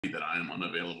that I am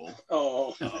unavailable.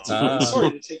 Oh,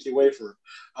 sorry to take you away from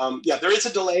it. Yeah, there is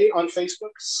a delay on Facebook,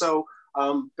 so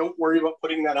don't worry about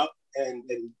putting that up and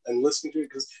listening to it,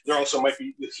 because there also might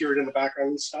be, you hear it in the background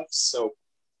and stuff. So,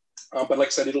 but like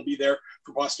I said, it'll be there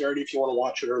for posterity if you want to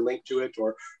watch it or link to it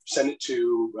or send it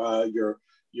to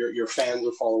your fans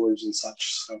or followers and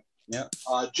such. So, yeah.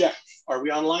 Jeff, are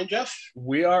we online, Jeff?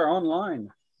 We are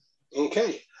online.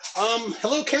 Okay.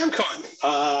 Hello, KamCon.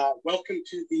 Welcome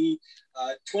to the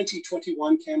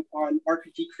 2021 KamCon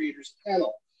RPG Creators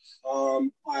Panel.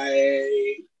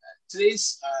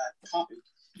 Today's topic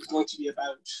is going to be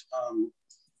about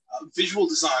visual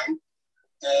design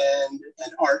and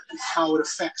art and how it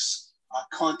affects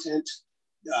content,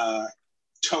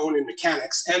 tone, and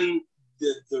mechanics, and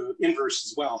the inverse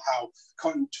as well, how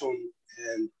content, tone,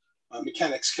 and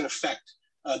mechanics can affect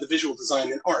the visual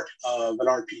design and art of an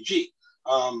RPG.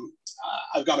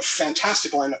 I've got a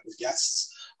fantastic lineup of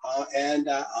guests, and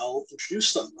I'll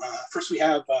introduce them. First, we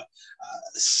have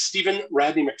Stephen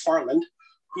Radney McFarland,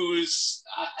 who's,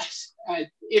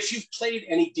 if you've played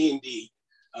any D&D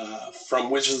from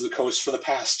Wizards of the Coast for the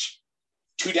past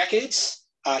 2 decades,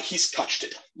 he's touched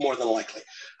it, more than likely.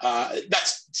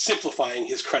 That's simplifying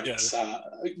his credits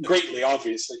greatly,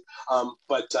 obviously.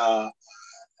 But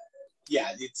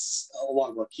yeah, it's a lot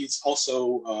of work. He's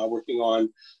also working on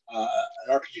an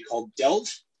RPG called Delve,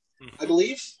 I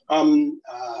believe.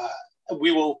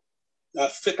 We will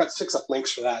fix up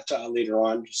links for that later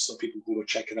on, just so people can go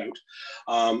check it out.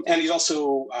 And he's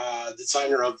also the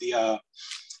designer of the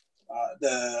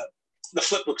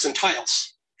flip books and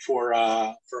tiles for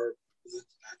is it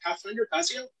Pathfinder,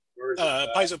 Pasio?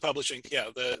 Paizo Publishing, yeah,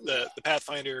 the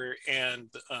Pathfinder and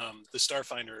the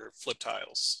Starfinder flip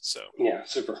tiles. So yeah,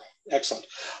 super, excellent.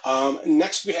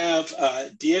 Next we have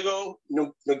Diego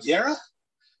Nogueira.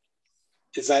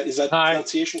 Is that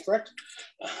pronunciation correct?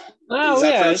 Oh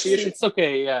yeah, it's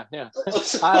okay. Yeah.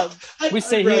 We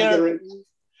say here.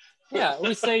 Yeah,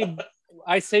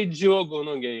 I say Diogo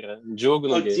Nogueira. Diogo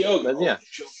Nogueira. Diogo. But yeah.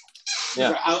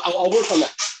 Yeah. I'll work on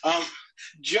that.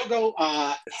 Diogo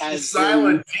has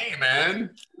silent D,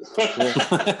 man.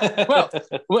 Well,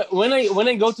 when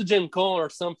I go to Gen Con or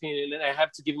something and I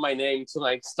have to give my name to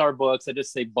like Starbucks, I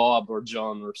just say Bob or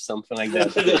John or something like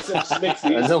that.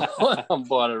 I don't want to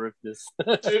bother with this.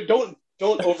 Dude, don't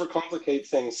overcomplicate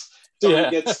things.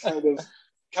 It gets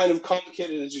kind of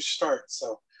complicated as you start.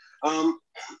 So,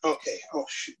 okay. Oh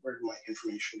shoot, where did my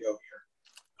information go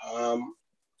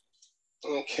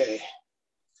here? Okay.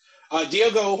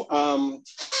 Diego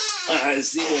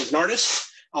is an artist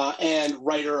and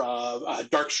writer of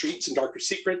Dark Streets and Darker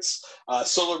Secrets,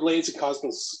 Solar Blades and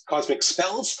Cosmic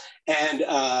Spells, and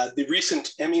the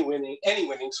recent Emmy-winning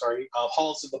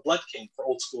Halls of the Blood King for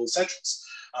Old School Essentials.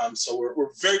 So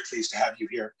we're very pleased to have you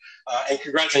here, and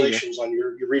congratulations on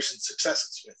your recent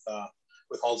successes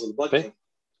with Halls of the Blood King.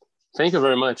 Thank you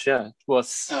very much. Yeah, it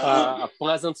was a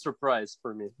pleasant surprise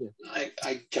for me. Yeah.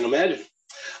 I can imagine.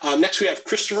 Next, we have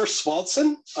Christopher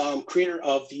Swaldson, creator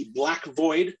of the Black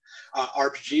Void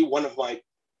RPG, one of my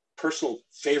personal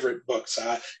favorite books.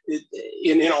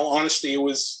 In all honesty, it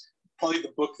was probably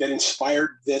the book that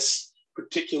inspired this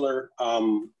particular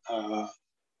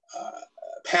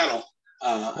panel.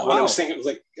 When I was thinking, it was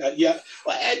like,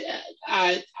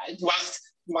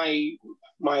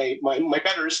 my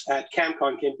betters at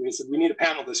KamCon came to me and said, we need a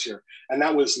panel this year. And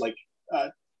that was like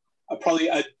probably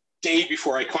a day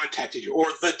before I contacted you, or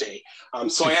the day.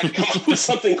 So I had to come up with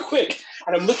something quick.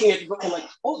 And I'm looking at your book and I'm like,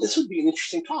 oh, this would be an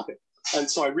interesting topic. And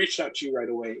so I reached out to you right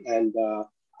away. And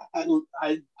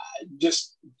I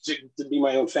just to be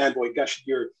my own fanboy, gosh,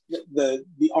 the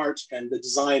art and the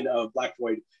design of Black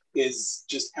Void is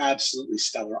just absolutely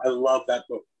stellar. I love that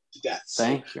book to death. So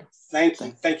thank you.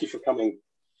 Thank you for coming.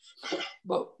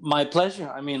 Well, my pleasure.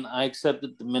 I mean, I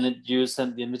accepted the minute you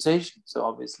sent the invitation, so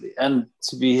obviously. And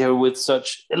to be here with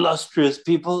such illustrious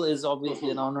people is obviously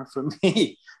an honor for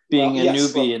me, being a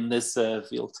newbie in this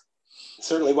field.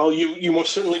 Certainly. Well, you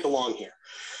most certainly belong here.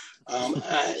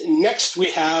 Next, we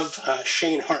have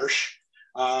Shane Harsh.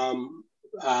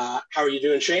 How are you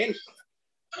doing, Shane?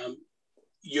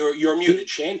 You're muted,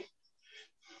 Shane.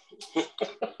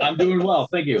 I'm doing well,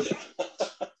 thank you.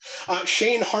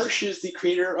 Shane Harsh is the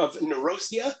creator of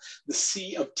Neurosia, the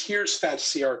Sea of Tears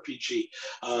fantasy RPG.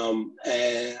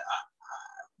 And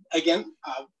again,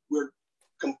 we're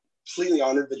completely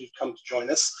honored that you've come to join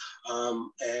us.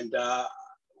 And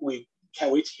we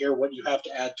can't wait to hear what you have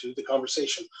to add to the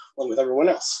conversation along with everyone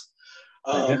else.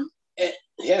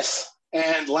 Yes.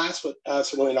 And last but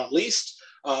certainly not least,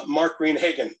 Mark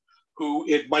Greenhagen, who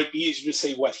it might be easier to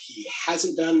say what he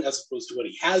hasn't done as opposed to what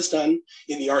he has done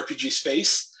in the RPG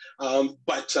space.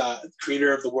 but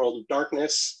creator of the World of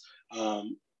Darkness. I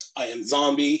Am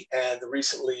Zombie, and the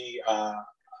recently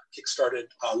kickstarted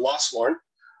Lostlorn.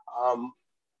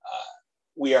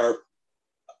 We are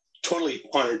totally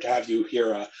honored to have you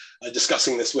here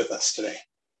discussing this with us today.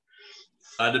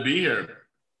 Glad to be here.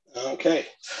 Okay.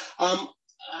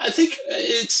 I think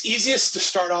it's easiest to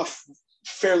start off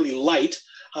fairly light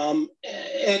and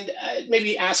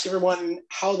maybe ask everyone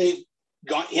how they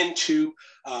got into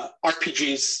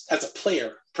RPGs as a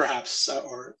player, perhaps,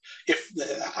 or if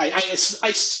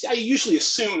I usually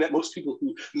assume that most people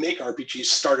who make RPGs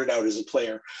started out as a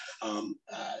player. Diogo,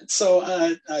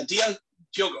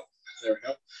 there we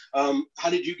go. How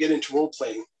did you get into role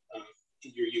playing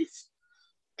in your youth?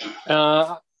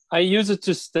 I used it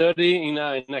to study in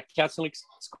a Catholic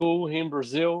school here in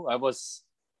Brazil. I was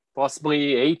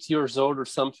possibly 8 years old or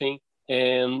something,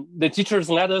 and the teachers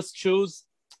let us choose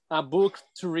a book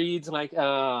to read, like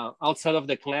outside of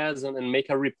the class, and make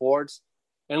a report,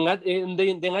 and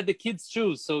they let the kids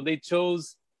choose. So they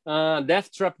chose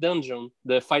Death Trap Dungeon,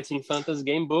 the Fighting Fantasy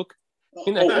game book,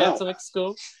 in a Catholic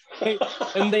school,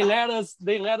 and they let us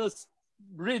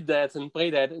read that and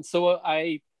play that. And so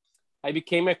I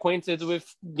became acquainted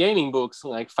with gaming books,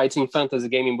 like Fighting Fantasy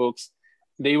gaming books.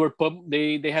 They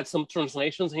had some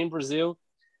translations in Brazil,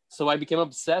 so I became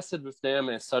obsessed with them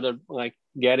and started like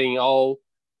getting all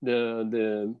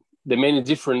the many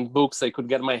different books I could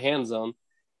get my hands on.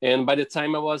 And by the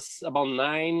time I was about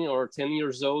 9 or 10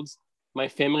 years old, my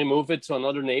family moved to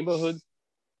another neighborhood,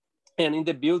 and in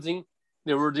the building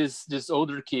there were these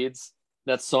older kids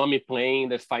that saw me playing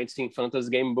the Fighting Fantasy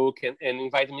game book and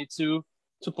invited me to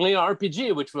play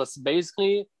RPG, which was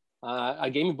basically a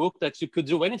game book that you could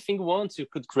do anything you want. You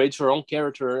could create your own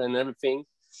character and everything.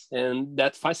 And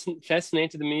that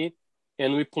fascinated me.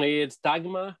 And we played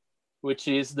Tagma, which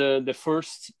is the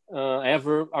first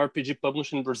ever RPG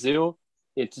published in Brazil.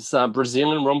 It's a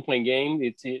Brazilian role-playing game.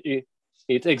 It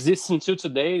exists until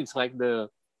today. It's like the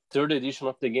 3rd edition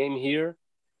of the game here.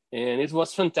 And it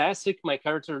was fantastic. My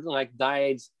character like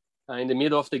died in the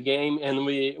middle of the game, and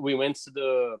we went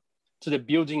to the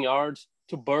building yard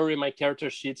to bury my character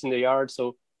sheets in the yard.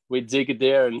 So we dig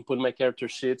there and put my character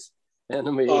sheets,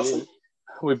 and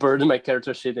we buried my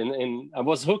character sheet, and I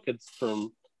was hooked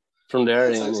from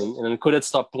there, and couldn't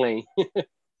stop playing.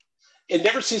 It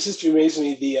never ceases to amaze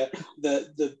me the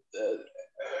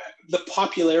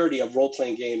popularity of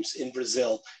role-playing games in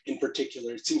Brazil in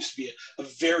particular. It seems to be a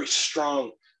very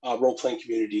strong role-playing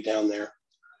community down there.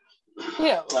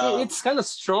 Yeah, it's kind of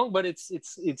strong, but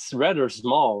it's rather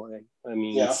small. I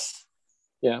mean,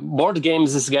 board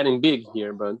games is getting big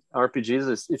here, but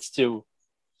RPGs it's still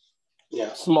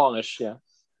smallish. Yeah.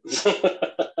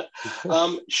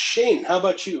 Shane, how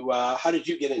about you? How did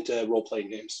you get into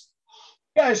role-playing games?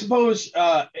 Yeah, I suppose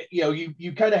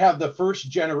you kind of have the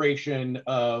first generation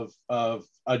of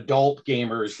adult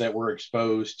gamers that were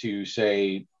exposed to,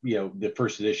 say, the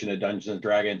first edition of Dungeons and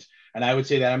Dragons, and I would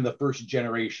say that I'm the first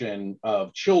generation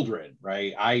of children.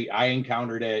 Right, I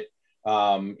encountered it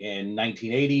in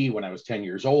 1980 when I was 10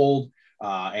 years old,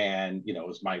 and it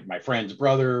was my friend's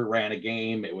brother ran a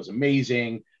game. It was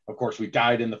amazing. Of course, we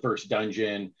died in the first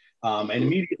dungeon. And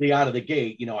immediately out of the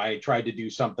gate, I tried to do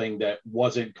something that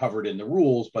wasn't covered in the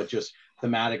rules, but just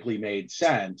thematically made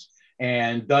sense.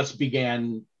 And thus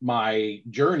began my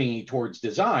journey towards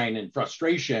design and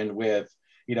frustration with,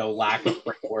 lack of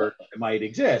framework that might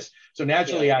exist. So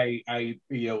naturally, I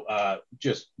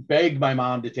just begged my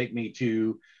mom to take me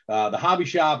to the hobby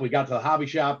shop. We got to the hobby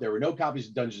shop. There were no copies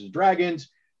of Dungeons and Dragons,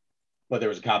 but there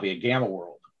was a copy of Gamma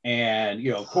World. And,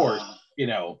 of course,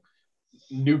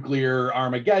 nuclear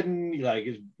Armageddon,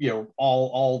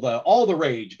 all the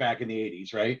rage back in the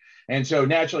 80s, right? And so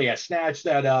naturally I snatched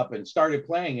that up and started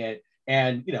playing it,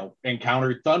 and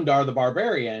encountered Thundar the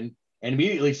Barbarian, and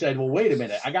immediately said, well, wait a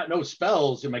minute, I got no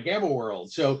spells in my Gamma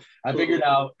World. So I figured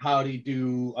out how to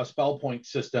do a spell point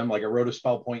system, like I wrote a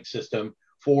spell point system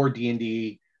for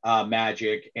D&D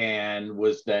magic, and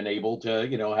was then able to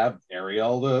have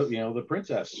Ariel, the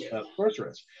princess,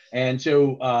 sorceress. And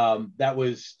so that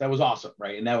was awesome,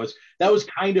 right? And that was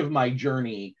kind of my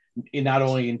journey in not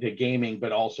only into gaming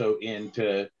but also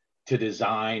into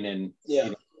design. And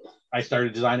I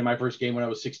started designing my first game when I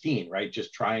was 16, right?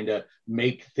 Just trying to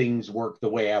make things work the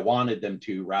way I wanted them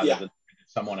to, rather than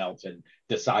someone else had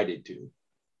decided to.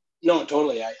 No,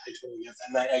 totally. I totally get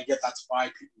that, and I get that's why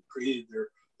people created their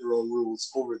own rules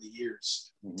over the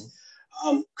years.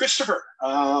 Mm-hmm. Christopher,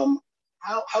 how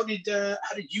did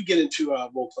you get into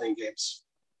role-playing games?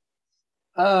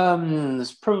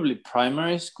 It's probably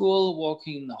primary school,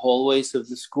 walking in the hallways of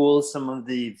the school. Some of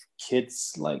the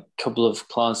kids, like a couple of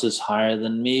classes higher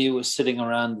than me, were sitting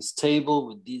around this table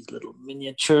with these little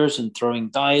miniatures and throwing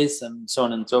dice and so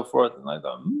on and so forth. And I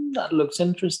go, that looks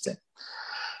interesting.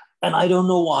 And I don't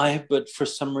know why, but for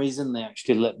some reason they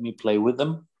actually let me play with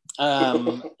them.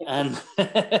 And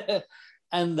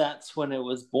and that's when it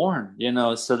was born,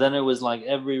 So then it was like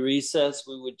every recess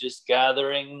we were just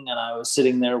gathering, and I was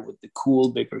sitting there with the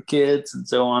cool bigger kids and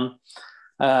so on.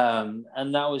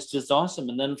 And that was just awesome.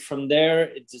 And then from there,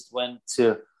 it just went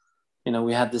to,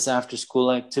 we had this after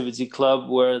school activity club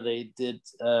where they did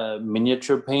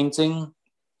miniature painting,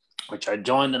 which I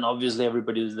joined, and obviously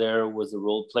everybody was there was a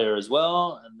role player as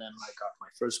well. And then I got my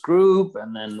first group,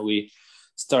 and then we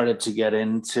started to get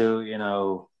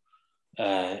into,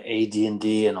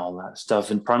 AD&D and all that stuff.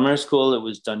 In primary school, it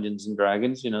was Dungeons and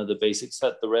Dragons, the basic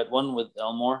set, the red one with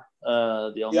Elmore,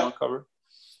 the Elmore cover,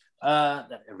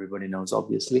 that everybody knows,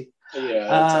 obviously.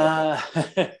 Yeah.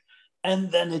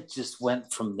 And then it just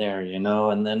went from there,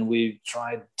 and then we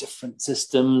tried different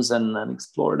systems and then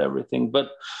explored everything,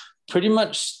 but pretty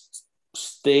much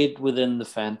stayed within the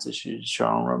fantasy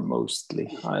genre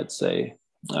mostly, I'd say.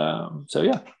 So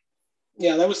yeah.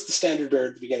 Yeah, that was the standard bearer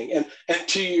at the beginning. And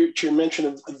to your mention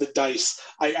of the dice,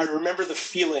 I remember the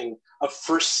feeling of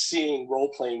first seeing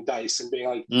role-playing dice and being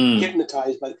like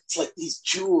hypnotized by, it's like, these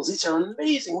jewels, these are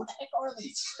amazing. What the heck are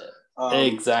these?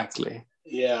 Exactly.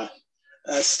 Yeah.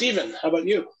 Stephen, how about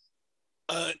you?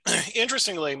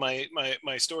 Interestingly,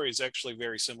 my story is actually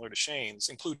very similar to Shane's,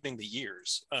 including the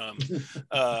years.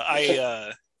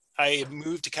 I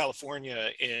moved to California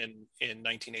in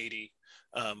 1980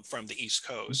 from the East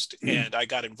Coast, and I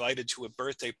got invited to a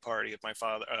birthday party of my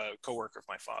father, coworker of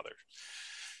my father.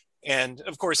 And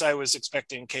of course, I was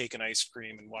expecting cake and ice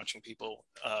cream and watching people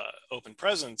open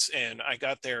presents. And I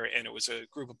got there, and it was a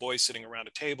group of boys sitting around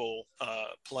a table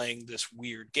playing this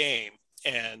weird game.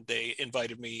 And they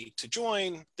invited me to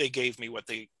join. They gave me what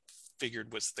they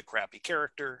figured was the crappy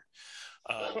character.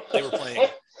 They were playing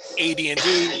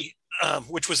AD&D,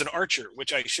 which was an archer,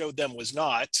 which I showed them was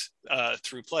not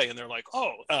through play. And they're like,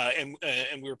 oh, and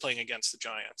we were playing against the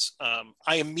Giants.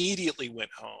 I immediately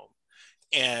went home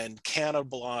and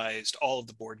cannibalized all of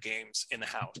the board games in the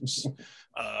house.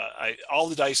 All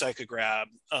the dice I could grab.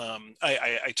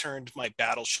 I turned my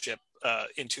battleship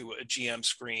into a GM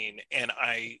screen, and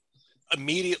I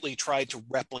immediately tried to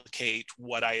replicate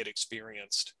what I had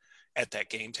experienced at that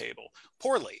game table,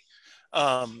 poorly.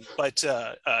 But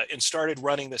started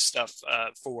running this stuff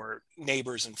for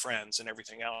neighbors and friends and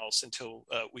everything else until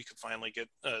we could finally get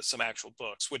some actual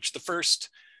books, which the first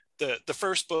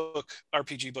book,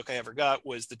 RPG book I ever got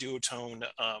was the Duotone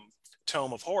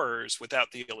Tome of Horrors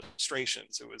without the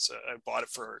illustrations. It was I bought it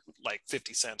for like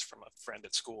 50 cents from a friend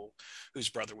at school whose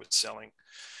brother was selling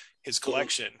his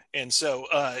collection. And so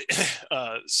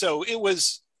so it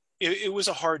was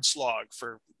a hard slog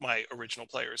for my original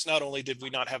players. Not only did we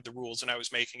not have the rules and I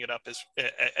was making it up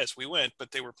as we went,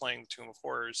 but they were playing the Tomb of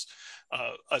Horrors,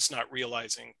 us not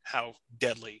realizing how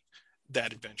deadly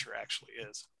that adventure actually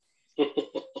is.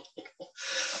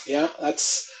 Yeah,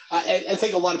 that's. I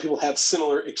think a lot of people have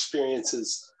similar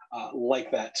experiences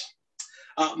like that.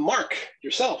 Mark,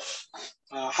 yourself,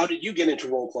 how did you get into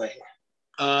role playing?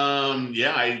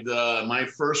 My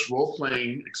first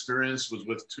role-playing experience was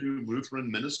with two Lutheran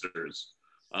ministers,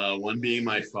 one being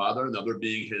my father, the other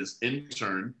being his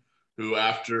intern, who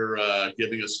after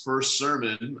giving his first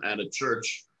sermon at a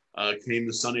church, came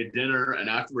to Sunday dinner and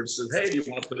afterwards said, hey, do you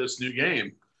want to play this new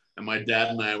game? And my dad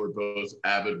and I were both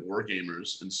avid war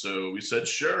gamers. And so we said,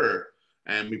 sure.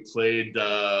 And we played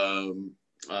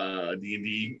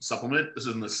D&D supplement. This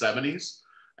is in the 70s.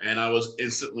 And I was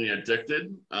instantly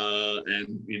addicted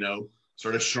and,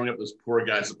 started showing up at this poor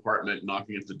guy's apartment,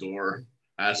 knocking at the door,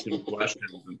 asking him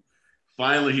questions. And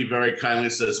finally, he very kindly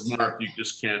says, Mark, you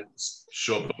just can't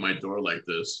show up at my door like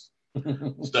this.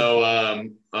 So,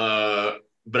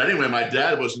 but anyway, my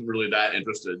dad wasn't really that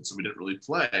interested, so we didn't really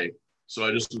play. So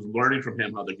I just was learning from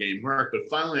him how the game worked. But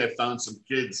finally, I found some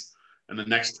kids in the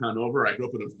next town over. I grew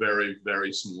up in a very,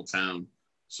 very small town.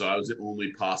 So I was the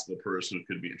only possible person who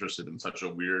could be interested in such a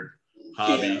weird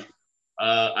hobby.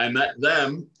 Yeah. I met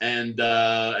them, and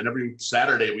every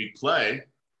Saturday we'd play.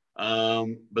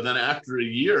 But then after a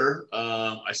year,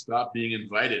 I stopped being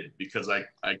invited because I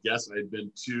guess I'd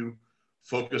been too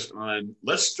focused on,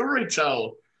 let's story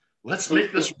tell, let's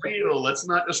make this real, let's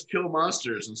not just kill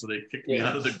monsters. And so they kicked me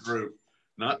out of the group.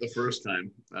 Not the first time,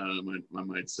 I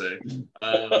might say.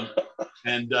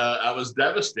 And I was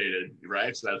devastated,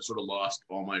 right? So I sort of lost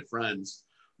all my friends.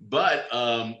 But,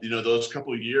 those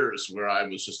couple of years where I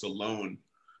was just alone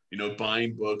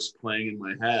buying books, playing in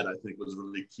my head, I think was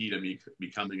really key to me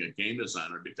becoming a game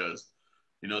designer, because,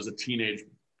 as a teenage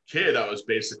kid, I was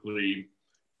basically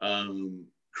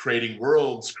creating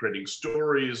worlds, creating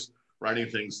stories, writing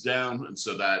things down. And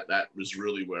so that was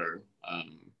really where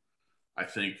I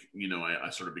think, I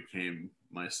sort of became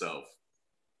myself.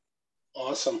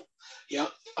 Awesome. Yeah.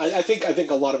 I think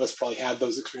a lot of us probably had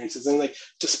those experiences, and like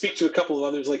to speak to a couple of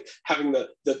others, like having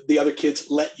the other kids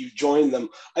let you join them.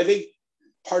 I think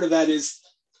part of that is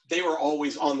they were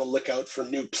always on the lookout for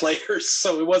new players.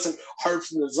 So it wasn't hard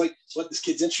for them. It was like, what, this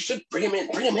kid's interested? Bring him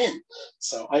in.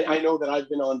 So I know that I've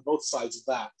been on both sides of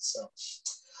that. So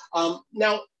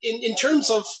now in terms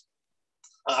of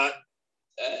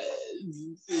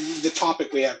the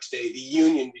topic we have today, the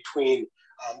union between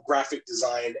graphic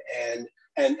design and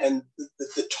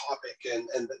the topic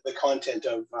and the content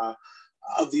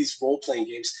of these role-playing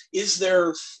games, is there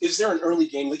an early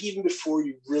game, like even before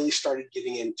you really started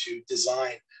getting into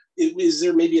design, is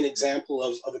there maybe an example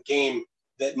of a game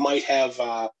that might have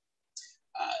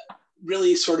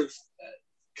really sort of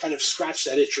kind of scratched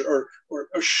that itch or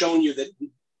shown you that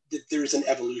there's an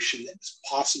evolution that's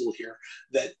possible here,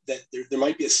 that there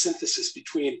might be a synthesis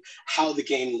between how the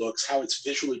game looks, how it's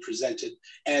visually presented,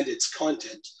 and its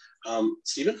content?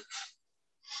 Stephen?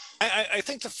 I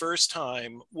think the first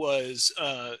time was,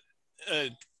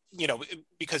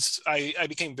 because I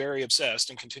became very obsessed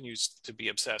and continues to be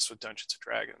obsessed with Dungeons and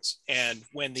Dragons. And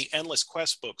when the Endless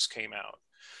Quest books came out,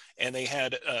 and they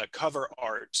had cover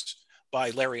art by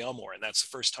Larry Elmore, and that's the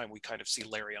first time we kind of see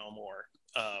Larry Elmore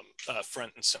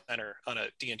front and center on a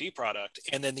D&D product.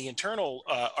 And then the internal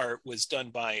art was done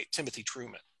by Timothy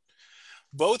Truman.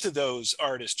 Both of those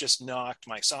artists just knocked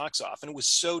my socks off, and it was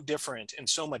so different and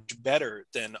so much better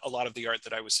than a lot of the art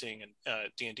that I was seeing in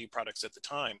D&D products at the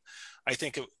time. I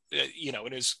think it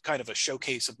was kind of a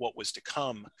showcase of what was to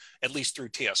come, at least through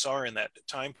TSR in that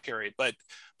time period. But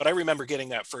I remember getting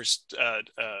that first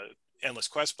Endless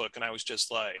Quest book, and I was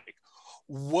just like,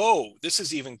 whoa, this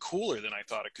is even cooler than I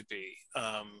thought it could be.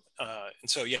 And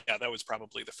so, yeah, that was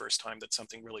probably the first time that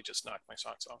something really just knocked my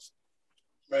socks off.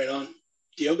 Right on.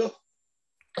 Diogo?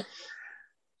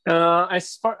 I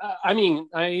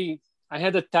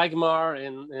had the Tagmar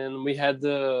and we had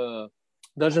the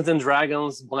Dungeons and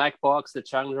Dragons Black Box, the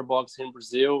Challenger box in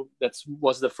Brazil. That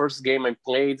was the first game I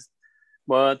played,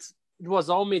 but it was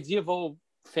all medieval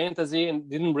fantasy and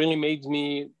didn't really make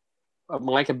me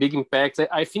like a big impact.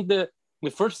 I think the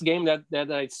first game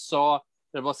that I saw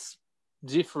that was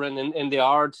different and the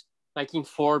art like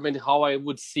informed how I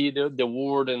would see the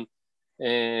world and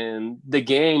the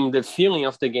game, the feeling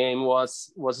of the game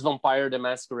was Vampire the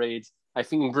Masquerade. I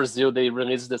think in Brazil they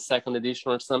released the second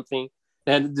edition or something.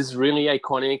 And this really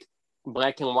iconic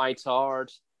black and white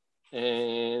art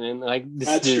and like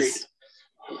this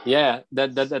yeah,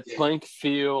 that punk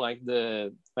feel, like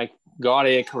the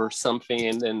gothic or something,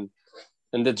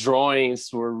 and the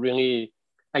drawings were really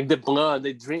like the blood,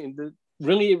 the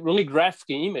really graphic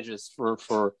images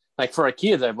for a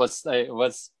kid. I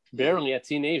was barely a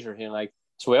teenager here, like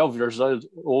 12 years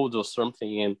old or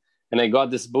something, and I got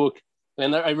this book,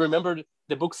 and I remember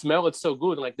the book smelled so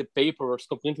good, like the paper was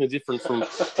completely different from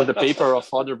the paper of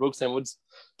other books, and would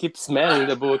keep smelling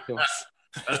the book.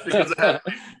 That's because it had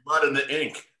blood in the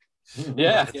ink.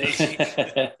 Yeah.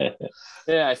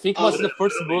 Yeah, I think it was the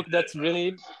first book that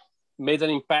really made an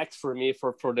impact for me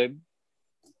for the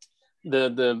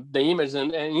image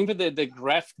and even the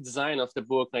graphic design of the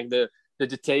book, like the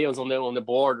details on the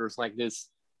borders, like this,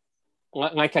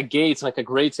 like a gate, like a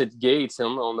grated gate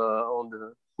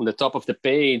on the top of the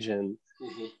page, and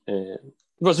it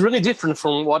was really different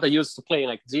from what I used to play,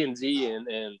 like D&D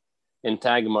and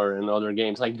Tagmar and other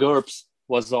games. Like GURPS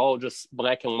was all just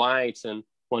black and white and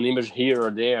one image here or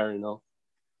there,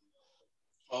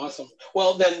 Awesome.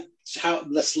 Well, then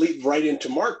let's lead right into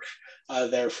Mark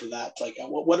there for that. Like,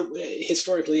 what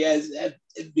historically, as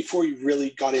before you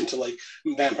really got into like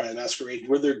Vampire the Masquerade,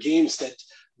 were there games that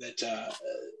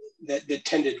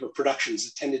tended, or productions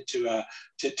that tended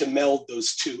to meld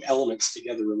those two elements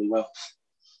together really well?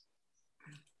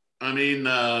 I mean,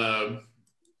 I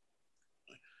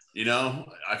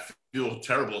feel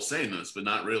terrible saying this, but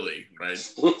not really,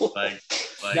 right?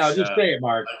 Like no, just say it,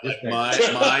 Mark.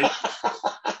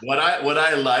 What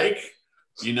I like,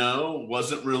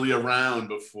 wasn't really around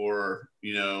before,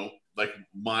 like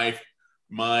my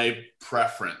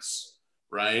preference,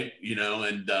 right?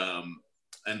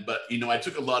 But I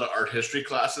took a lot of art history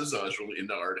classes. I was really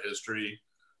into art history,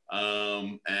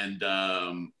 and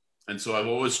so I've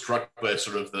always struck by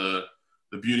sort of the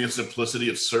beauty and simplicity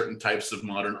of certain types of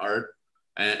modern art,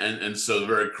 and so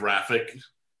very graphic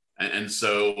And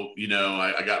so, you know,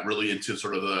 I got really into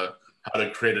sort of how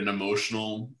to create an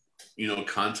emotional, you know,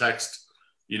 context,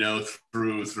 you know,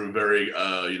 through very,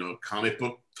 you know, comic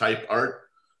book type art,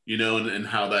 you know, and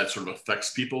how that sort of affects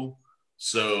people.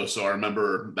 So I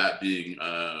remember that being,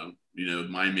 you know,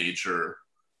 my major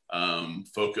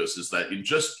focus is that you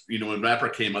know, when Rapper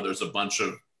came out, there's a bunch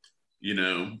of, you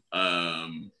know,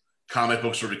 comic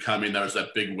books were becoming, there was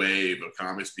that big wave of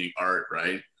comics being art,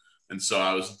 right? And so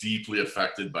I was deeply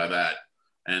affected by that.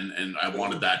 And I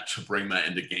wanted that to bring that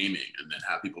into gaming and then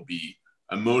have people be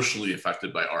emotionally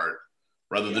affected by art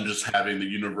rather than just having the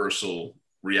universal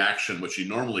reaction, which you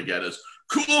normally get is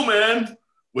cool, man,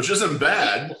 which isn't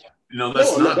bad. You know,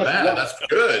 that's not bad. That's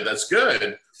good. That's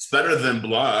good. It's better than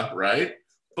blah, right?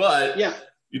 But yeah,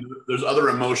 you know, there's other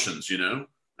emotions, you know?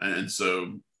 And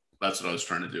so that's what I was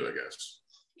trying to do, I guess.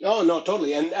 Oh no,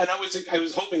 totally. And I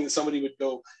was hoping that somebody would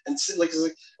go and like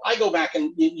I go back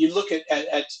and you look at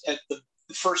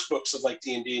the first books of like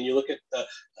D&D, and you look at the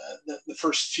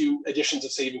first few editions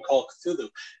of, say, even Call of Cthulhu.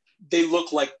 They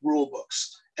look like rule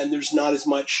books, and there's not as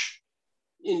much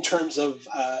in terms of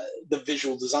the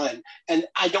visual design. And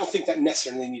I don't think that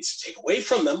necessarily needs to take away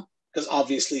from them, because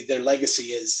obviously their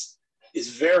legacy is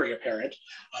very apparent.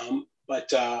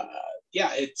 But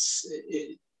yeah,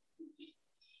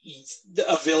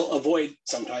 a void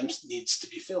sometimes needs to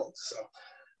be filled. So,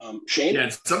 Shane? Yeah,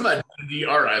 and some of that D&D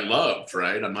art I loved,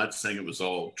 right? I'm not saying it was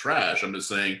all trash. I'm just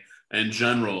saying, in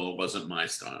general, it wasn't my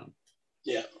style.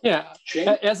 Yeah. Yeah. Shane?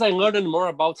 As I learned more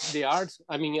about the art,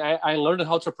 I mean, I learned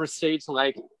how to appreciate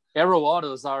like Arrow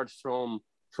Auto's art from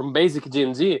basic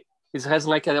D&D. It has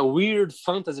like a weird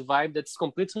fantasy vibe that's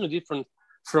completely different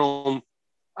from,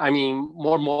 I mean,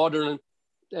 more modern,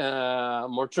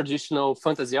 more traditional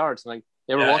fantasy art. Like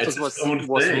Arrow Auto's was thing,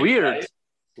 weird. Right?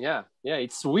 Yeah,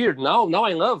 it's weird. Now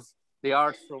I love the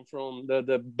art from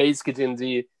the basic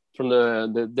D&D, from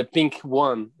the pink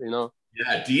one, you know.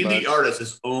 Yeah, D&D art is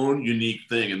its own unique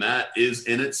thing, and that is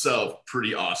in itself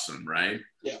pretty awesome, right?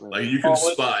 Yeah. Like you can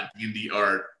spot D&D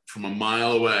art from a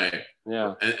mile away.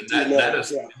 Yeah. And that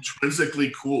is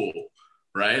intrinsically cool,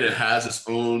 right? It has its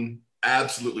own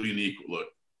absolutely unique look.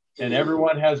 And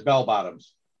everyone has bell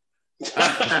bottoms.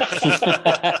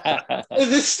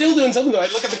 It's still doing something though. I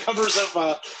look at the covers of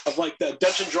like the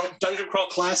Dungeon Crawl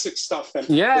Classic stuff, and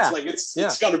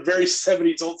it's got a very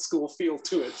 70s old school feel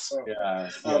to it. So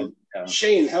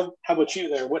Shane, how about you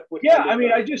there? What I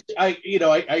mean, I definitely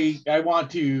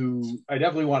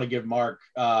want to give Mark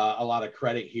a lot of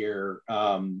credit here,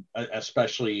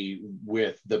 especially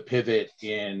with the pivot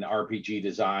in RPG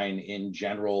design in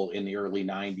general in the early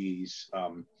 90s.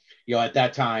 You know, at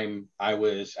that time, I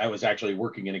was actually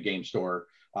working in a game store.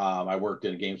 I worked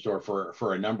in a game store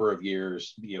for a number of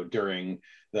years, you know, during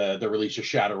the release of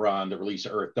Shadowrun, the release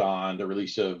of Earth Dawn, the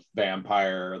release of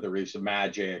Vampire, the release of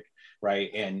Magic, right?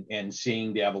 And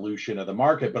seeing the evolution of the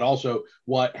market, but also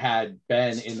what had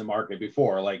been in the market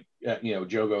before, like, you know,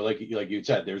 Jogo, like you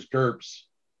said, there's GURPS,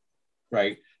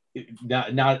 right?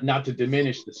 Not to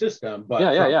diminish the system,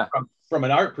 but from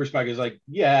an art perspective, it's like,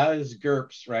 it's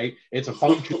GURPS, right? It's a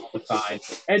functional design.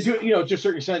 And to a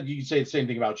certain extent, you can say the same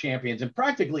thing about Champions and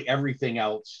practically everything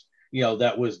else, you know,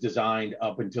 that was designed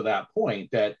up until that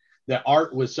point, that the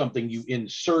art was something you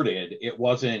inserted. It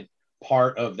wasn't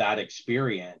part of that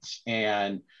experience.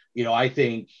 And, you know, I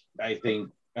think,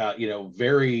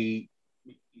 very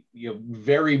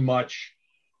much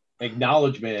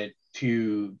acknowledgement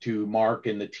to Mark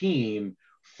and the team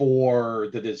for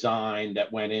the design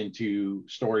that went into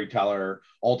Storyteller,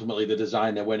 ultimately the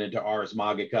design that went into Ars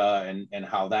Magica, and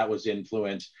how that was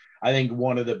influenced. I think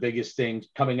one of the biggest things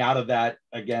coming out of that,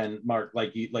 again, Mark,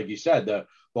 like you said, the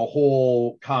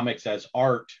whole comics as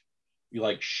art,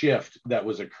 shift that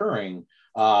was occurring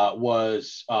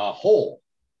was Whole,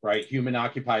 right? Human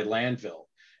occupied landfill.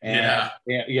 And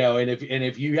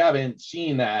if you haven't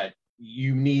seen that,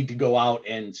 you need to go out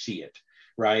and see it.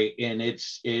 Right. And it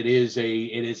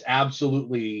is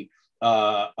absolutely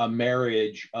a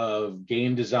marriage of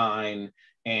game design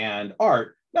and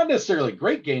art, not necessarily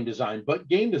great game design, but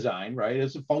game design, right?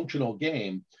 It's a functional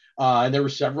game. And there were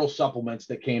several supplements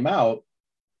that came out.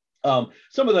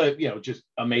 Some of the, just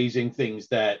amazing things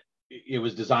that it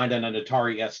was designed on an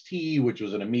Atari ST, which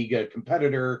was an Amiga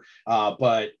competitor,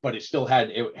 but it still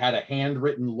had a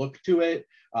handwritten look to it.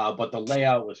 But the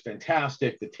layout was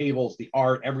fantastic. The tables, the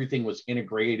art, everything was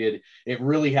integrated. It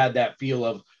really had that feel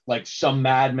of like some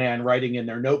madman writing in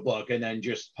their notebook and then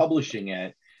just publishing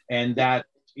it. And that,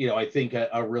 I think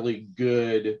a really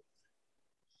good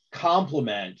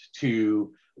complement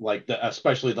to like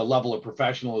especially the level of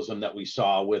professionalism that we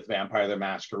saw with Vampire the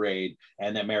Masquerade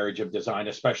and the marriage of design,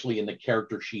 especially in the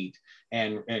character sheet,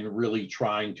 and really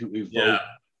trying to evoke,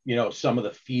 some of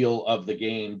the feel of the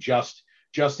game just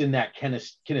in that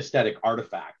kinesthetic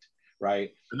artifact, right?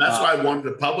 And that's why I wanted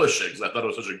to publish it, because I thought it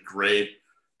was such a great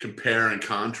compare and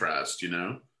contrast,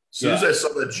 As soon as I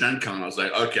saw the Gen Con, I was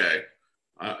like, okay,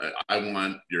 I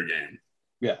want your game.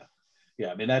 Yeah.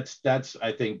 I mean, that's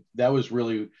I think that was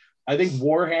really, I think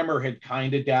Warhammer had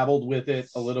kind of dabbled with it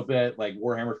a little bit, like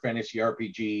Warhammer Fantasy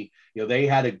RPG. They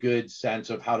had a good sense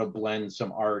of how to blend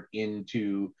some art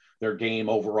into their game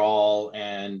overall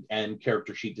and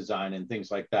character sheet design and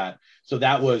things like that. So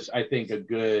that was, I think, a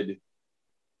good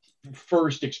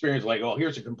first experience. Like, oh,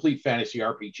 here's a complete fantasy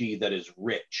RPG that is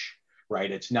rich,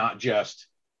 right? It's not just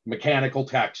mechanical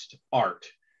text art,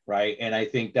 right? And I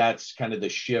think that's kind of the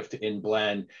shift in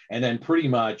blend. And then pretty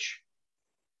much,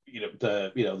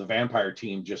 the Vampire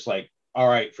team just like, all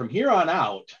right, from here on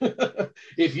out,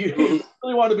 if you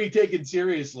really want to be taken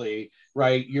seriously,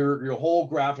 right, your whole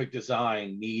graphic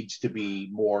design needs to be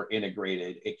more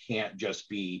integrated. It can't just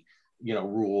be,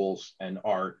 rules and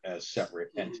art as separate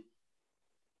entities.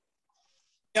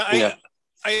 I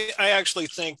actually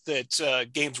think that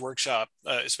Games Workshop,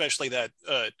 especially that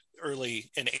early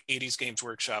in 80s Games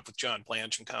Workshop with John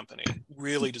Blanche and company,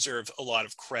 really deserve a lot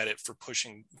of credit for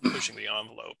pushing the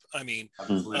envelope. I mean,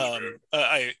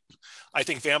 I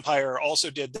think Vampire also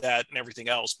did that and everything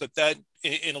else, but that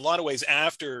in a lot of ways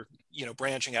after,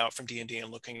 branching out from D&D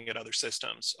and looking at other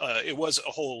systems, it was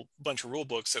a whole bunch of rule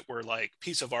books that were like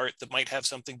piece of art that might have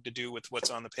something to do with what's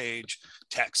on the page,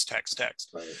 text.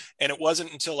 Right. And it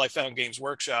wasn't until I found Games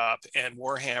Workshop and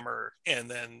Warhammer, and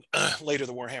then later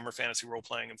the Warhammer Fantasy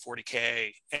Role-Playing and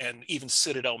 40K, and even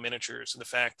Citadel miniatures, and the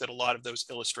fact that a lot of those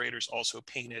illustrators also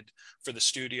painted for the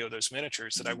studio those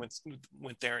miniatures, that I went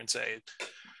there and say,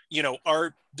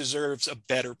 art deserves a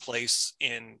better place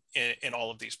in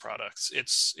all of these products.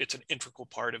 It's an integral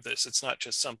part of this. It's not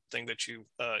just something that you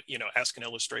ask an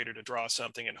illustrator to draw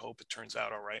something and hope it turns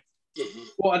out all right.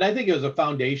 Well, and I think it was a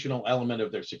foundational element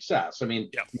of their success. I mean,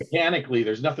 mechanically,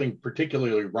 there's nothing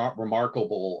particularly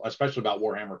remarkable, especially about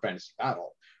Warhammer Fantasy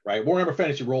Battle, right? Warhammer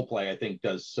Fantasy Roleplay, I think,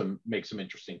 makes some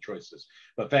interesting choices,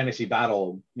 but Fantasy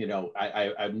Battle,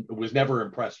 I was never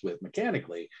impressed with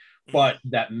mechanically. But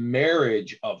that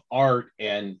marriage of art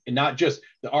and not just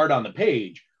the art on the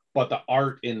page, but the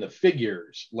art in the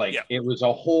figures, it was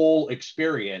a whole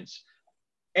experience,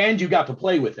 and you got to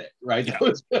play with it, right?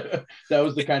 That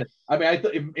was the kind of, I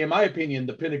mean, in my opinion,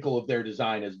 the pinnacle of their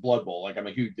design is Blood Bowl. Like,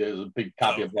 there's a big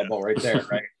copy of Blood Bowl right there,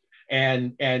 right?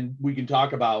 And we can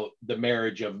talk about the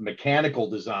marriage of mechanical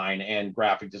design and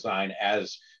graphic design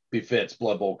as befits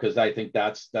Blood Bowl, because I think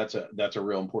that's a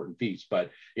real important piece.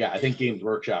 But I think Games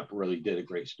Workshop really did a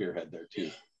great spearhead there too.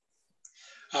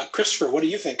 Christopher, what do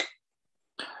you think?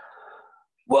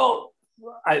 Well,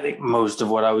 I think most of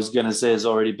what I was going to say has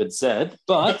already been said,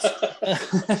 but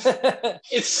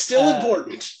it's still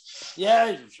important.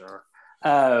 Yeah, sure.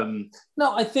 No,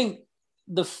 I think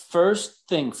the first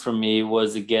thing for me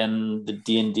was, again, the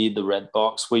D&D, the red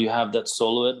box, where you have that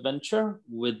solo adventure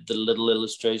with the little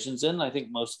illustrations in. I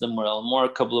think most of them were Elmore, a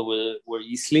couple were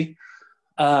Easley.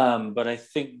 But I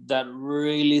think that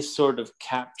really sort of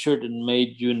captured and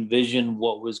made you envision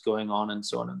what was going on and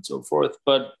so on and so forth.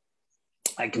 But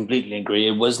I completely agree.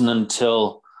 It wasn't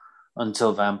until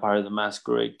Vampire the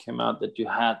Masquerade came out that you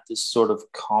had this sort of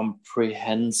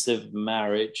comprehensive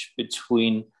marriage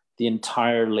between the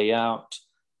entire layout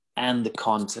and the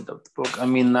content of the book. I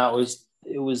mean,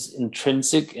 it was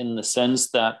intrinsic in the sense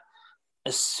that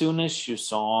as soon as you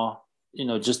saw,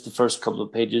 just the first couple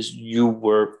of pages, you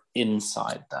were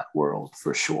inside that world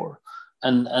for sure.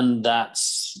 And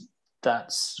that's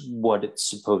what it's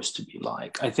supposed to be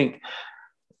like. I think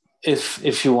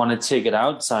if you want to take it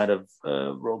outside of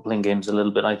role-playing games a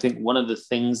little bit, I think one of the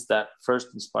things that first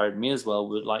inspired me as well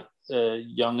were like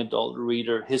young adult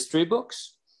reader history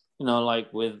books,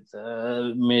 like with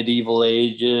medieval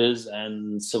ages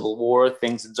and Civil War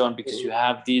things and so on, because you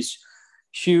have these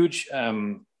huge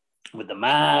with the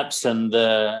maps and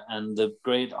the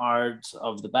great art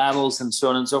of the battles and so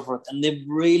on and so forth, and they've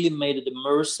really made it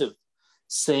immersive,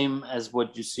 same as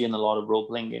what you see in a lot of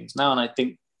role-playing games now. And I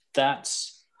think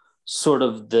that's sort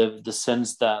of the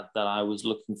sense that I was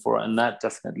looking for, and that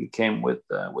definitely came with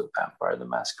Vampire the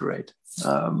Masquerade.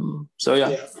 I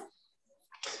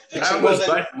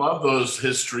love those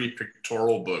history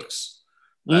pictorial books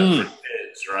for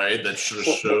kids, right? That should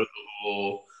have showed the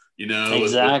whole,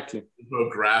 exactly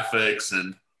infographics,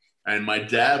 and my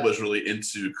dad was really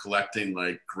into collecting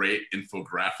like great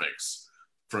infographics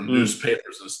from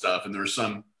newspapers and stuff. And there were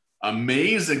some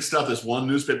amazing stuff this one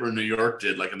newspaper in New York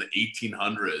did, like in the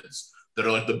 1800s, that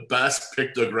are like the best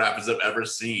pictographs I've ever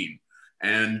seen.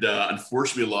 And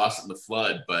unfortunately lost it in the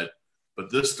flood, but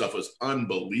this stuff was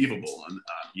unbelievable. And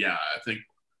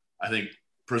I think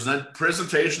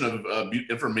presentation of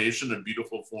information in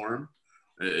beautiful form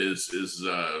is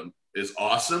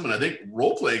awesome. And I think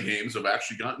role-playing games have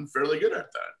actually gotten fairly good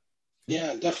at that.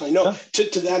 Yeah, definitely. No,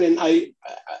 to that end, I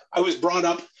was brought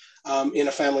up in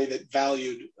a family that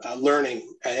valued learning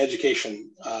and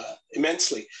education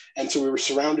immensely. And so we were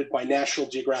surrounded by National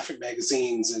Geographic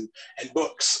magazines and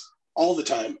books all the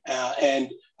time. And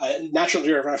National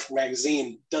Geographic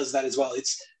magazine does that as well.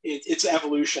 Its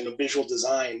evolution of visual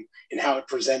design and how it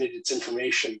presented its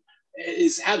information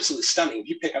is absolutely stunning. If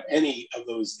you pick up any of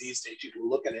those these days, you can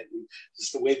look at it, and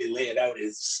just the way they lay it out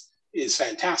is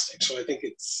fantastic. So I think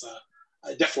it's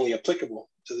definitely applicable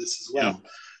to this as well.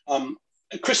 Yeah.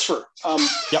 Christopher,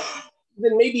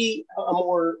 then maybe a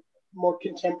more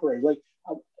contemporary, like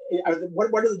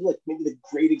what are like maybe the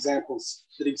great examples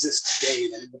that exist today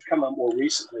that have come up more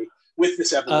recently with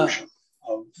this evolution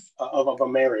of a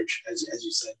marriage, as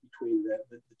you said, between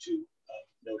the two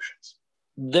notions?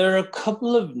 There are a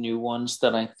couple of new ones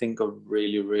that I think are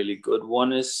really, really good.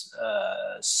 One is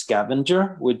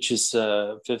Scavenger, which is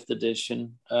a 5th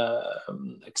edition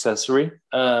accessory,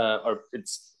 or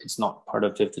it's not part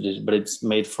of 5th edition, but it's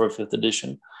made for 5th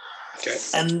edition. Okay.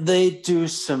 And they do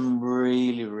some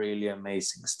really, really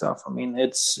amazing stuff. I mean,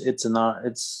 it's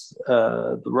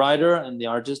the writer and the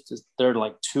artist, they're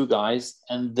like two guys,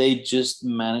 and they just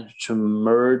manage to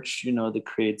merge, the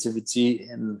creativity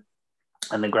and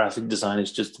the graphic design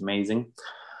is just amazing.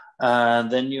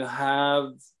 Then you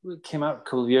have, it came out a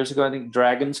couple of years ago, I think,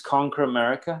 Dragons Conquer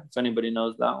America, if anybody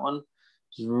knows that one.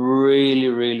 It's really,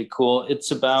 really cool.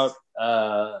 It's about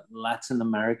Latin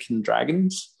American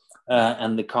dragons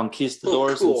and the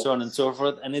conquistadors and so on and so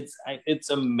forth. And it's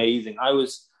amazing. I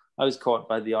was caught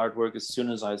by the artwork as soon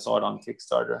as I saw it on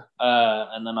Kickstarter.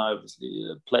 And then I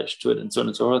obviously pledged to it and so on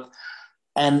and so forth.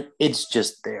 And it's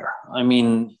just there. I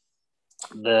mean,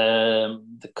 the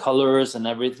colors and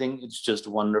everything, it's just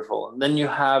wonderful. And then you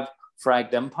have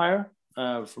Fragged Empire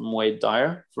from Wade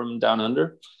Dyer from Down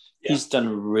Under. Yeah. He's done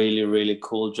a really, really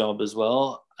cool job as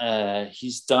well.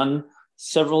 He's done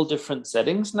several different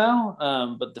settings now,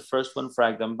 but the first one,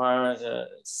 Fragged Empire,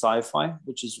 sci-fi,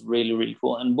 which is really, really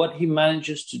cool. And what he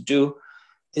manages to do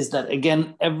is that,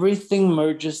 again, everything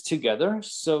merges together.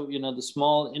 So, the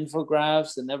small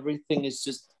infographics and everything is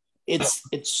just, it's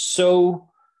so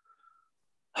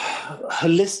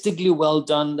holistically well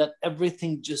done that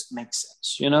everything just makes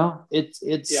sense. It's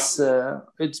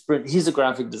brilliant. He's a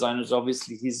graphic designer, so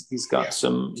obviously he's got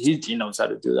some, he knows how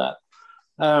to do that.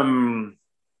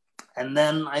 And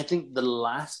then I think the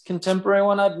last contemporary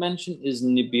one I'd mention is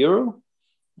Nibiru,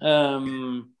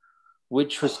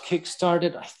 which was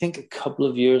kickstarted I think a couple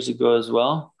of years ago as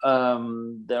well.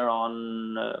 They're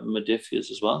on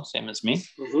Modifius as well, same as me.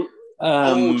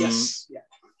 Yes. Yeah.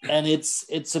 And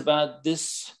it's about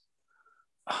this,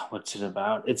 what's it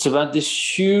about? It's about this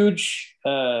huge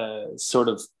sort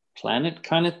of planet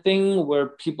kind of thing where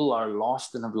people are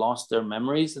lost and have lost their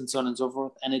memories and so on and so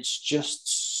forth. And it's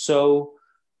just so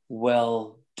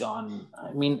well done.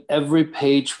 I mean, every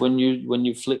page when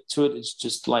you flick to it, it's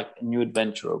just like a new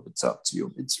adventure opens up to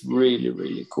you. It's really,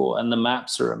 really cool. And the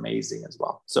maps are amazing as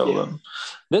well. So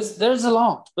there's a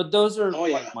lot, but those are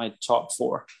like my top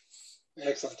 4.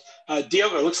 Excellent.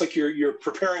 Diogo, it looks like you're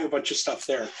preparing a bunch of stuff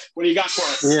there. What do you got for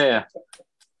us? Yeah.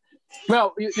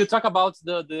 Well, you talk about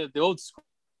the old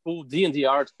school D&D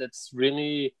art that's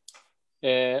really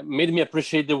made me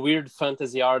appreciate the weird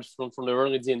fantasy art from the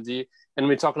early D&D. And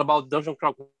we're talking about Dungeon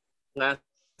Crawl Classic.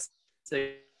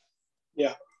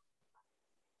 Yeah.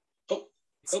 Oh,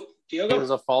 Diogo.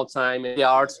 Of all time. The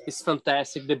art is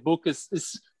fantastic. The book is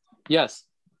yes.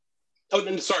 Oh,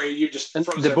 and sorry, you just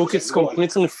froze. The book is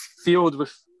completely filled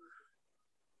with.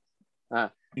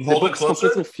 The book is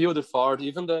completely filled with art.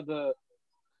 Even the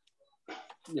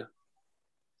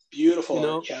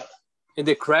beautiful. In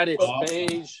the credits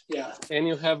page. Yeah. And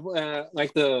you have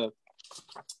like the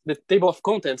table of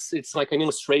contents. It's like an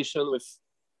illustration with,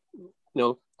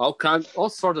 all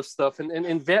sorts of stuff,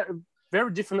 and very,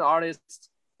 very different artists,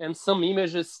 and some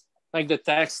images, like the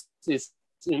text is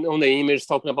on the image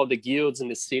talking about the guilds in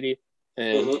the city.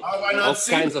 And all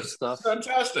kinds of stuff.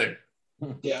 Fantastic.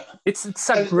 Yeah, it's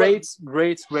a great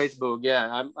book.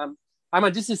 Yeah, I'm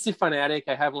a DCC fanatic.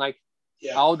 I have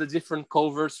all the different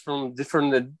covers from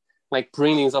different like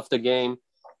printings of the game,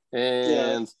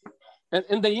 and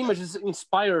the images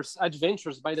inspires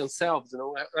adventures by themselves.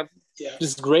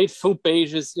 These great full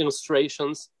pages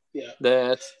illustrations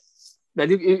that that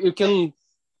you can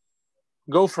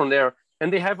go from there.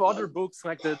 And they have other books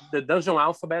like the Dungeon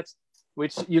Alphabet,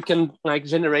 which you can like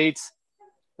generate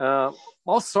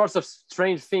all sorts of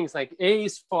strange things, like A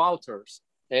is for authors,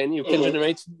 and you can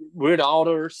generate weird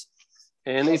authors,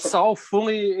 and it's all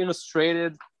fully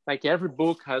illustrated. Like every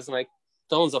book has like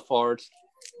tons of art,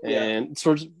 and it's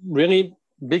really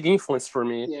big influence for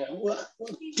me. Yeah, well,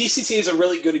 DCC is a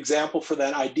really good example for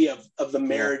that idea of the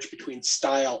marriage between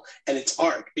style and its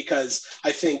art, because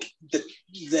I think that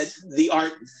the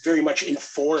art very much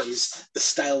informs the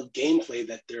style of gameplay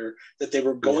that they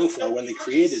were going for when they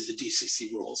created the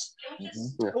DCC rules.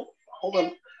 Oh, hold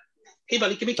on. Hey,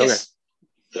 buddy, give me a kiss.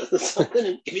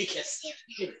 Okay. Give me a kiss.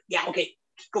 Yeah, okay.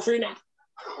 Go for your nap.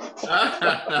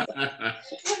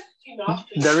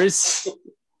 There is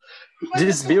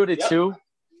this beauty too.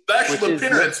 Excellent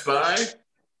appearance by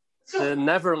the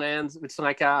Neverland. It's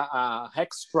like a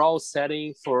hex crawl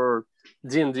setting for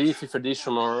D&D 5th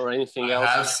edition or anything else.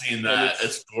 I have seen that.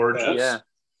 It's gorgeous. Yeah,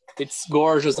 it's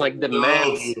gorgeous. Like the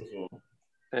maps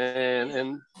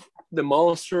and the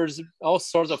monsters, all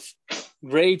sorts of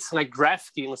great like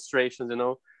graphic illustrations. You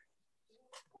know,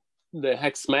 the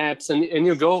hex maps, and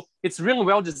you go. It's really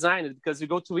well designed because you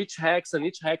go to each hex, and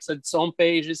each hex has its own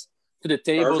pages to the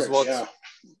tables.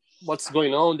 What's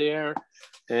going on there,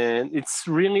 and it's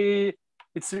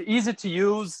easy to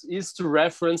use, easy to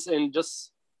reference, and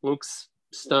just looks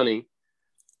stunning.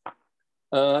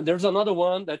 There's another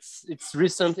one it's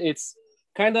recent. It's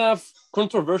kind of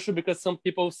controversial because some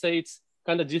people say it's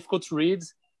kind of difficult to read,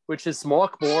 which is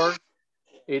Mockboard.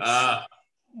 It's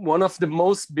one of the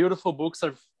most beautiful books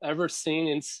I've ever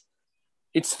seen.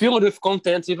 It's filled with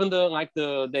content. Even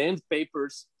the end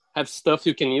papers have stuff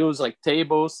you can use, like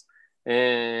tables.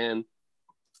 And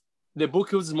the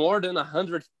book uses more than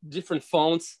 100 different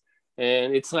fonts,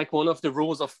 and it's like one of the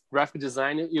rules of graphic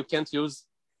design. You can't use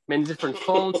many different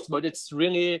fonts, but it's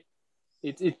really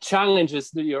it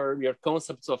challenges your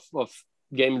concepts of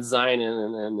game design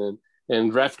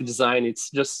and graphic design. It's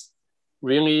just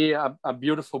really a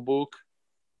beautiful book.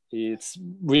 It's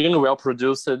really well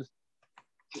produced.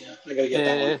 Yeah, I gotta get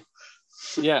that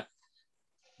one. Yeah,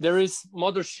 there is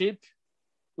Mothership,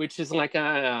 which is like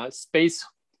a space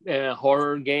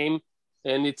horror game,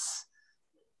 and it's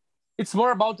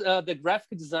more about the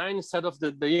graphic design instead of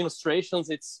the illustrations.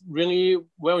 It's really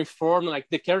well informed. Like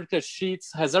the character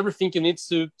sheets has everything you need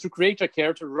to create a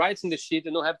character right in the sheet.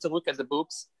 You don't have to look at the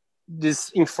books.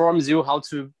 This informs you how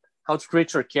to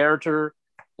create your character,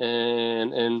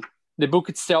 and the book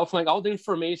itself, like all the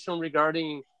information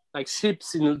regarding like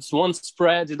ships in it's one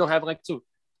spread. You don't have like to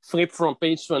flip from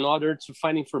page to another to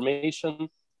find information.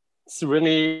 It's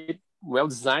really well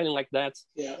designed like that.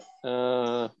 Yeah.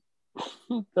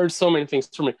 There's so many things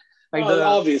to me. Like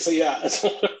obviously, yeah.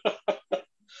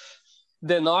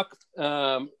 The Knock,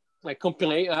 like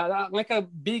compilation, like a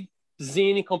big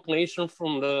zine compilation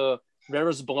from the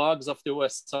various blogs of the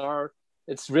USR.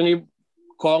 It's really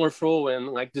colorful and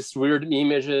like these weird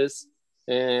images.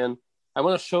 And I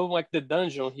want to show like the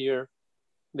dungeon here.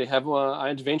 They have an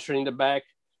adventure in the back.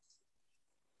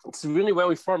 It's really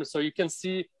well informed, so you can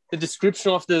see the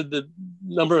description of the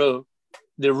number of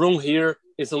the room here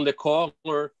is on the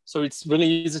corner, so it's really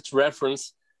easy to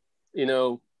reference, you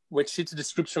know, what sheet the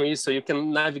description is, so you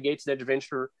can navigate the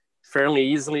adventure fairly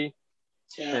easily.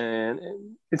 Yeah. And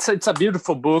it's a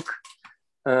beautiful book.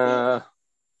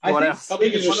 What else? How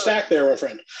big is your stack there, my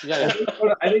friend? Yeah.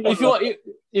 I think if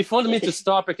you want me to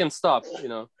stop, I can stop. You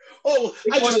know. Oh,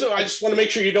 I just want to make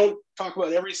sure you don't talk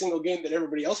about every single game that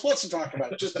everybody else wants to talk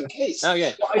about, just in case.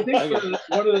 Okay. Well, I think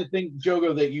one of the things,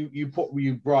 Jogo, that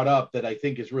you brought up that I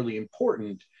think is really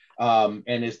important,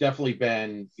 and has definitely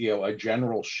been a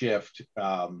general shift,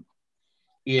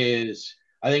 is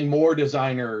I think more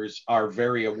designers are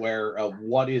very aware of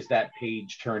what is that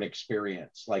page turn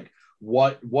experience. Like,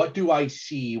 what do I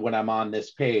see when I'm on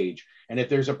this page? And if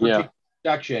there's a particular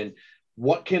section,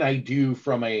 what can I do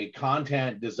from a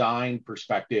content design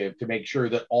perspective to make sure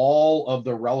that all of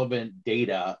the relevant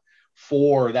data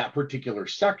for that particular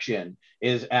section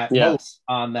is at most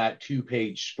on that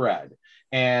 2-page spread?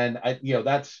 And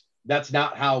that's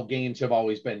not how games have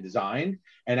always been designed.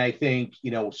 And I think,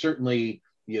 certainly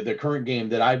the current game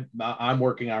that I'm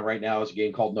working on right now is a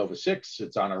game called Nova 6.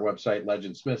 It's on our website,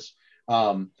 Legend Smiths.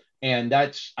 And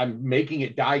I'm making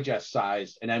it digest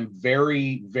sized, and I'm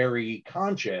very, very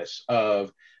conscious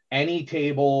of any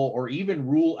table or even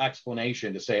rule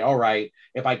explanation to say, all right,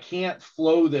 if I can't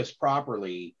flow this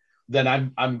properly, then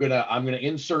I'm gonna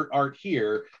insert art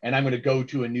here, and I'm gonna go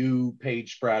to a new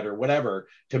page spread or whatever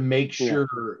to make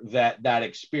sure that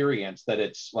experience, that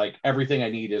it's like everything I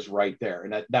need is right there.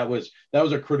 And that was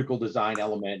a critical design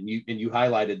element, and you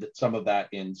highlighted some of that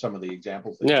in some of the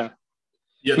examples. Yeah.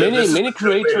 Many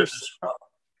creators.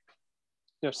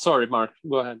 Yeah, sorry, Mark.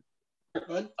 Go ahead.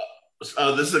 This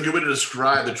is a good way to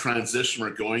describe the transition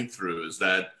we're going through. Is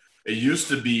that it used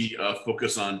to be a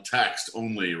focus on text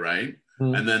only, right?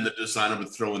 Mm-hmm. And then the designer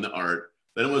would throw in the art.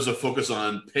 Then it was a focus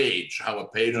on page, how a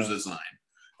page was designed.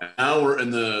 And now we're in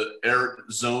the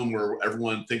zone where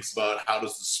everyone thinks about how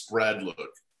does the spread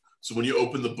look. So when you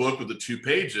open the book with the 2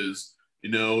 pages,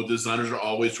 designers are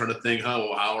always trying to think,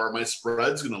 how are my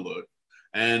spreads going to look?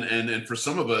 And for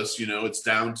some of us, it's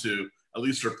down to, at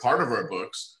least for part of our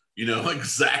books,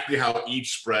 exactly how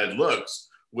each spread looks,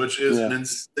 which is an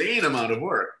insane amount of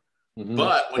work. Mm-hmm.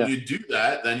 But when you do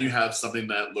that, then you have something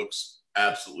that looks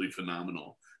absolutely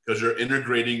phenomenal, because you're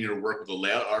integrating your work with the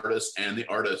layout artists and the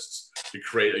artists to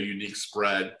create a unique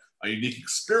spread, a unique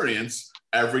experience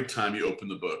every time you open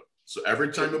the book. So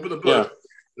every time you open the book,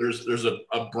 there's a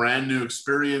brand new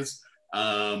experience.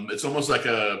 It's almost like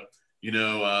a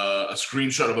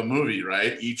screenshot of a movie,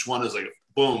 right? Each one is like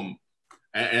boom.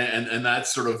 And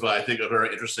that's sort of, I think, a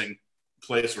very interesting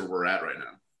place where we're at right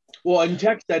now. Well, and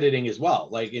text editing as well.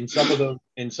 Like in some of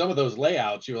those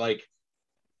layouts, you're like,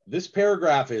 this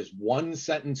paragraph is 1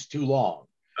 sentence too long.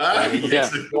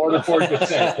 In order for it to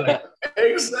fit. Like,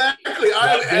 exactly.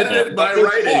 I've edited my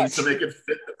writing to make it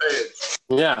fit the page.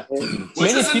 Yeah.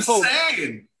 Which is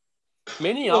insane.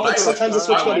 Many authors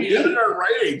edited our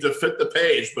writing to fit the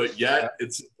page, but yet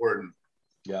it's important.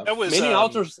 Yeah. Many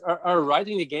authors are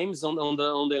writing the games on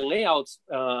the layout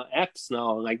apps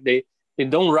now. Like they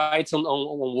don't write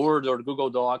on Word or Google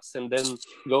Docs and then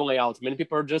go layout. Many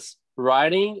people are just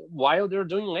writing while they're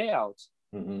doing layouts.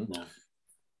 Mm-hmm. Yeah.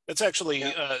 That's actually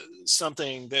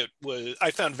something that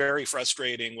I found very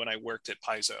frustrating when I worked at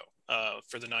Paizo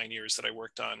for the 9 years that I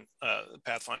worked on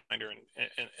Pathfinder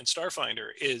and Starfinder.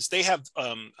 Is they have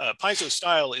Paizo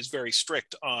style is very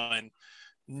strict on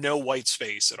no white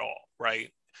space at all,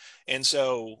 right? And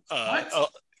so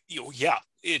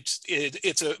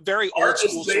it's a very old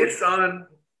school based on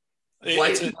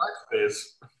white and black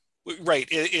space. Right.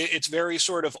 It's very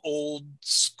sort of old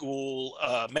school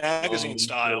magazine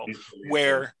style,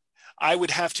 where I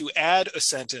would have to add a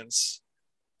sentence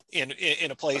in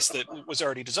a place that was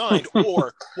already designed.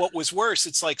 Or what was worse,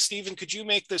 it's like, Stephen, could you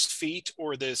make this feat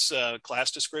or this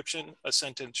class description a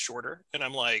sentence shorter? And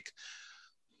I'm like,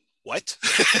 what?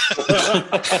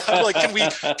 I'm like,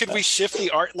 can we shift the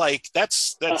art? Like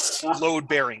that's load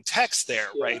bearing text there,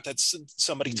 right? That's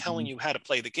somebody telling you how to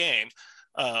play the game.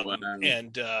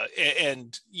 And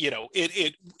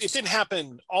it didn't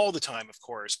happen all the time, of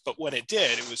course, but when it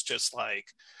did, it was just like,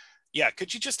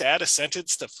 could you just add a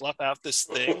sentence to fluff out this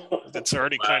thing that's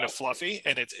already kind of fluffy?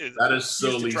 And that is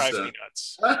so Lisa drives me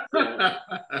nuts.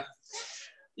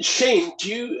 Shane, do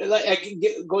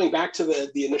you going back to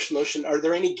the initial notion? Are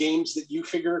there any games that you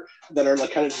figure that are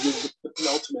like kind of the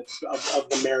penultimate of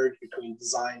the marriage between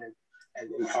design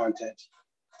and content?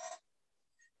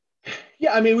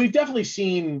 Yeah, I mean, we've definitely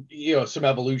seen, some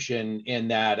evolution in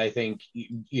that. I think,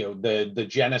 the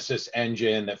Genesis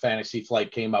engine that Fantasy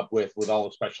Flight came up with all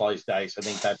the specialized dice, I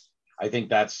think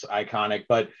that's iconic.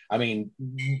 But I mean,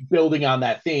 building on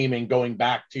that theme and going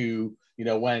back to,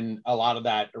 when a lot of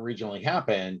that originally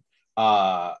happened,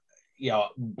 Blood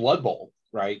Bowl,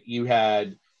 right? You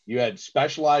had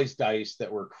specialized dice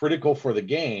that were critical for the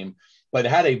game, but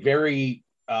had a very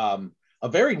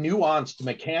nuanced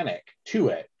mechanic to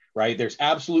it. Right? There's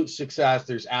absolute success,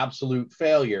 there's absolute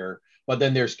failure, but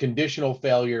then there's conditional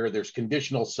failure, there's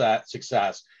conditional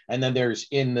success, and then there's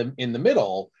in the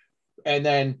middle, and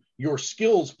then your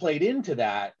skills played into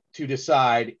that to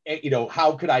decide,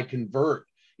 how could I convert,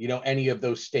 any of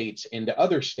those states into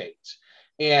other states.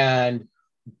 And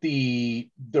the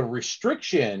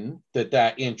restriction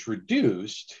that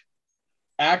introduced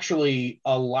actually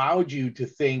allowed you to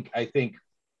think, I think,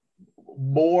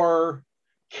 more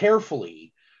carefully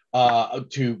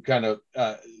to kind of,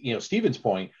 Stephen's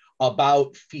point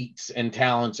about feats and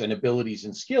talents and abilities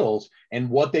and skills and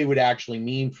what they would actually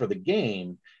mean for the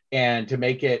game, and to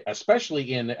make it,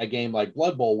 especially in a game like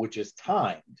Blood Bowl, which is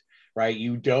timed, right?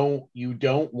 You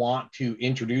don't want to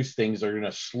introduce things that are going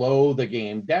to slow the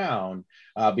game down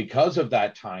because of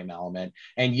that time element,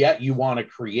 and yet you want to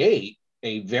create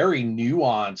a very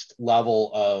nuanced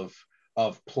level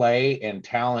of play and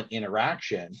talent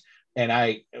interaction. And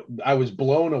I was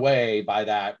blown away by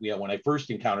that, when I first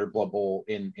encountered Blood Bowl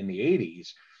in the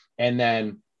 80s, and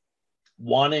then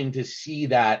wanting to see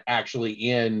that actually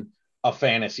in a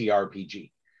fantasy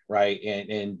RPG, right?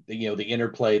 And you know, the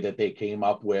interplay that they came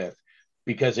up with,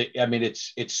 because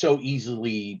it's so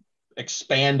easily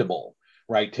expandable,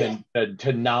 right?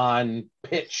 To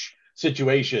non-pitch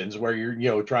situations where you're, you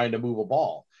know, trying to move a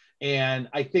ball. And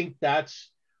I think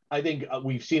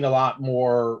we've seen a lot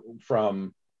more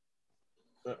from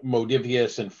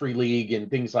Modivius and Free League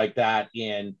and things like that.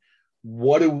 And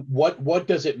what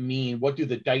does it mean? What do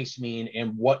the dice mean?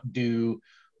 And what do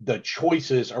the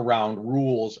choices around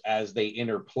rules as they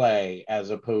interplay,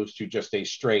 as opposed to just a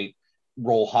straight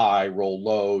roll high, roll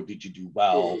low, did you do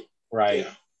well, right?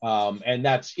 And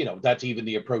that's, you know, that's even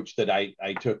the approach that I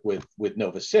took with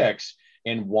Nova 6,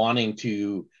 and wanting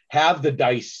to have the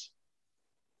dice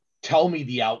tell me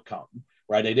the outcome,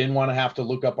 right? I didn't want to have to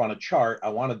look up on a chart. I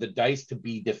wanted the dice to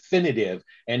be definitive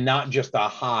and not just a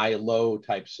high low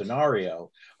type scenario.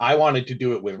 I wanted to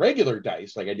do it with regular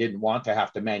dice. Like, I didn't want to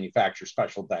have to manufacture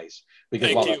special dice,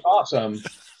 because while it's awesome,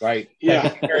 right?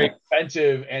 It's very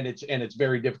expensive, and it's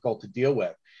very difficult to deal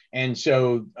with. And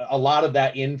so a lot of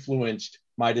that influenced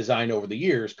my design over the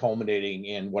years, culminating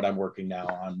in what I'm working now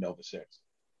on Nova 6.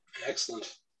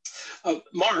 Excellent.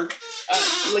 Mark,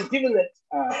 like, given that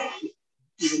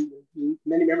even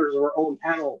many members of our own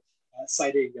panel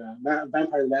citing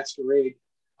Vampire the Masquerade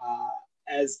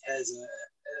as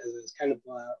kind of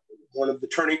one of the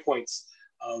turning points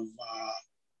of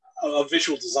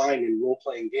visual design in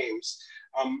role-playing games,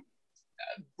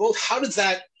 both how does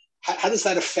that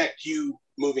affect you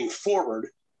moving forward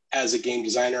as a game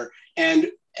designer,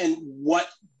 and what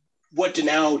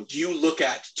now do you look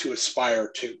at to aspire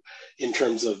to in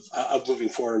terms of moving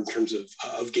forward in terms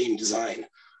of game design?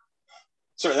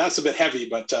 Sorry, that's a bit heavy,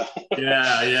 but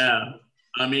yeah.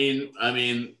 I mean,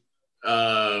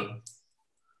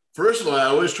 first of all, I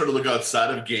always try to look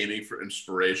outside of gaming for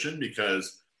inspiration,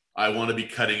 because I want to be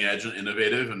cutting edge and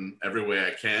innovative in every way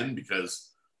I can,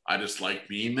 because I just like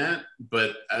being that.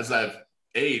 But as I've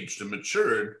aged and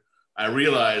matured, I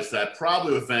realized that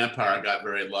probably with Vampire, I got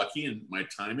very lucky in my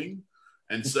timing,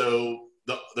 and so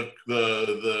the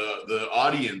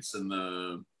audience and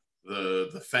the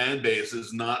fan base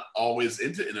is not always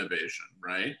into innovation,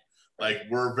 right? Like,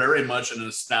 we're very much in a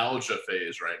nostalgia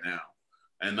phase right now,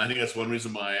 and I think that's one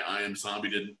reason why I Am Zombie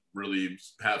didn't really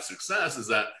have success, is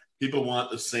that people want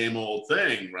the same old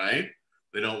thing, right?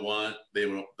 They don't want the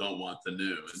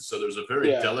new, and so there's a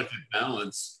very delicate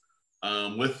balance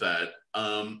with that.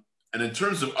 And in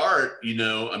terms of art, you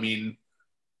know, I mean,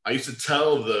 I used to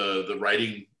tell the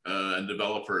writing and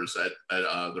developers at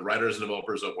the writers and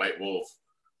developers at White Wolf,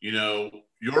 you know,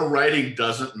 your writing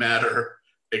doesn't matter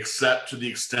except to the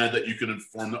extent that you can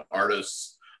inform the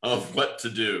artists of what to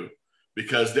do,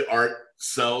 because the art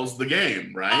sells the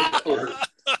game, right?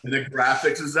 And the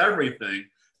graphics is everything.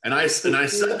 And I said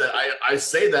that I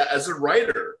say that as a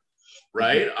writer,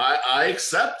 right? I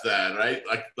accept that, right?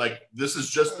 Like this is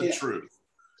just the truth.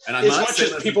 And I'm as not much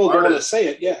saying as people don't want to say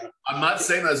it, I'm not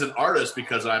saying that as an artist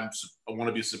because I want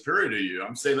to be superior to you.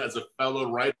 I'm saying that as a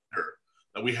fellow writer,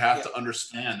 that we have to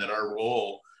understand that our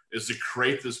role is to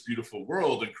create this beautiful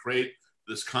world and create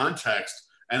this context.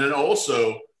 And then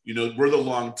also, you know, we're the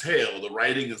long tail. The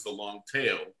writing is the long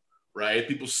tail, right?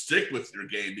 People stick with your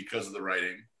game because of the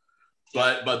writing.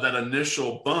 But that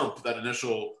initial bump, that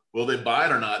initial will they buy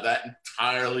it or not, that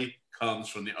entirely comes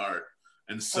from the art.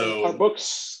 And so the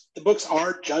books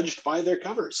are judged by their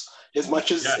covers. As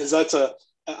much as that's a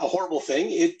horrible thing,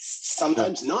 it's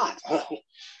sometimes not.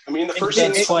 I mean, the first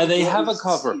that's why they have a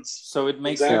cover, so it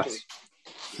makes sense.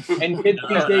 And kids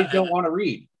these days don't want to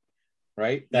read,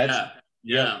 right? And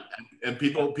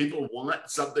people want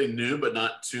something new, but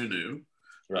not too new.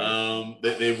 Right.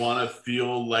 They want to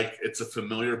feel like it's a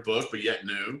familiar book, but yet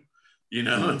new, you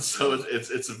know. And so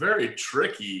it's a very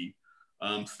tricky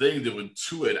thing to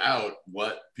intuit out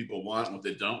what people want and what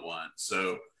they don't want.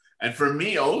 So, and for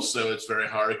me also, it's very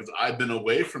hard because I've been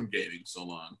away from gaming so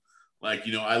long. Like,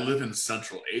 you know, I live in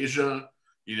Central Asia.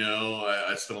 You know,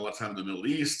 I spent a lot of time in the Middle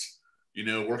East, you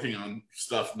know, working on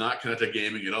stuff not connected to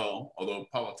gaming at all, although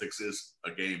politics is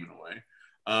a game in a way.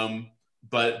 And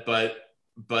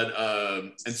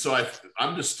so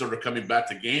I'm just sort of coming back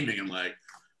to gaming and like,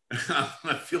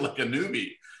 I feel like a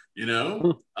newbie, you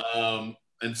know?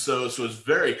 And so it's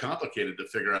very complicated to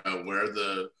figure out where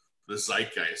the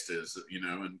zeitgeist is, you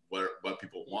know, and what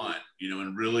people want, you know,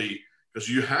 and really, because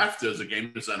you have to, as a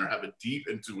game designer, have a deep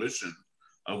intuition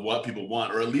of what people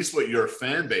want, or at least what your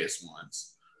fan base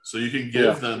wants, so you can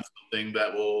give them something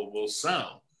that will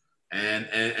sell.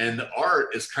 And the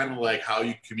art is kind of like how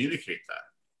you communicate that,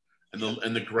 and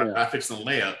the graphics and the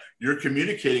layout. You're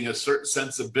communicating a certain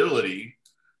sensibility,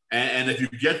 and if you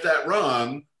get that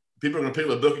wrong, people are going to pick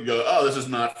up a book and go, "Oh, this is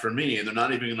not for me," and they're not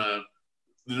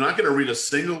going to read a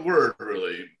single word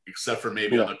really, except for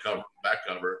maybe on the cover, back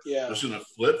cover. Yeah. They're just going to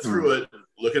flip through it,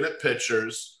 looking at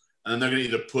pictures, and then they're going to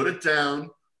either put it down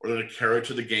or they're going to carry it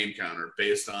to the game counter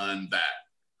based on that.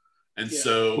 And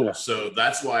so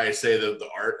that's why I say that the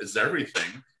art is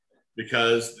everything,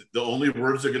 because the only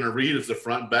words they're going to read is the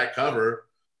front and back cover.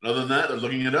 And other than that, they're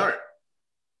looking at art.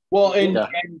 Well, and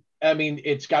I mean,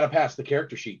 it's got to pass the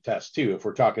character sheet test too, if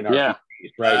we're talking RPGs,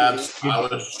 right? I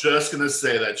was just going to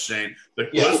say that, Shane.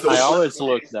 I always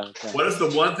look that. What is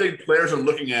the one thing players are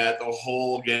looking at the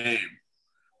whole game,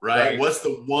 right? What's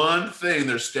the one thing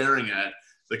they're staring at?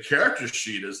 The character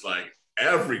sheet is like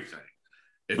everything.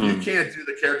 If you can't do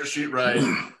the character sheet right,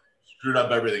 screwed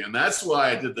up everything. And that's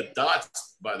why I did the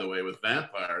dots, by the way, with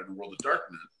Vampire in the World of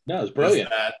Darkness. No, it's brilliant.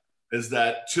 Is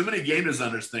that too many game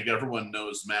designers think everyone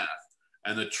knows math.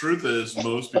 And the truth is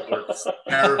most people are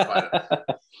terrified of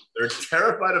it. They're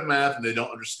terrified of math and they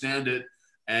don't understand it,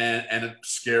 and it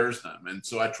scares them. And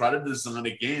so I try to design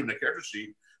a game, a character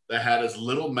sheet, that had as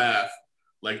little math,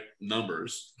 like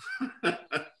numbers,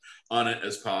 on it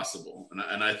as possible.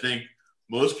 And I think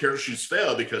most character sheets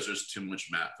fail because there's too much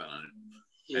math on it.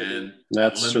 And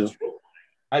that's true.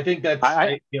 I think that's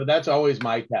that's always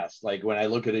my test. Like when I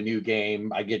look at a new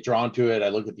game, I get drawn to it. I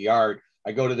look at the art.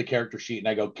 I go to the character sheet and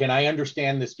I go, can I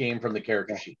understand this game from the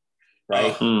character sheet?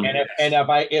 Right. And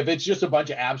if it's just a bunch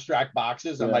of abstract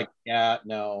boxes, I'm like,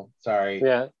 no, sorry.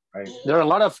 Yeah. Right. There are a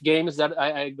lot of games that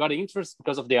I got interest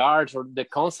because of the art or the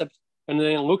concept. And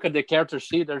then look at the character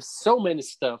sheet. There's so many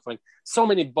stuff, like so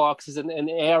many boxes and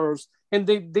arrows. And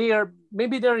they are,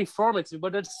 maybe they're informative,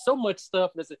 but there's so much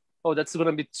stuff that's, that's going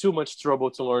to be too much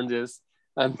trouble to learn this.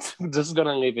 I'm just going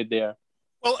to leave it there.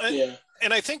 Well,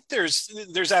 and I think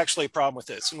there's actually a problem with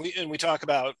this. And we talk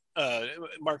about,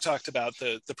 Mark talked about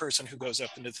the person who goes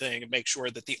up into the thing and make sure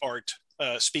that the art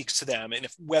speaks to them, and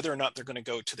whether or not they're going to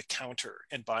go to the counter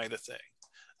and buy the thing.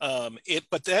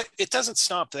 But it doesn't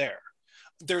stop there.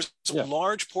 There's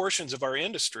large portions of our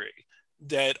industry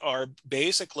that are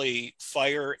basically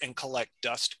fire and collect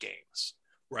dust games,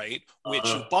 right? Which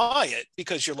you buy it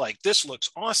because you're like, this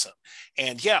looks awesome.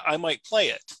 And I might play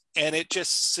it. And it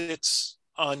just sits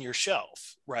on your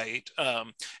shelf, right?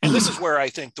 And this is where I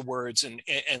think the words and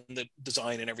the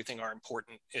design and everything are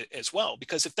important as well.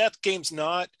 Because if that game's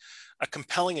not a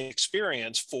compelling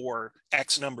experience for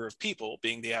X number of people,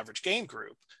 being the average game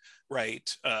group,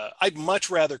 right? I'd much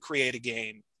rather create a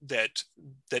game that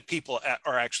people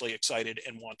are actually excited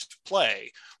and want to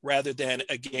play, rather than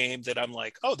a game that I'm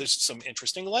like, there's some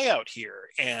interesting layout here,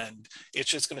 and it's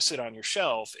just going to sit on your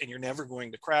shelf and you're never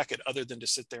going to crack it, other than to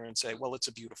sit there and say, well, it's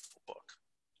a beautiful book.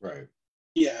 Right.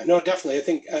 Yeah, no, definitely.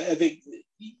 I think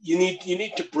you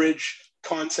need to bridge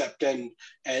concept and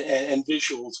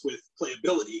visuals with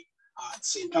playability at the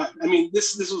same time. I mean,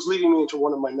 this was leading me into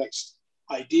one of my next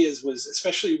ideas, was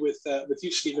especially with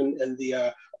you, Stephen, and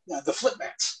the flip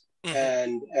mats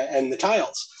and the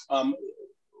tiles.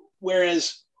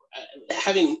 Whereas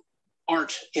having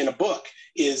art in a book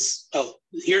is,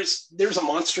 there's a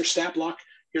monster stat block.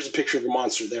 Here's a picture of a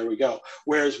monster. There we go.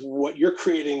 Whereas what you're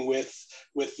creating with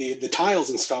the tiles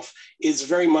and stuff is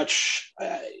very much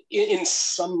in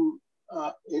some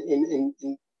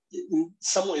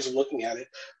ways of looking at it,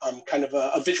 kind of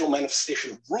a visual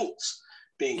manifestation of rules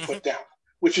being put down,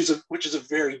 which is a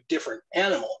very different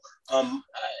animal.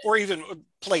 Or even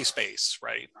play space,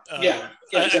 right?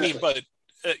 Exactly. I mean, but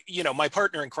my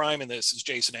partner in crime in this is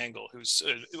Jason Engel, who's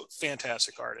a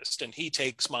fantastic artist, and he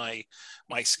takes my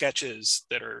sketches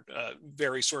that are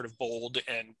very sort of bold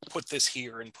and put this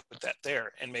here and put that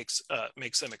there, and makes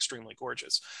them extremely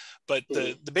gorgeous. But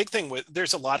the big thing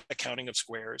there's a lot of counting of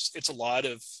squares. It's a lot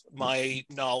of my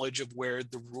knowledge of where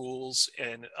the rules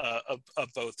and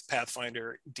of both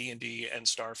Pathfinder, D&D, and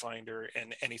Starfinder,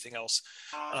 and anything else,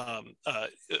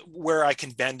 where I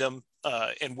can bend them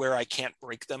and where I can't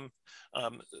break them,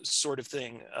 sort of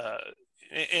thing.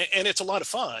 And it's a lot of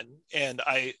fun. And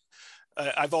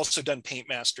I've also done paint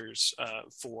masters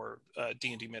for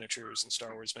D&D miniatures and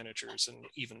Star Wars miniatures, and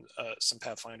even some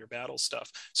Pathfinder battle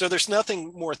stuff. So there's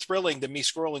nothing more thrilling than me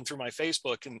scrolling through my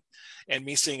Facebook and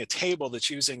me seeing a table that's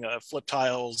using flip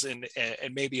tiles and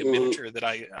maybe a miniature that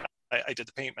I did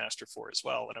the paint master for as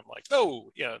well. And I'm like,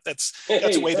 that's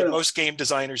a way that most game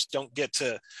designers don't get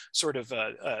to sort of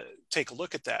take a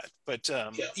look at that. But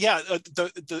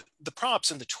the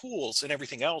props and the tools and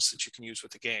everything else that you can use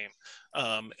with the game,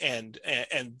 and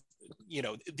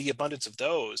the abundance of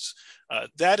those,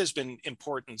 that has been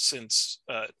important since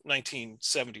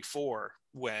 1974,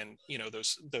 when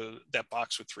that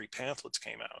box with 3 pamphlets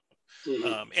came out.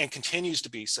 and continues to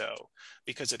be so,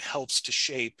 because it helps to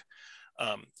shape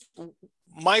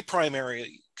my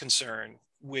primary concern,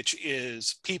 which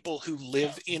is people who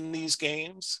live in these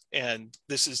games, and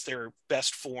this is their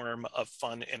best form of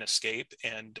fun and escape.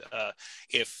 And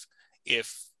if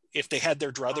they had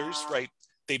their druthers, right,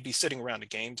 they'd be sitting around a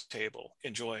game table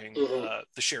enjoying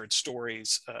the shared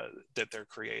stories that they're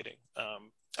creating.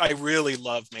 I really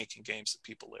love making games that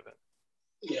people live in.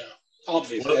 Yeah,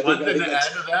 obviously. Well, one thing to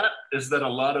add to that is that a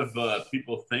lot of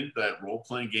people think that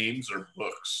role-playing games are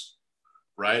books,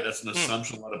 right? That's an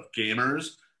assumption a lot of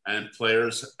gamers and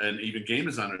players and even game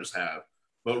designers have.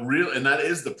 But and that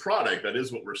is the product, that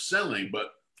is what we're selling,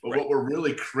 but what we're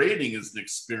really creating is an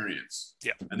experience.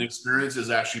 Yeah. And the experience is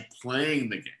actually playing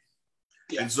the game.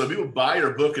 Yeah. And so if people buy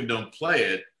your book and don't play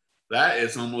it, that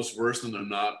is almost worse than them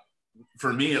not,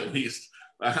 for me at least.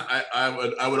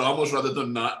 I would almost rather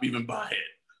them not even buy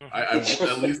it. I would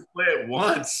at least play it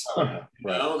once. You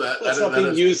know, that's not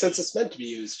being used as it's meant to be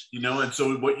used. You know, and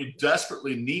so what you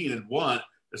desperately need and want,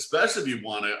 especially if you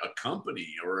want a company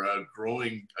or a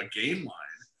game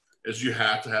line, is you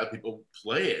have to have people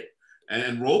play it.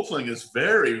 And role playing is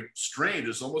very strange.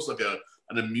 It's almost like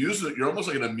an amusement. You're almost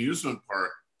like an amusement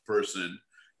park person.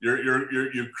 You're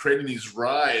creating these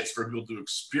rides for people to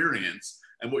experience,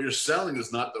 and what you're selling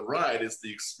is not the ride; it's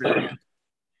the experience.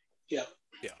 Yeah.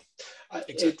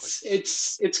 Exactly.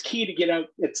 It's key to get out.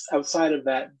 It's outside of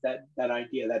that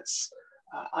idea. That's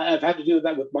I've had to do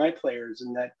that with my players,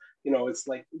 and that, you know, it's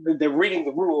like they're reading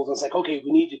the rules. And it's like, okay,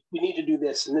 we need to do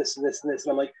this and this and this and this.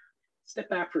 And I'm like, step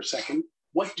back for a second.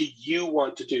 What do you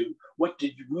want to do? What do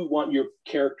you want your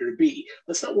character to be?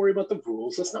 Let's not worry about the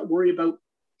rules. Let's not worry about,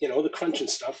 you know, the crunch and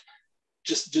stuff.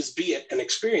 Just be it and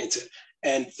experience it,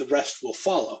 and the rest will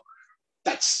follow.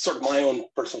 That's sort of my own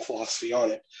personal philosophy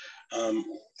on it.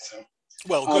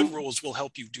 Well, good rules will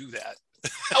help you do that.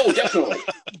 Oh,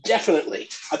 definitely.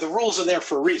 The rules are there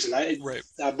for a reason. Right.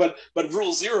 But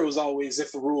rule 0 is always,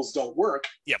 if the rules don't work,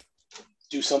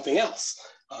 do something else.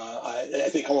 I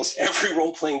think almost every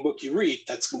role-playing book you read,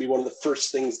 that's going to be one of the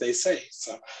first things they say.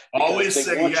 So always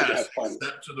say yes,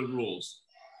 except to the rules.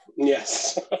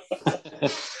 Yes.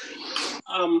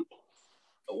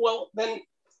 Well, then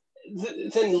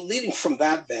leading from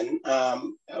that,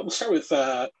 we'll start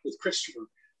with Christopher.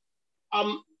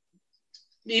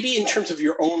 Maybe in terms of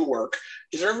your own work,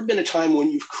 has there ever been a time when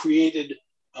you've created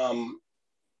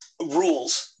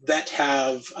rules that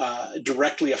have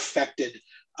directly affected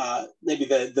maybe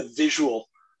the visual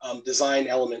design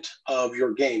element of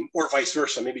your game, or vice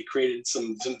versa? Maybe created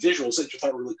some visuals that you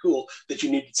thought were really cool that you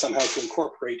needed somehow to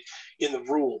incorporate in the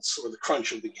rules or the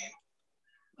crunch of the game?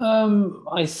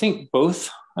 I think both,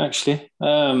 actually.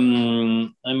 I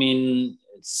mean,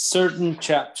 certain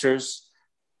chapters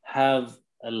have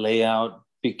a layout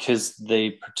because they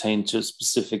pertain to a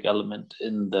specific element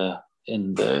in the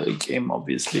game,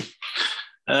 obviously.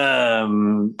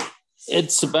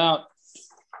 It's about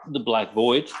the black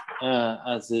void,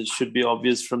 as it should be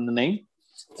obvious from the name.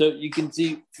 So you can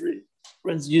see,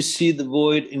 you see the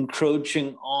void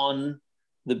encroaching on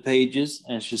the pages,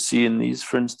 as you see in these,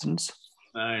 for instance.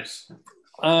 Nice.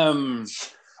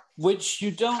 Which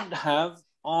you don't have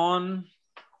on,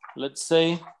 let's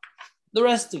say, the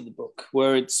rest of the book,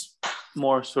 where it's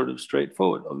more sort of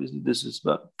straightforward. Obviously, this is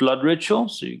about blood ritual,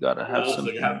 so you got to have something.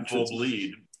 So you have full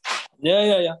bleed.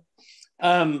 Yeah.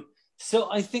 So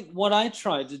I think what I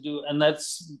try to do, and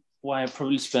that's why I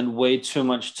probably spend way too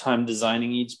much time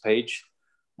designing each page,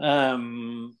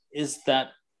 is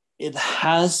that it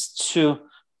has to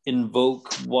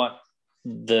invoke what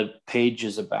the page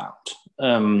is about.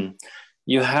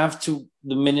 You have to,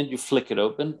 the minute you flick it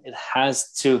open, it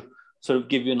has to sort of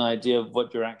give you an idea of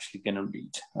what you're actually going to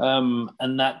read.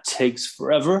 And that takes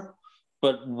forever.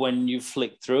 But when you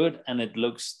flick through it and it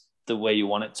looks the way you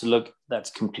want it to look,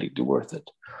 that's completely worth it.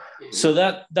 So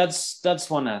that's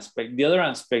one aspect. The other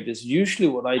aspect is usually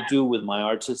what I do with my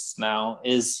artists now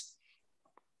is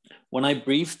when I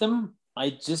brief them,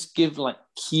 I just give like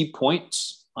key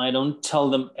points. I don't tell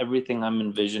them everything I'm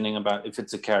envisioning about, if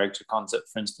it's a character concept,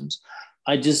 for instance.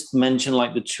 I just mention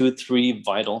like the 2-3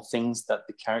 vital things that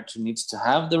the character needs to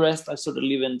have. The rest I sort of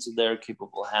leave into their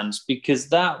capable hands, because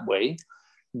that way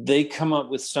they come up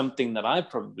with something that I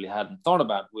probably hadn't thought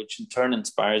about, which in turn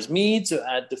inspires me to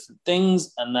add different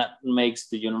things, and that makes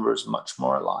the universe much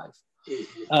more alive.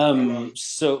 And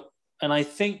I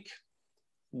think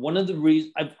one of the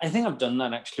reasons, I think I've done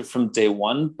that actually from day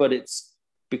one, but it's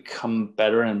become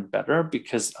better and better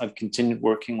because I've continued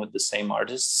working with the same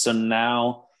artists. So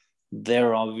now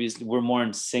we're more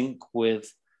in sync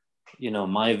with,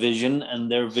 my vision, and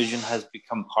their vision has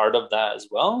become part of that as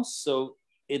well. So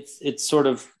it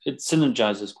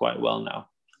synergizes quite well now.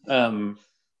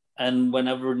 And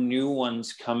whenever new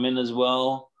ones come in as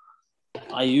well,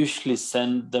 I usually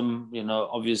send them,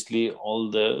 obviously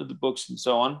all the books and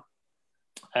so on,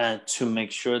 to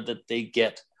make sure that they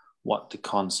get what the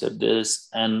concept is.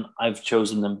 And I've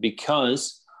chosen them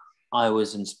because I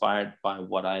was inspired by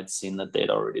what I had seen that they'd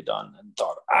already done and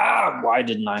thought, why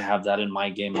didn't I have that in my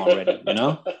game already, But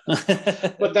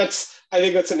I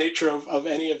think that's the nature of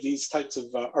any of these types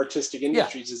of artistic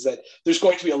industries, is that there's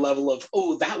going to be a level of,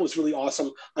 that was really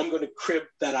awesome, I'm going to crib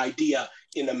that idea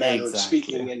in a manner of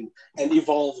speaking and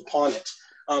evolve upon it.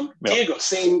 Diego,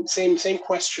 same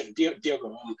question.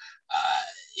 Diego,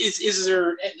 is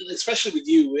there, especially with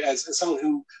you as someone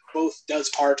who both does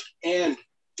art and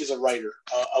is a writer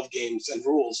of games and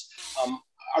rules,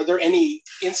 are there any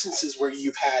instances where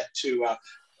you've had to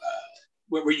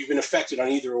where you've been affected on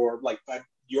either, or like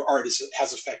your art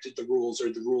has affected the rules, or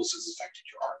the rules has affected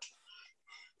your art?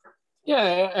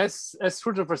 Yeah, as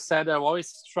Christopher said, I've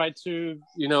always tried to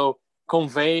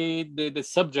convey the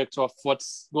subject of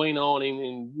what's going on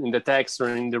in the text or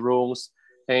in the rules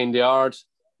and the art.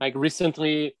 Like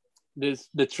recently,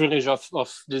 the trilogy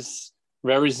of this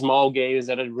very small games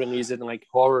that I released, like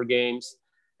horror games.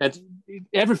 And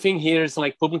everything here is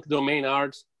like public domain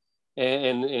art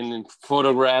and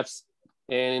photographs.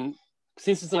 And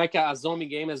since it's like a zombie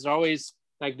game, there's always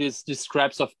like these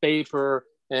scraps of paper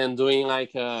and doing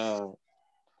like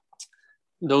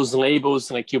those labels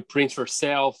like you print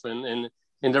yourself, and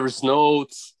there's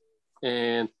notes.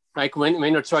 And like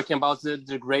when you're talking about the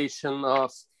degradation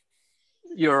of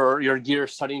your gear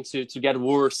starting to get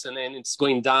worse, and then it's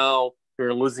going down,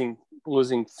 you're losing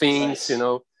things,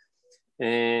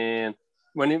 And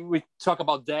when we talk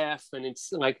about death, and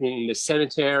it's like in the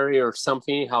cemetery or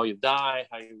something, how you die,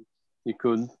 how you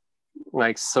could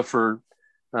like suffer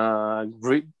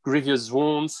grievous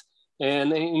wounds.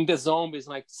 And in the zombies,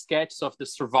 like sketches of the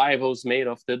survivals made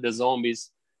of the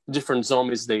zombies, different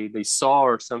zombies they saw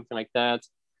or something like that.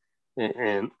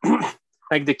 And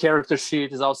like the character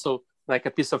sheet is also like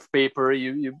a piece of paper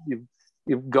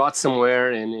you've got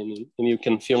somewhere, and you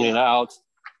can fill it out.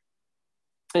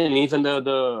 And even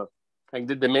the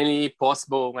many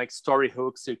possible like story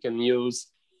hooks you can use,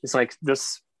 it's like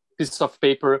just piece of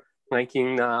paper, like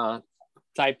in a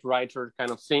typewriter kind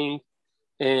of thing.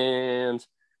 And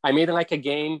I made like a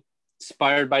game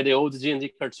inspired by the old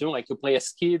D&D cartoon, like you play as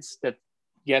kids that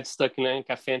get stuck in like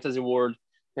a fantasy world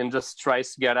and just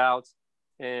tries to get out.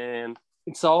 And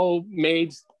it's all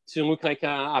made to look like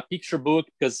a picture book,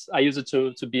 because I use it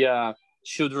to be a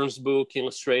children's book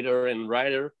illustrator and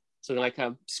writer. So like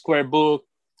a square book,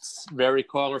 it's very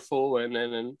colorful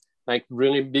and like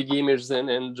really big images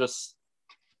and just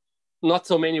not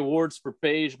so many words per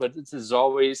page, but it is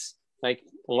always like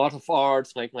a lot of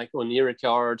art, like oniric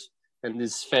art and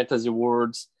these fantasy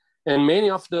words. And many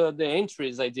of the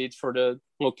entries I did for the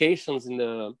locations in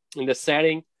the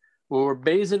setting were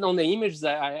based on the images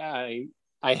that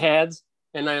I had.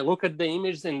 And I look at the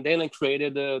image, and then I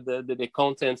created the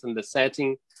content and the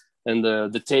setting and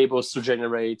the tables to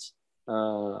generate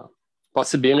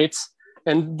possibilities.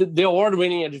 And the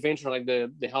award-winning adventure, like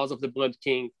the House of the Blood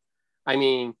King, I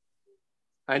mean,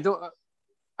 I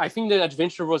think the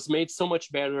adventure was made so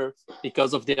much better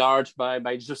because of the art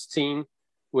by Justine,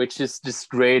 which is this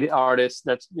great artist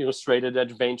that illustrated the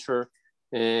adventure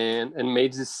and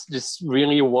made this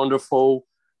really wonderful,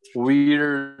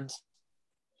 weird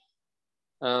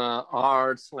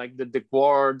art, like the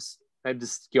guards had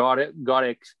this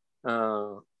gothic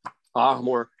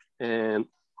armor, and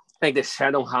like the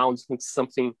shadow hounds with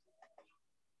something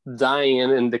dying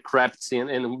and decrepit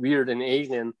and weird and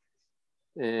alien.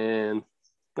 And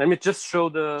let me just show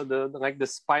the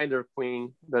spider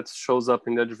queen that shows up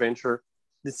in the adventure.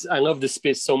 I love this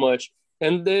piece so much,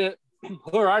 and her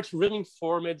art really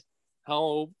informed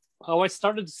how I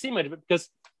started to see magic, because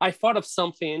I thought of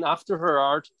something after her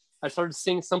art. I started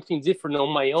seeing something different on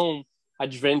my own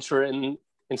adventure and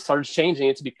started changing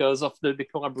it because of the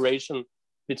collaboration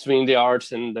between the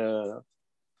art and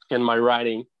my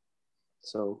writing.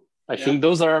 So I think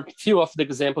those are a few of the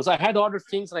examples. I had other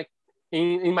things like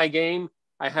in my game.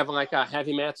 I have like a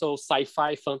heavy metal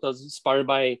sci-fi fantasy inspired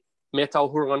by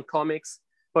Metal Hurlan comics,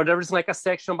 but there is like a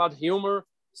section about humor.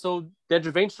 So the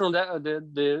adventure on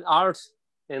the art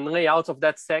and layout of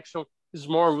that section is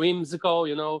more whimsical,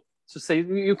 to say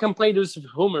you can play this with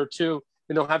humor too.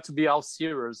 You don't have to be all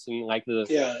serious in like the.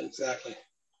 Yeah, exactly.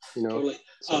 Totally.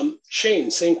 Shane,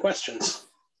 same questions.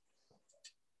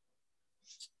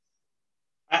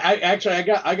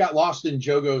 I got lost in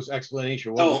Jogo's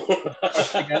explanation. I'm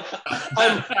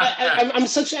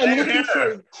looking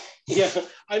for. Yeah,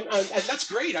 and that's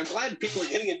great. I'm glad people are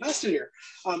getting invested here.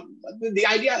 The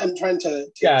idea I'm trying to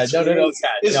no,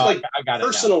 is like I got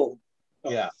personal.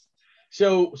 It yeah.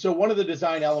 So one of the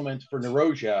design elements for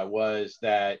Naroja was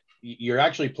that you're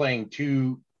actually playing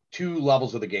two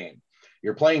levels of the game.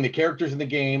 You're playing the characters in the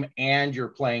game, and you're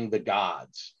playing the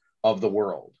gods of the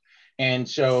world. And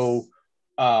so,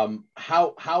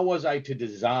 how was I to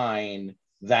design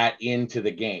that into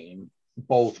the game,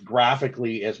 both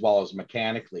graphically as well as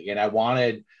mechanically? And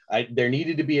there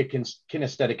needed to be a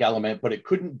kinesthetic element, but it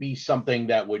couldn't be something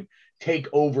that would take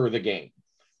over the game,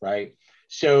 right?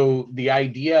 So the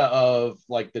idea of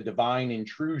like the divine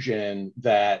intrusion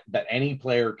that any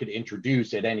player could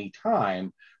introduce at any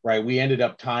time, right? We ended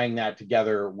up tying that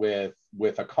together with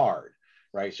a card,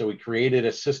 right? So we created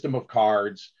a system of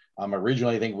cards.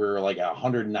 Originally, I think we were like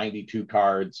 192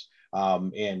 cards.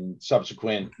 In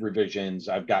subsequent revisions,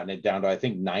 I've gotten it down to, I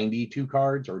think, 92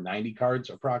 cards or 90 cards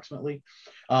approximately.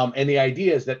 And the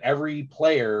idea is that every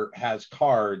player has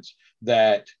cards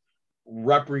that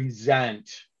represent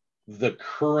the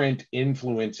current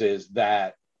influences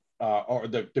that or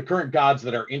the current gods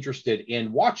that are interested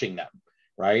in watching them,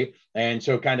 right? And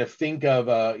so kind of think of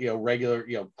regular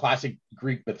classic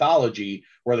Greek mythology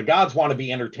where the gods want to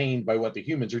be entertained by what the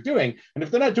humans are doing, and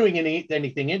if they're not doing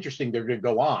anything interesting, they're going to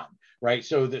go on, right?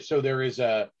 So there is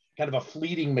a kind of a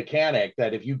fleeting mechanic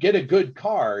that if you get a good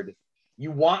card,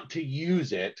 you want to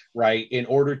use it, right, in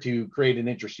order to create an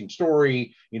interesting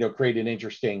story, create an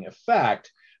interesting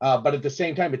effect. But at the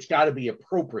same time, it's got to be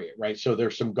appropriate, right? So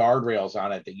there's some guardrails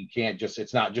on it that you can't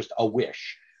it's not just a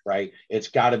wish, right? It's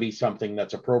got to be something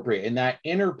that's appropriate. And that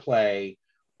interplay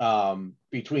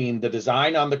between the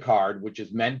design on the card, which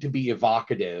is meant to be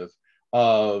evocative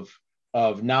of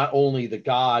not only the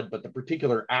god, but the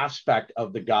particular aspect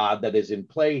of the god that is in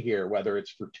play here, whether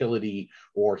it's fertility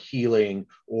or healing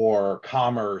or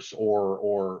commerce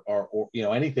or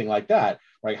anything like that,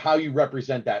 right? How you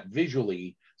represent that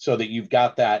visually, so that you've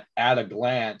got that at a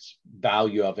glance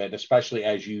value of it, especially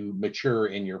as you mature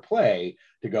in your play,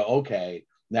 to go, okay,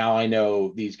 now I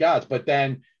know these gods. But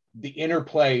then the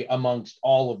interplay amongst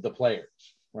all of the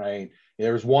players, right?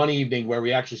 There was one evening where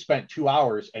we actually spent 2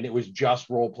 hours and it was just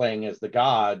role playing as the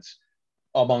gods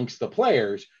amongst the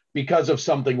players because of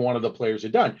something one of the players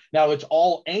had done. Now it's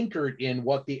all anchored in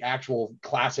what the actual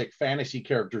classic fantasy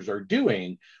characters are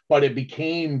doing, but it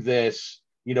became this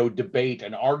debate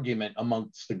and argument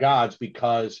amongst the gods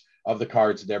because of the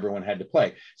cards that everyone had to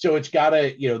play. So it's got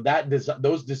to,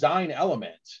 those design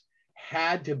elements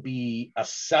had to be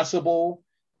accessible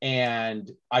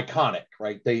and iconic,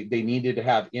 right? They needed to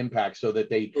have impact so that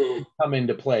they come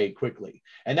into play quickly.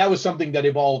 And that was something that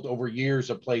evolved over years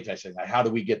of playtesting. Like, how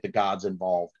do we get the gods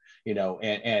involved?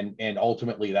 And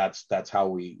ultimately that's how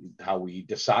we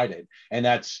decided. And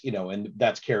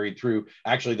that's carried through.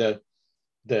 Actually, the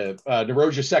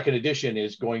Naroja second edition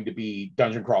is going to be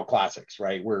Dungeon Crawl Classics,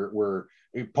 right? We're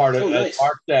part of, nice.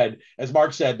 as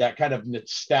Mark said, that kind of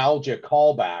nostalgia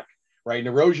callback, right?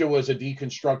 Naroja was a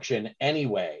deconstruction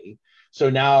anyway, so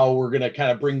now we're going to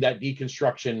kind of bring that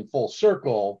deconstruction full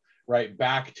circle, right,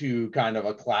 back to kind of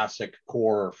a classic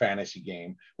core fantasy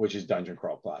game, which is Dungeon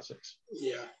Crawl Classics.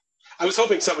 Yeah. I was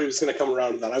hoping somebody was going to come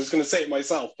around to that. I was going to say it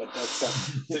myself, but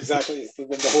that's exactly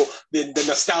the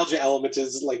nostalgia element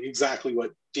is like exactly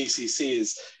what DCC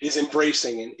is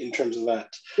embracing in terms of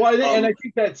that. Well, and I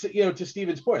think that's to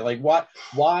Stephen's point, like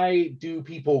why do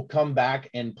people come back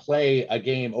and play a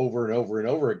game over and over and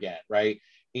over again, right?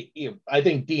 I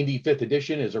think D&D 5th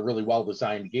edition is a really well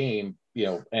designed game,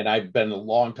 and I've been a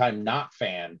long time not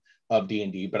fan of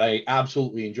D&D, but I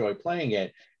absolutely enjoy playing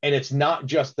it. And it's not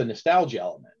just the nostalgia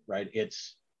element, right?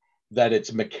 It's that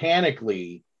it's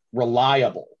mechanically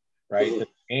reliable, right? The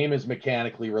game is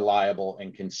mechanically reliable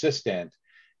and consistent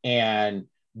and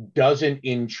doesn't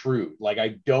intrude. Like,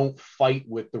 I don't fight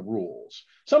with the rules.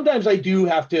 Sometimes I do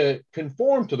have to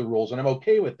conform to the rules, and I'm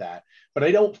okay with that, but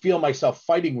I don't feel myself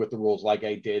fighting with the rules like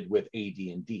I did with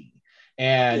AD&D.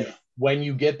 And when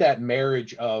you get that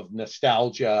marriage of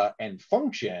nostalgia and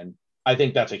function, I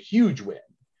think that's a huge win.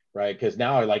 Right, because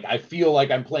now I feel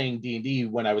like I'm playing D&D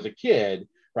when I was a kid,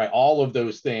 right? All of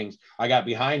those things I got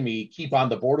behind me. Keep on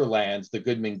the Borderlands, the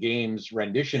Goodman Games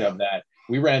rendition of that.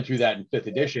 We ran through that in 5th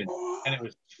edition, and it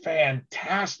was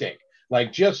fantastic.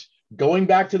 Like, just going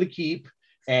back to the keep,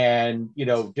 and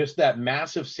just that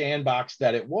massive sandbox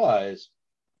that it was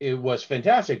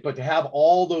fantastic. But to have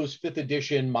all those 5th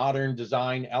edition modern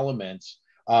design elements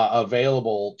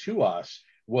available to us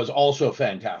was also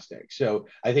fantastic. So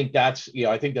I think that's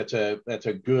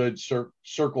a good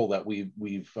circle that we've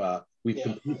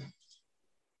completed.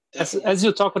 As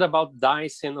you talked about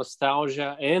dice and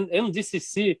nostalgia and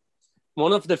DCC,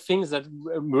 one of the things that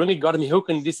really got me hooked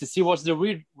in DCC was the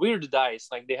weird dice.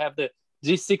 Like they have the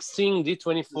D16,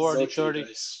 D24, D30.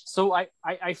 Dice. So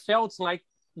I felt like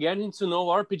getting to know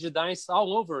RPG dice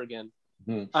all over again.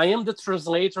 I am the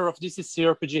translator of DCC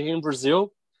RPG here in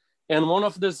Brazil. And one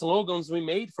of the slogans we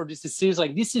made for DCC is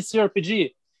like, DCC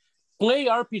RPG, play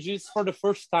RPGs for the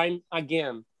first time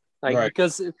again. Like, right.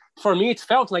 Because for me, it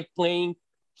felt like playing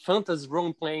fantasy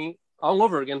role-playing all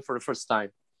over again for the first time.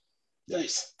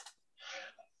 Nice.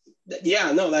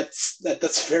 Yeah, no,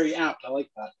 that's very apt. I like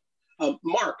that.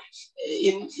 Mark,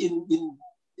 in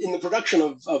the production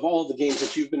of all the games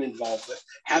that you've been involved with,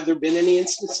 have there been any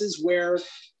instances where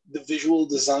the visual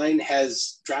design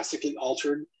has drastically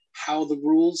altered how the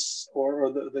rules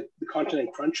or the content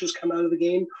and crunch has come out of the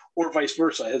game, or vice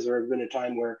versa? Has there been a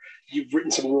time where you've written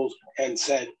some rules and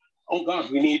said, oh God,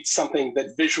 we need something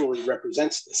that visually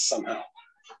represents this somehow?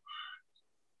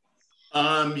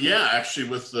 Yeah, actually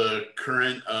with the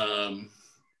current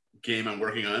game I'm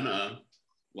working on,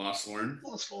 Lost Lorn.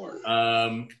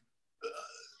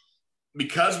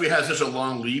 Because we had such a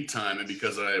long lead time, and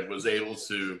because I was able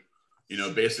to,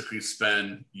 basically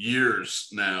spend years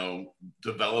now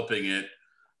developing it,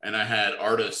 and I had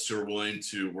artists who were willing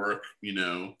to work,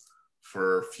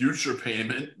 for future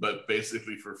payment, but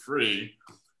basically for free,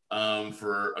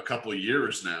 for a couple of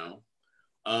years now.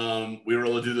 We were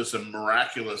able to do this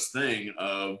miraculous thing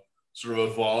of sort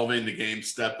of evolving the game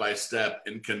step by step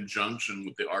in conjunction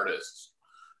with the artists.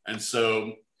 And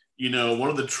so, one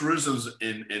of the truisms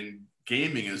in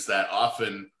gaming is that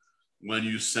often when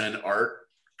you send art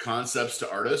concepts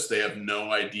to artists, they have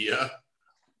no idea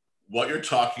what you're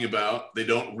talking about. They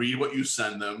don't read what you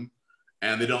send them,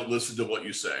 and they don't listen to what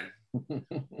you say.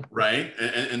 Right?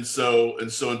 And so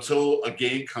until a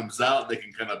game comes out, they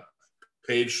can kind of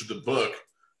page through the book,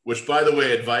 which, by the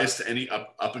way, advice to any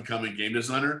up and coming game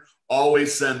designer,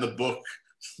 always send the book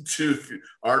to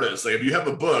artists. Like if you have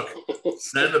a book,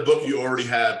 send the book you already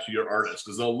have to your artist,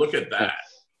 because they'll look at that,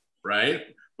 right?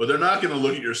 But they're not going to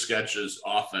look at your sketches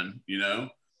often,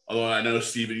 Although I know,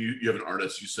 Steven, you have an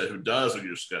artist you said who does look at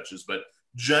your sketches, but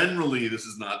generally this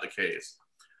is not the case.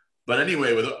 But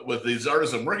anyway, with these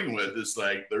artists I'm working with, it's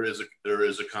like there is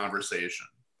a conversation,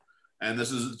 and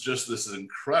this is just this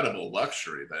incredible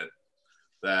luxury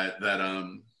that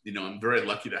I'm very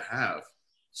lucky to have.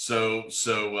 So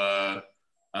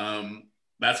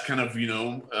that's kind of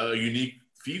a unique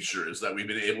feature, is that we've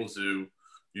been able to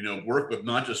work with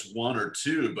not just one or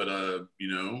two, but a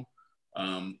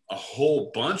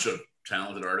whole bunch of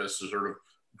talented artists to sort of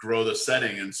grow the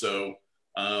setting. And so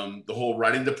the whole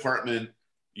writing department,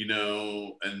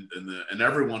 and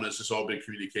everyone has just all been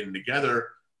communicating together.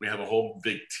 We have a whole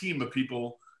big team of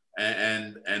people,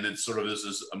 and it's sort of this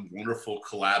a wonderful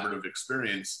collaborative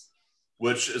experience,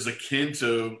 which is akin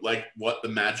to like what the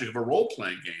magic of a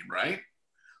role-playing game, right?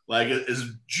 Like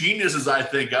as genius as I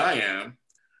think I am,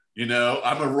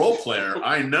 I'm a role player.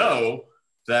 I know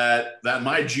that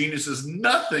my genius is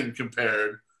nothing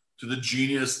compared to the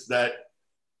genius that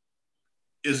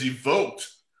is evoked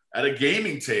at a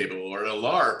gaming table or at a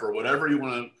LARP or whatever you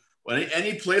want to,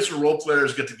 any place where role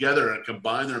players get together and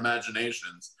combine their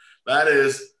imaginations, that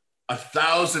is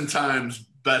 1,000 times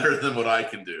better than what I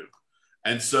can do.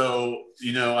 And so,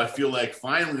 I feel like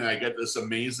finally I get this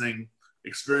amazing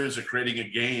experience of creating a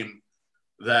game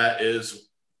that is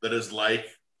like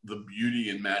the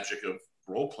beauty and magic of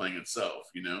role-playing itself,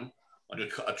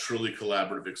 like a truly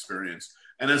collaborative experience.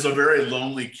 And as a very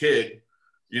lonely kid,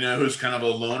 who's kind of a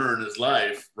loner in his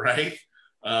life, right?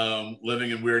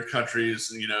 Living in weird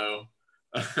countries,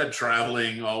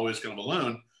 traveling always kind of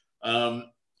alone.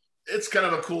 It's kind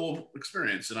of a cool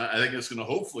experience. And I think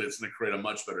hopefully it's going to create a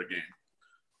much better game.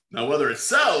 Now, whether it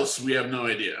sells, we have no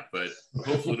idea, but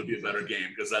hopefully it'll be a better game,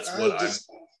 because that's what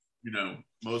I'm,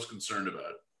 most concerned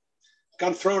about. Got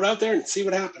to throw it out there and see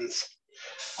what happens.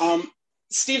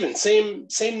 Steven,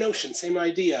 same notion, same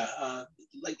idea.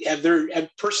 Have there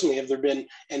been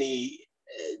any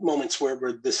moments where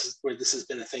this has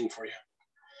been a thing for you?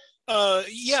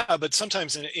 Yeah, but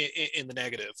sometimes in the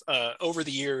negative. Over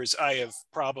the years, I have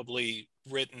probably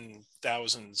written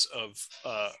thousands of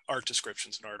art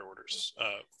descriptions and art orders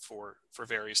for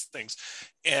various things,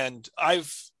 and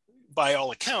by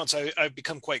all accounts, I've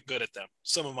become quite good at them.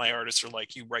 Some of my artists are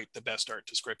like, you write the best art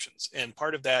descriptions, and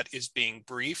part of that is being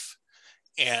brief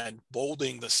and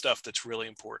bolding the stuff that's really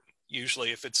important.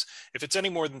 Usually, if it's any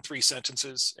more than 3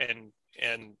 sentences and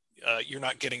you're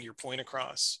not getting your point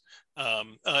across.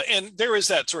 And there is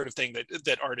that sort of thing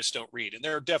that artists don't read, and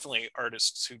there are definitely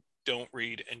artists who don't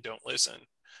read and don't listen.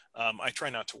 I try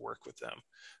not to work with them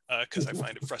because I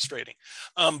find it frustrating.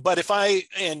 But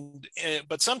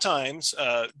sometimes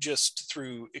just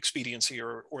through expediency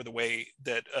or the way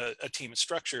that a team is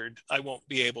structured, I won't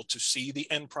be able to see the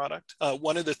end product.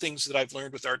 One of the things that I've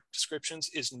learned with art descriptions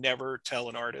is never tell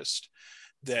an artist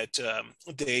that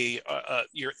the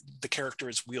character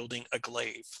is wielding a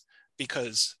glaive,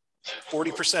 because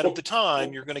 40% of the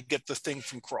time you're going to get the thing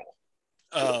from Kroll.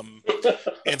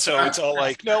 And so it's all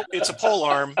like, no, it's a pole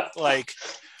arm. Like,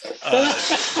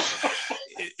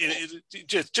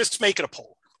 just make it a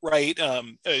pole, right?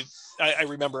 I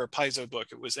remember a Paizo book.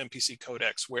 It was NPC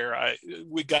Codex, where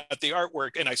we got the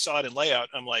artwork and I saw it in layout.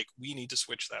 I'm like, we need to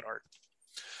switch that art.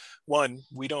 One,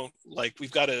 we've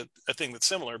got a thing that's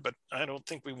similar, but I don't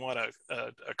think we want a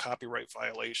copyright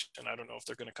violation. I don't know if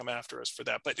they're going to come after us for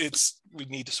that, but we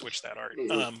need to switch that art.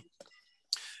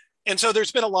 And so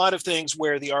there's been a lot of things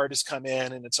where the artists come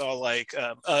in and it's all like,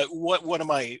 one of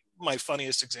my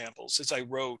funniest examples is I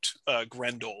wrote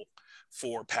Grendel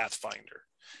for Pathfinder.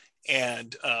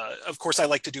 And of course I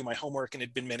like to do my homework, and it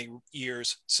had been many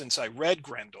years since I read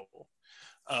Grendel.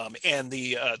 And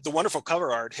the wonderful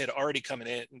cover art had already come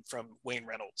in from Wayne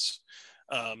Reynolds.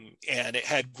 And it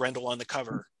had Grendel on the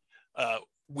cover,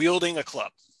 wielding a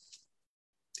club.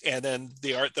 And then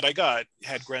the art that I got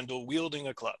had Grendel wielding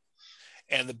a club.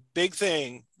 And the big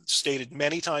thing stated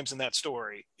many times in that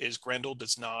story is Grendel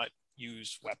does not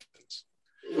use weapons.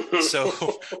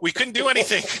 So we couldn't do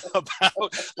anything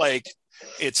about, like,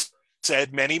 it's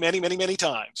said many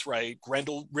times, right?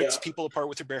 Grendel rips people apart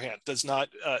with her bare hand, does not.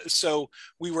 So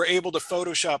we were able to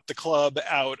Photoshop the club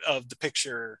out of the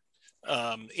picture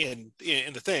in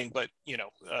the thing, but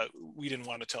we didn't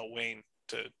want to tell Wayne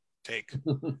to take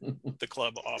the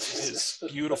club off of his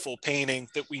beautiful painting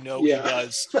that we know he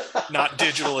does, not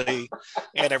digitally,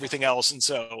 and everything else. And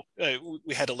so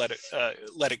we had to let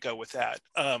it go with that.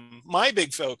 My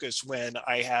big focus when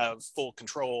I have full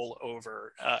control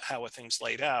over how a thing's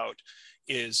laid out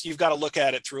is you've got to look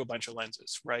at it through a bunch of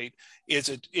lenses, right? Is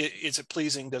it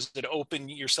pleasing? Does it open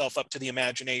yourself up to the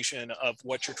imagination of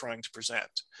what you're trying to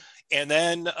present? And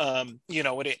then,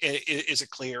 is it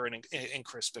clear and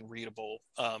crisp and readable?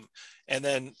 And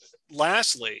then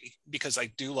lastly, because I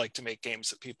do like to make games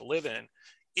that people live in,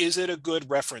 is it a good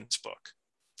reference book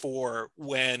for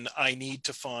when I need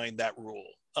to find that rule?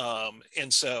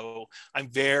 And so I'm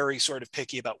very sort of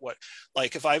picky about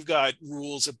if I've got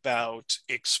rules about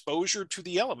exposure to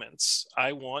the elements,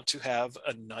 I want to have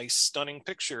a nice, stunning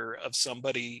picture of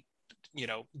somebody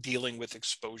dealing with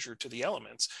exposure to the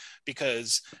elements,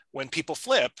 because when people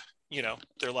flip,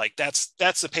 they're like, that's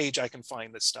the page I can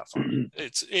find this stuff on.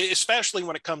 It's especially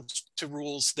when it comes to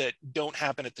rules that don't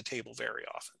happen at the table very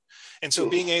often. And so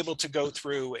being able to go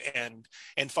through and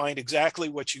find exactly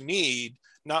what you need,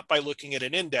 not by looking at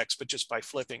an index, but just by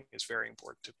flipping, is very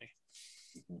important to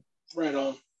me. Right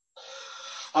on.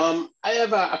 I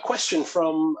have a question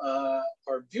from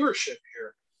our viewership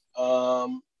here.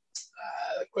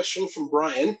 A question from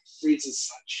Bryan reads as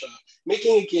such: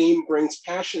 making a game brings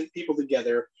passionate people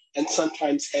together and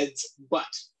sometimes heads butt.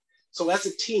 So as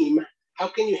a team, how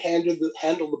can you handle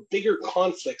the bigger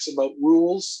conflicts about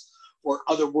rules or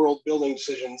other world building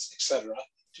decisions, etc.,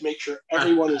 to make sure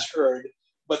everyone is heard,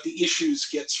 but the issues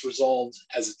gets resolved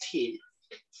as a team?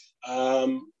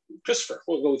 Christopher,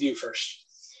 we'll go with you first.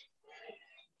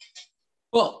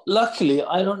 Well, luckily,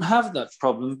 I don't have that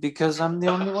problem because I'm the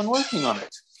only one working on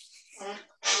it.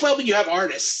 Well, but you have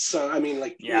artists, so I mean,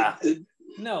 like, yeah.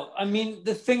 No, I mean,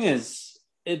 the thing is,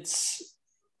 it's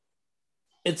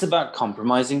about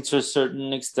compromising to a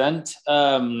certain extent.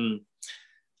 I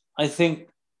think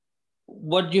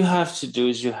what you have to do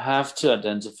is you have to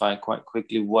identify quite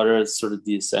quickly what are sort of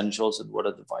the essentials and what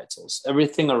are the vitals.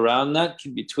 Everything around that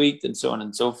can be tweaked and so on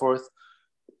and so forth.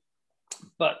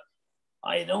 But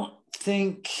I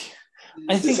think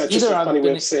is that just a funny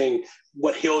way of saying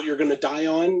what hill you're going to die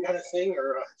on, kind of thing,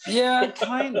 or? Yeah,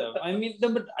 kind of. I mean,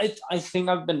 but I think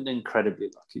I've been incredibly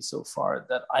lucky so far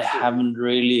that I haven't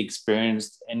really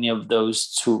experienced any of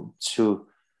those to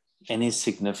any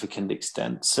significant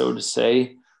extent, so to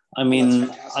say. I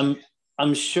mean,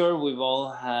 I'm sure we've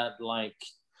all had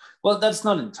well, that's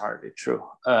not entirely true.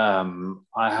 I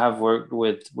have worked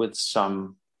with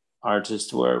some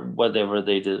artists where whatever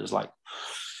they did is like,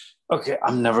 okay,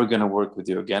 I'm never going to work with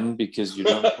you again because you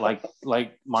don't,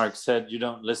 like Mark said, you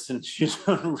don't listen, you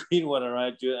don't read what I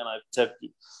write you. And I've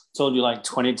told you like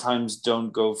 20 times,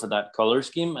 don't go for that color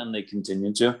scheme. And they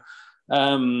continue to.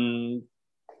 But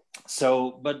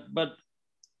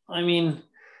I mean,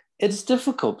 It's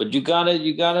difficult, but you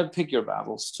gotta pick your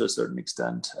battles to a certain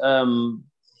extent.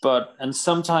 And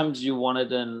sometimes you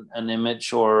wanted an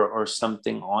image or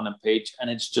something on a page, and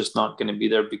it's just not going to be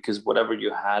there because whatever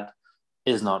you had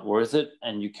is not worth it,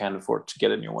 and you can't afford to get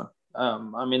a new one.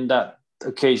 I mean, that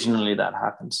occasionally that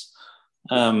happens.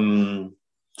 So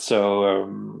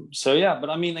yeah, but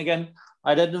I mean, again,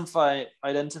 identify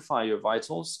your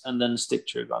vitals and then stick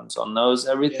to your guns on those.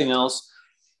 Everything else,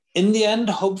 in the end,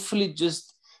 hopefully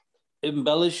just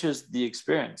embellishes the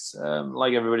experience.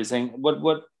 Like everybody's saying,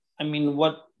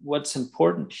 what's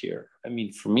important here, I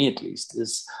mean, for me at least,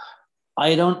 is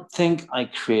I don't think I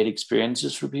create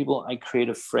experiences for people. I create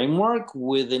a framework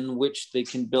within which they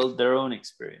can build their own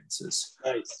experiences.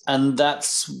 Nice. And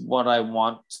that's what I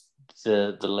want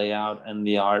the layout and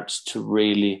the art to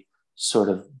really sort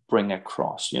of bring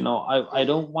across. You know, I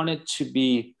don't want it to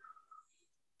be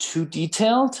too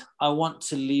detailed. I want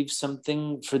to leave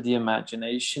something for the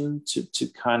imagination to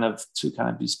kind of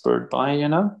be spurred by, you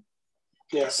know?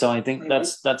 Yeah. So I think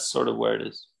that's sort of where it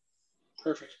is.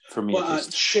 Perfect. For me, well,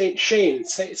 Shane,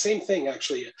 same thing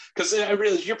actually, because I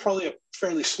realize you're probably a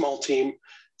fairly small team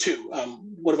too.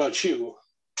 What about you?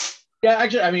 Yeah,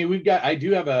 actually, I mean, I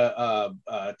do have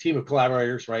a team of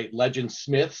collaborators, right? Legend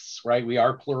Smiths, right? We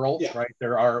are plural, right?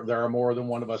 There are more than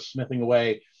one of us smithing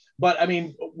away. But I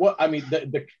mean,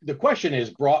 the question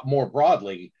is more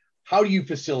broadly, how do you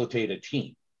facilitate a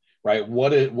team, right? What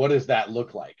does that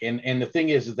look like? And the thing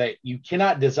is that you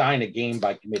cannot design a game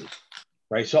by committee,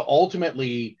 right? So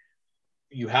ultimately,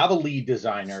 you have a lead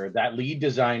designer. That lead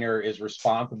designer is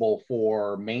responsible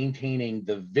for maintaining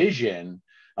the vision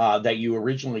that you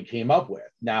originally came up with.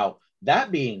 Now,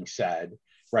 that being said,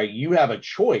 right, you have a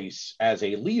choice as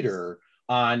a leader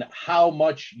on how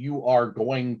much you are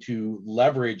going to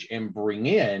leverage and bring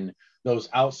in those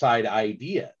outside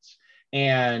ideas.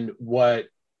 And what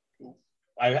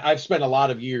I've spent a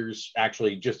lot of years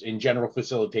actually just in general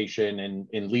facilitation and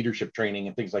in leadership training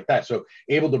and things like that. So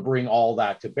able to bring all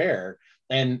that to bear.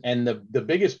 And the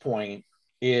biggest point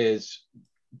is,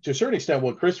 to a certain extent,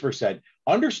 what Christopher said,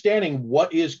 understanding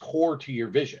what is core to your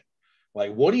vision.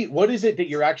 Like, what is it that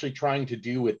you're actually trying to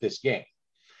do with this game?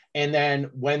 And then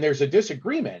when there's a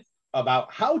disagreement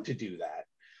about how to do that,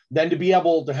 then to be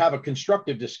able to have a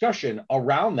constructive discussion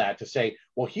around that, to say,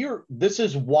 well, this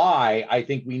is why I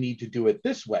think we need to do it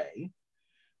this way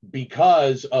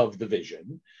because of the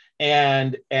vision.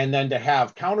 And then to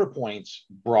have counterpoints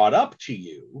brought up to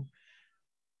you,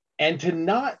 and to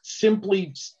not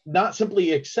simply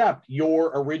accept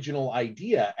your original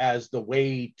idea as the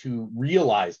way to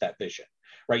realize that vision,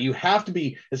 right? You have to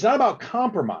be, it's not about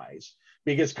compromise,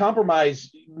 because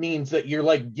compromise means that you're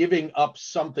like giving up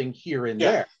something here and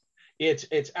there.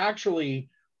 It's actually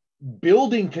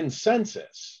building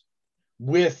consensus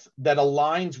that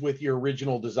aligns with your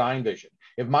original design vision.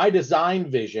 If my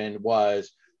design vision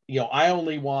was, I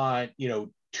only want,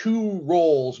 2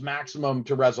 rolls maximum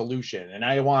to resolution, and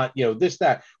I want, this,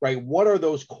 that, right? What are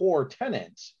those core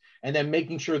tenets? And then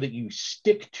making sure that you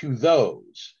stick to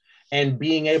those, and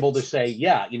being able to say,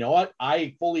 yeah, you know what?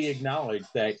 I fully acknowledge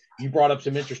that you brought up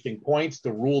some interesting points.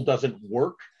 The rule doesn't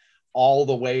work all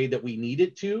the way that we need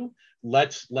it to.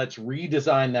 Let's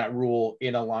redesign that rule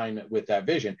in alignment with that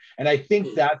vision. And I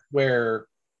think that's where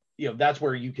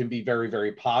you can be very,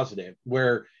 very positive,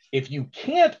 where if you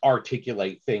can't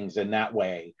articulate things in that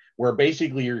way, where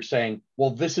basically you're saying,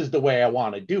 well, this is the way I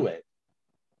want to do it,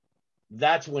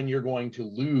 that's when you're going to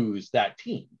lose that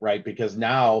team, right? Because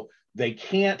now they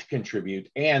can't contribute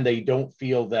and they don't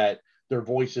feel that their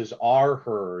voices are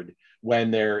heard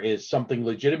when there is something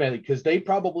legitimate, because they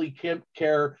probably can't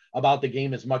care about the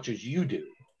game as much as you do,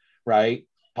 right?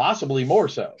 Possibly more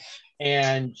so.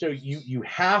 And so you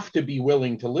have to be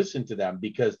willing to listen to them,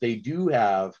 because they do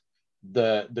have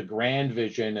the grand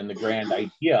vision and the grand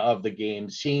idea of the game,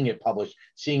 seeing it published,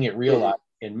 seeing it realized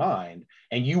in mind,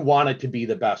 and you want it to be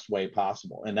the best way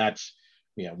possible. And that's,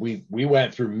 we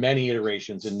went through many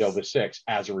iterations in Nova 6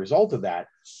 as a result of that,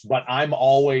 but I'm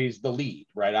always the lead,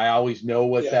 right? I always know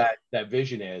what that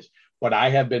vision is, but I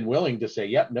have been willing to say,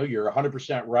 yep, no, you're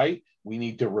 100% right. We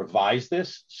need to revise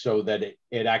this so that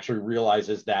it actually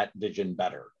realizes that vision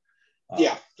better.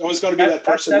 Always got to be that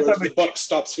person where the buck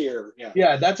stops here.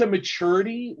 Yeah, that's a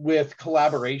maturity with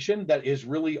collaboration that is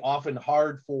really often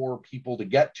hard for people to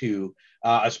get to,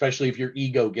 especially if your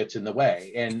ego gets in the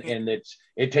way. And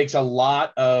it takes a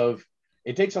lot of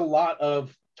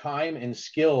time and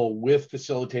skill with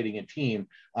facilitating a team,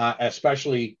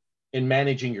 especially in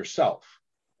managing yourself,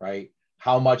 right?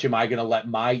 How much am I going to let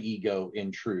my ego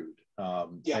intrude?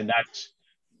 And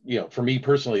for me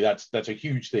personally, that's a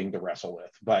huge thing to wrestle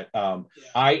with. But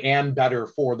I am better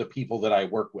for the people that I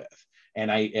work with,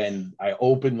 and I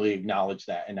openly acknowledge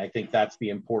that, and I think that's the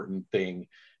important thing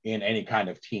in any kind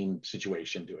of team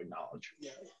situation to acknowledge.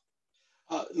 Yeah.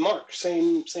 Mark,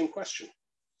 same question.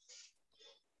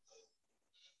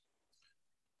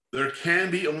 There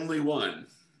can be only one.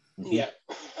 Yeah.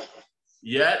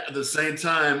 Yet at the same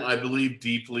time, I believe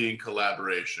deeply in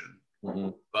collaboration. Mm-hmm.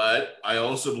 But I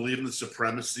also believe in the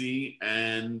supremacy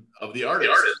of the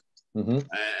artist. Mm-hmm.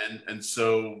 And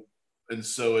so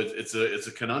it's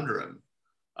a conundrum.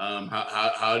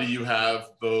 How do you have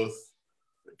both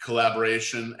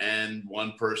collaboration and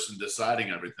one person deciding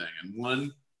everything?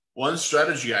 And one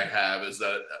strategy I have is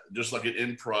that, just like at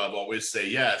improv, always say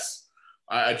yes.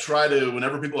 I try to,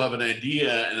 whenever people have an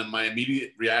idea and my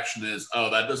immediate reaction is, oh,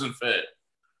 that doesn't fit.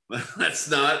 That's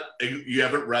not, you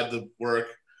haven't read the work.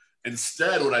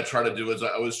 Instead, what I try to do is I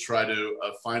always try to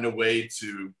find a way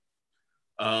to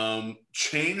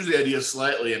change the idea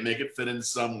slightly and make it fit in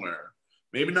somewhere.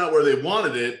 Maybe not where they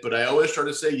wanted it, but I always try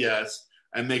to say yes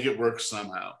and make it work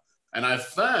somehow. And I've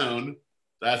found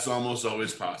that's almost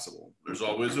always possible. There's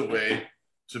always a way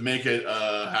to make it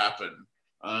happen.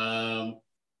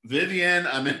 Vivian,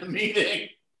 I'm in a meeting.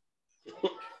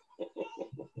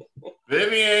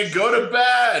 Vivian, go to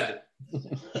bed.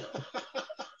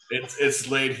 It's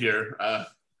late here.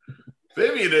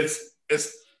 Vivian, it's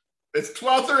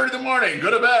 12:30 in the morning. Go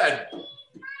to bed.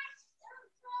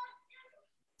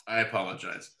 I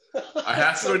apologize. I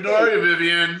have to ignore you,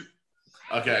 Vivian.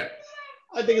 Okay.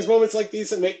 I think it's moments like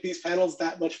these that make these panels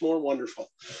that much more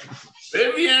wonderful.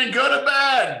 Vivian, go to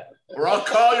bed, or I'll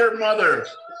call your mother.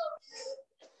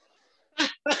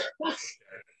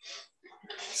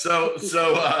 So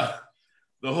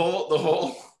the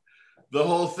whole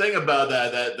thing about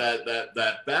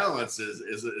that balance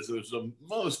is the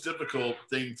most difficult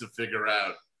thing to figure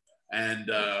out. And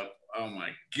oh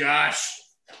my gosh.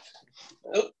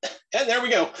 Oh, and there we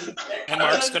go. And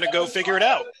Mark's going to go figure it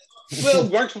out. Well,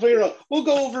 Mark's will figure it out. We'll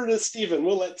go over to Stephen.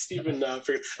 We'll let Stephen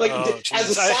figure. As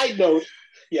a side note,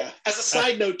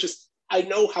 just I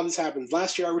know how this happens.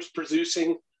 Last year I was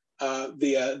producing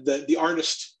the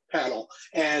artist panel,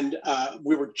 and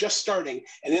we were just starting,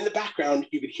 and in the background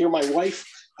you could hear my wife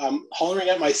hollering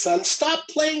at my son, "Stop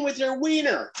playing with your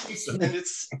wiener!" And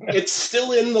it's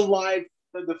still in the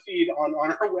feed on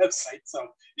our website. So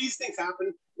these things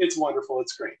happen. It's wonderful.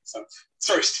 It's great. So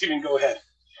sorry, Stephen, go ahead.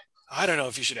 I don't know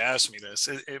if you should ask me this.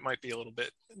 It might be a little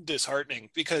bit disheartening,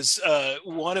 because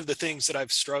one of the things that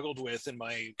I've struggled with in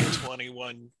my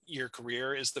 21-year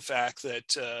career is the fact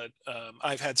that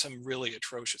I've had some really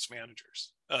atrocious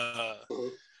managers. And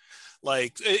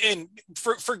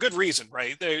for good reason,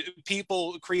 right?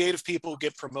 Creative people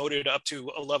get promoted up to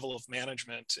a level of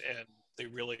management, and they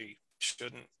really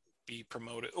shouldn't be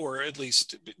promoted, or at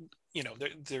least,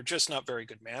 they're just not very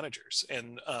good managers.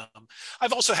 And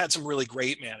I've also had some really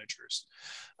great managers,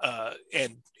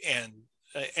 and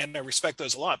I respect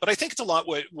those a lot. But I think it's a lot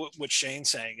what Shane's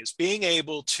saying is being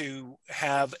able to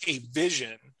have a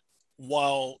vision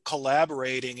while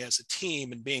collaborating as a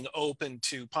team and being open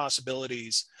to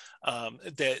possibilities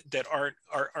that aren't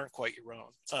quite your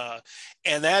own.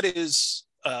 And that is,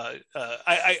 I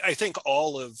think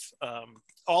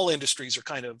all industries are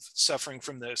kind of suffering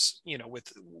from this,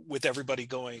 with everybody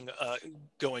going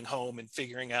home and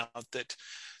figuring out that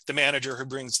the manager who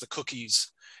brings the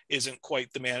cookies isn't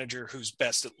quite the manager who's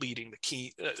best at leading the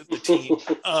team.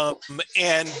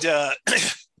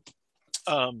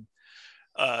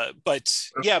 But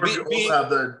yeah, we also have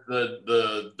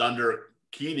the Dunder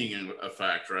Keening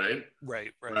effect, right?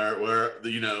 Right. Where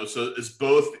so it's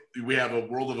both. We have a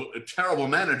world of terrible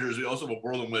managers. We also have a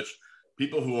world in which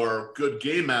people who are good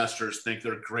game masters think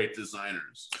they're great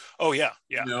designers. Oh yeah.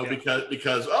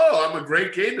 Because I'm a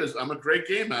great game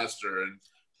master, and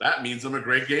that means I'm a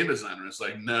great game designer. It's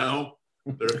like, no,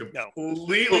 they're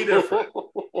completely different.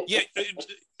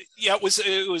 Yeah, it was.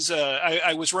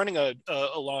 I was running a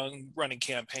long running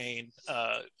campaign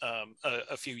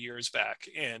a few years back,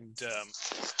 and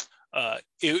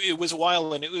it was a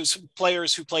while, and it was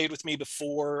players who played with me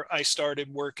before I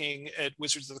started working at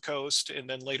Wizards of the Coast, and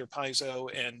then later Paizo,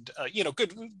 and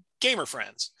good gamer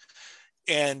friends.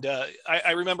 And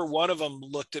I remember one of them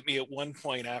looked at me at one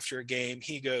point after a game.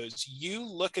 He goes,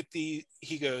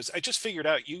 I just figured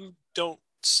out you don't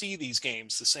see these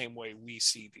games the same way we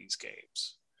see these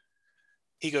games.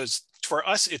 He goes, for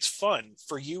us, it's fun.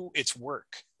 For you, it's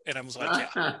work. And I was like,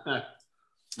 yeah.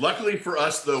 Luckily for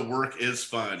us, though, work is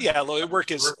fun. Yeah,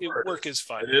 work is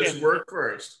fun. It is work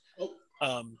first.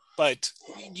 But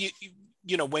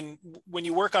you know, when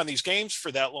you work on these games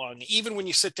for that long, even when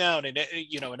you sit down and,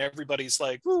 you know, and everybody's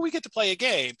like, oh, we get to play a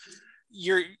game,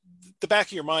 the back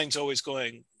of your mind's always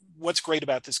going, what's great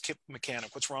about this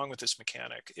mechanic? What's wrong with this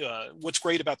mechanic? What's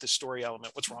great about this story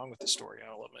element? What's wrong with the story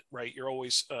element? Right? You're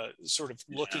always sort of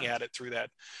looking at it through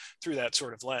that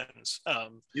sort of lens.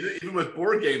 Even with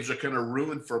board games, they're kind of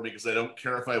ruined for me because I don't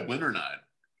care if I win or not.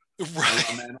 Right.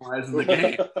 I'm analyzing the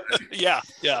game. Yeah.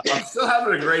 I'm still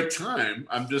having a great time.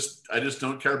 I just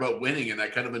don't care about winning, and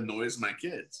that kind of annoys my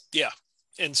kids. Yeah.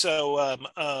 And so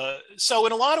so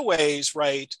in a lot of ways,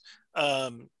 right,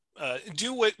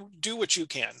 do what you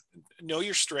can. Know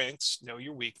your strengths, know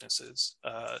your weaknesses,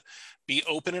 be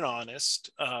open and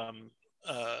honest.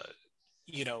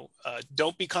 You know,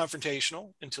 don't be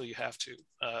confrontational until you have to.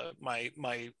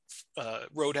 My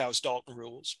Roadhouse Dalton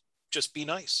rules: just be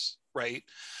nice, right?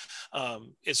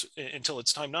 It's until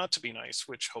it's time not to be nice,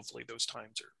 which hopefully those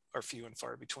times are few and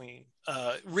far between.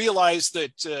 Realize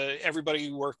that everybody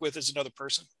you work with is another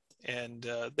person, and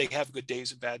they have good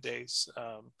days and bad days.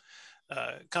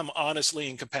 Come honestly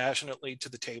and compassionately to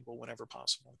the table whenever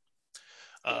possible.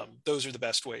 Those are the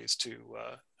best ways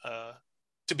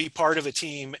to be part of a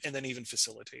team and then even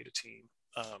facilitate a team.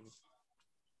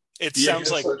 It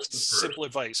sounds like simple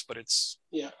advice, but it's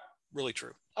really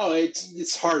true. Oh,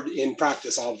 it's hard in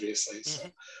practice, obviously. So,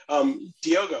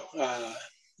 Diogo,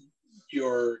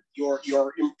 your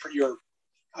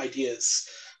ideas.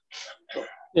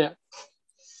 Yeah.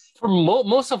 For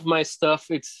most of my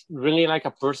stuff, it's really like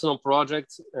a personal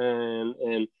project,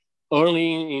 and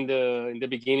early in the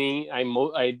beginning,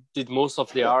 I did most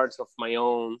of the art of my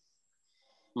own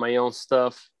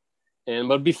stuff,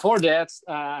 but before that,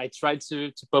 I tried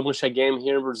to publish a game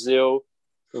here in Brazil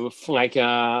with like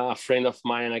a friend of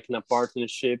mine, like in a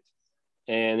partnership,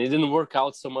 and it didn't work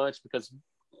out so much because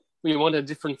we wanted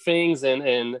different things,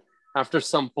 and after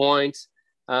some point,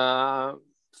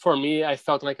 for me, I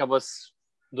felt like I was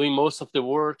doing most of the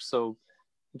work, so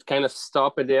it kind of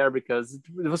stopped there because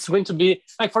it was going to be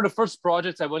like, for the first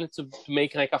project I wanted to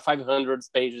make like a 500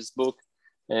 pages book,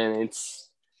 and it's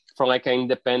from like an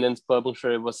independent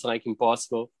publisher, it was like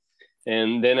impossible.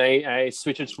 And then I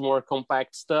switched to more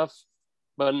compact stuff,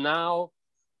 but now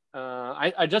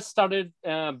I just started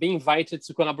being invited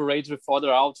to collaborate with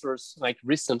other authors like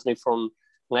recently from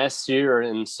last year,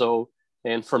 and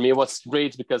for me it was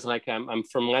great because like I'm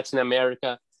from Latin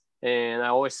America, and I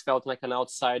always felt like an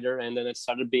outsider. And then I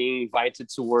started being invited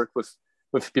to work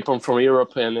with people from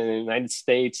Europe and the United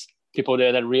States, people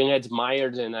that I really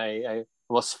admired, and I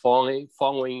was following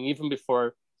even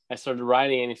before I started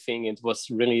writing anything. It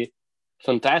was really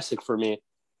fantastic for me,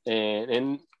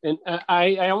 and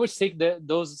I always take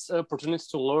those opportunities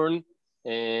to learn.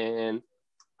 And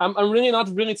I'm really not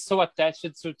really so attached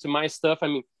to my stuff. I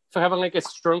mean, if I have like a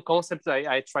strong concept,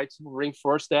 I try to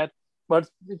reinforce that. But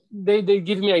they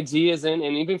give me ideas, and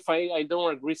even if I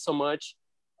don't agree so much,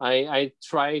 I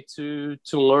try to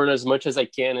learn as much as I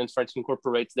can and try to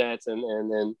incorporate that.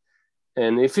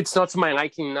 And if it's not to my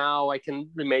liking now, I can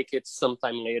remake it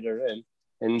sometime later and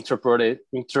interpret it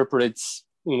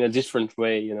in a different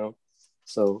way, you know.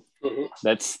 So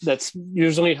that's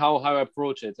usually how I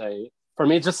approach it. For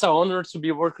me, it's just an honor to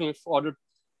be working with other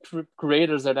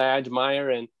creators that I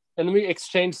admire, and we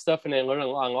exchange stuff, and I learn a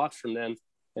lot from them.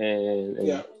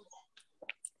 And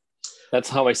that's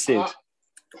how I see it.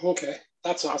 Okay,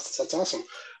 that's awesome.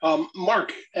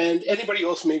 Mark, and anybody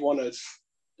else may want to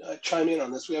chime in on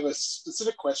this. We have a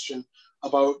specific question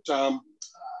about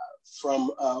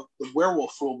from the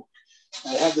Werewolf rulebook.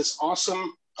 I had this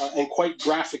awesome and quite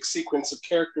graphic sequence of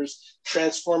characters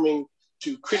transforming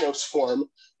to Krynos form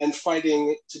and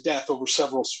fighting to death over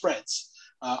several spreads.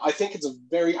 I think it's a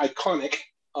very iconic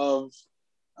of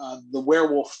the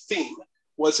werewolf theme.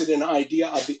 Was it an idea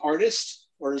of the artist,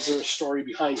 or is there a story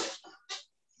behind it?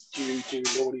 Do you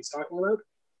know what he's talking about?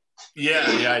 Yeah,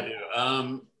 I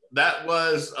do. That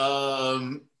was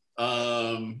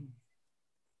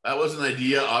an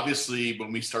idea. Obviously,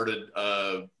 when we started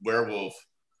Werewolf,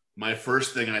 my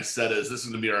first thing I said is this is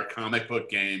going to be our comic book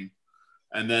game.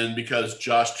 And then because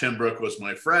Josh Timbrook was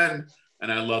my friend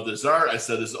and I loved his art, I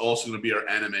said this is also going to be our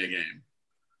anime game.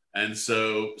 And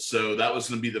so that was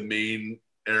going to be the main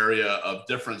area of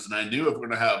difference. And I knew if we're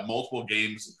going to have multiple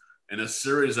games in a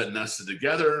series that nested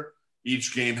together,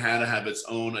 each game had to have its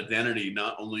own identity,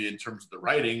 not only in terms of the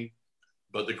writing,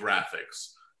 but the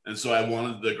graphics. And so I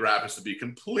wanted the graphics to be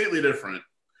completely different.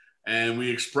 And we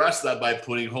expressed that by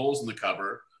putting holes in the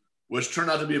cover, which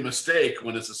turned out to be a mistake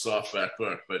when it's a softback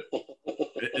book. But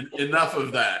enough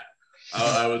of that.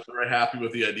 I was very happy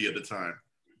with the idea at the time.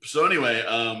 So anyway,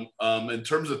 in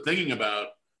terms of thinking about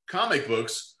comic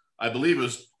books, I believe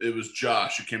it was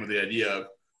Josh who came with the idea of,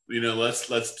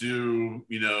 let's do,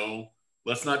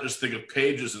 let's not just think of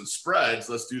pages and spreads.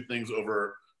 Let's do things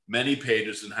over many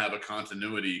pages and have a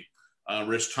continuity.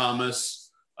 Rich Thomas,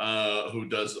 who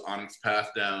does Onyx Path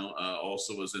now,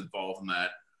 also was involved in that.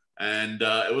 And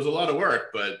it was a lot of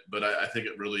work, but I think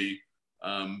it really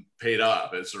paid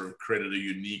off. It sort of created a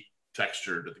unique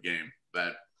texture to the game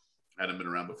that hadn't been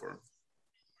around before.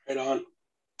 Right on.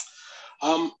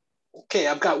 Okay,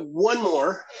 I've got one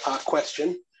more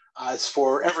question. It's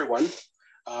for everyone,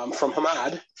 from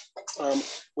Hamad.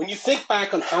 When you think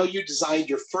back on how you designed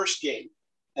your first game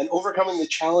and overcoming the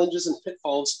challenges and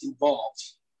pitfalls involved,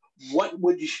 what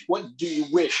do you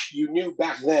wish you knew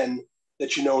back then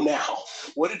that you know now?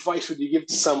 What advice would you give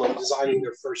to someone designing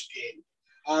their first game?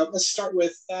 Let's start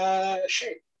with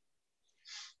Shane.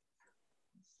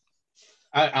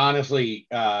 I honestly,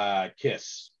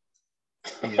 Kiss.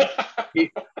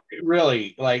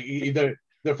 Really, like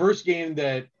the first game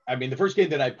that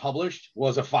I published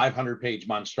was a 500-page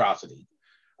monstrosity.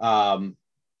 I'm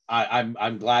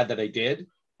glad that I did.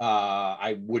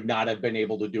 I would not have been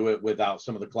able to do it without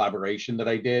some of the collaboration that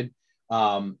I did.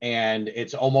 And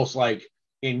it's almost like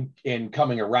in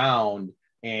coming around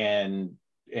and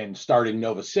starting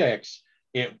Nova 6,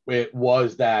 it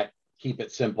was that keep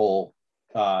it simple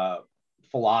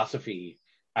philosophy.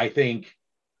 I think,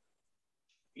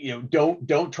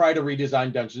 don't try to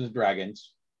redesign Dungeons and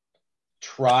Dragons.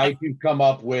 Try to come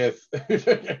up with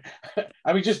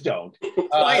just don't.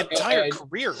 My entire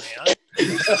career, man.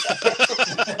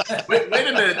 wait a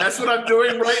minute, that's what I'm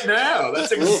doing right now.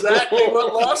 That's exactly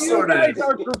what Lost Sword is. You guys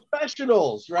are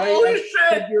professionals, right? Holy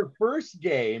shit! Your first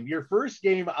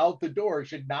game out the door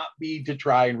should not be to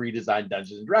try and redesign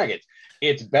Dungeons and Dragons.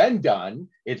 It's been done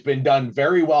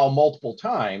very well multiple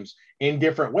times in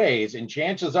different ways, and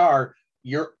chances are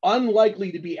you're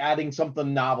unlikely to be adding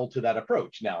something novel to that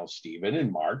approach. Now, Stephen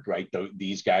and Mark, right?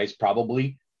 These guys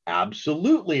probably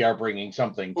absolutely are bringing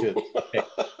something to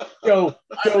so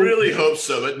I really hope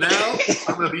so. But now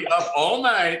I'm going to be up all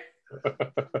night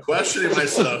questioning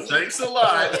myself. Thanks a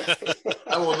lot.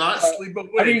 I will not sleep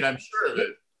awake. I'm sure of it.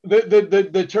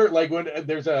 The term, like when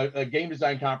there's a game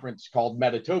design conference called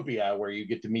Metatopia where you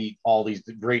get to meet all these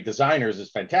great designers, is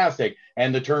fantastic,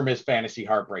 and the term is fantasy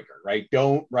heartbreaker, right?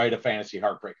 Don't write a fantasy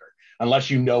heartbreaker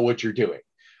unless you know what you're doing,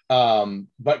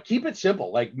 but keep it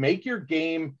simple. Like, make your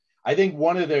game. I think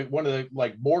one of the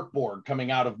like Morkborg coming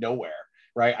out of nowhere,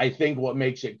 right? I think what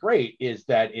makes it great is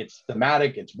that it's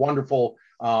thematic, it's wonderful,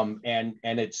 and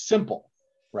it's simple,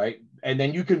 right? And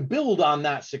then you can build on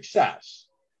that success.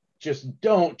 Just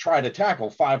don't try to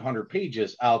tackle 500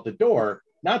 pages out the door,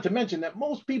 not to mention that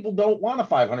most people don't want a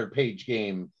 500-page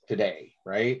game today,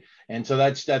 right? And so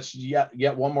that's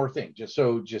yet one more thing, just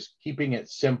keeping it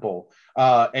simple.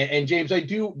 And James,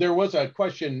 there was a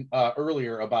question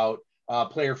earlier about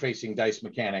player-facing dice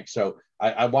mechanics, so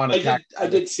I want to I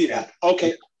did see that.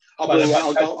 Okay. I'm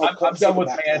done with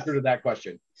my answer to that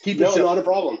question. Keep it simple. Not a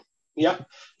problem. Yeah.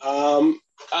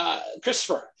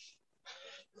 Christopher.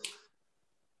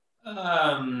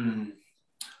 Well,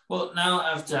 now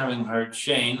after having heard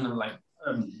Shane,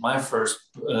 my first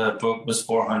book was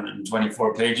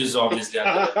 424 pages. Obviously, I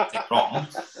got everything wrong.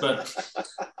 But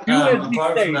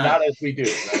apart from that, not as we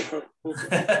do.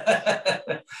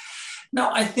 Right?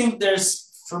 No, I think there's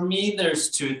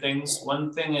two things.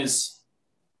 One thing is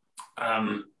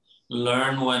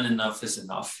learn when enough is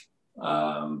enough,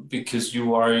 because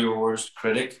you are your worst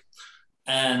critic,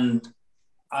 and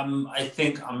I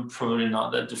think I'm probably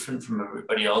not that different from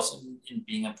everybody else in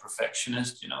being a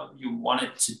perfectionist. You want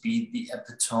it to be the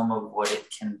epitome of what it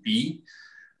can be,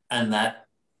 and that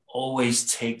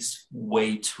always takes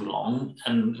way too long,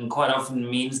 and quite often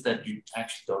means that you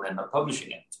actually don't end up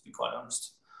publishing it, to be quite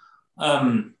honest.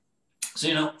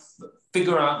 So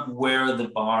figure out where the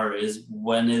bar is.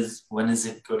 When is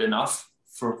it good enough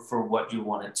for what you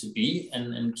want it to be,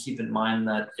 and keep in mind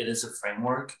that it is a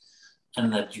framework,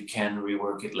 and that you can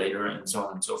rework it later, and so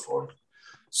on and so forth.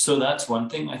 So that's one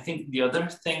thing. I think the other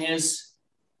thing is,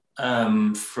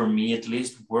 for me at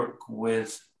least, work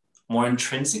with more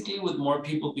intrinsically with more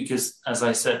people, because as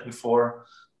I said before,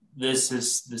 this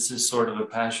is sort of a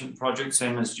passion project,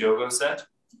 same as Diogo said.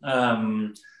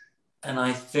 And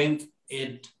I think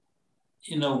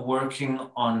working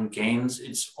on games,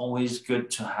 it's always good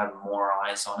to have more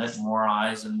eyes on it. More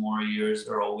eyes and more ears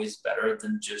are always better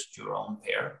than just your own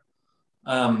pair.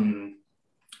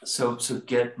 So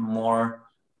get more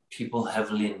people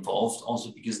heavily involved,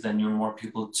 also because then you're more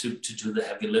people to do the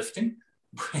heavy lifting,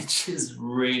 which is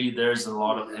really, there's a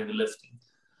lot of heavy lifting.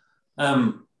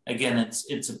 Again,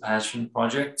 it's a passion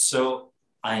project. So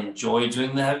I enjoy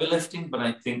doing the heavy lifting, but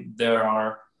I think there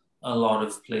are a lot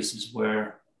of places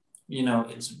where, you know,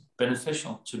 it's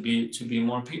beneficial to be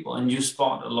more people, and you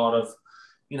spot a lot of,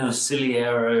 you know, silly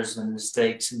errors and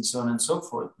mistakes and so on and so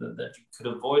forth that you could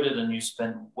avoid it, and you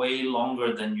spend way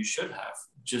longer than you should have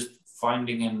just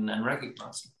finding and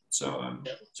recognizing. So,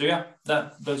 so yeah,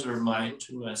 those are my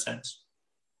 2 cents.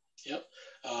 Yep.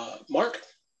 Mark,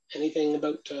 anything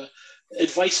about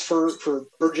advice for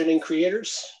burgeoning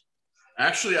creators?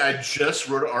 Actually, I just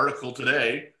wrote an article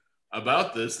today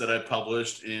about this that I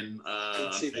published in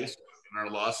Facebook in our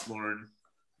Lost Lorne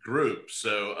group.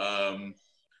 So,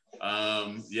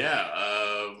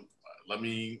 let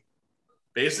me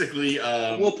basically.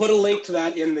 We'll put a link to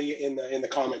that in the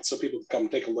comments so people can come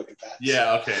take a look at that.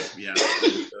 Yeah. Okay. Yeah.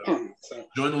 So,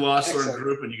 join the Lost Lorne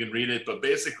group and you can read it. But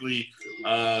basically,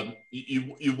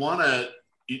 you want to.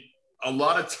 A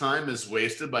lot of time is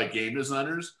wasted by game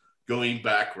designers going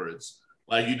backwards.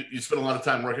 Like you spend a lot of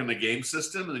time working on the game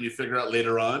system, and then you figure out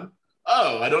later on,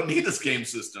 oh, I don't need this game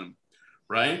system,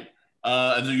 right?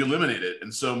 And then you eliminate it.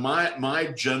 And so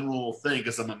my general thing,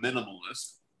 because I'm a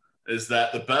minimalist, is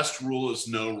that the best rule is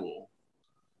no rule.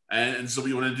 And so what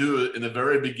you want to do in the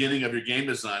very beginning of your game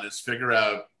design is figure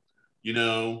out, you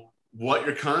know, what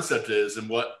your concept is and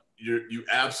what you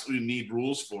absolutely need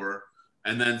rules for,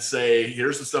 and then say,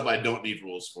 here's the stuff I don't need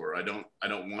rules for. I don't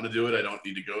want to do it. I don't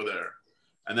need to go there.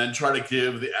 And then try to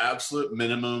give the absolute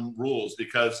minimum rules,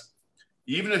 because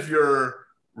even if you're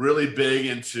really big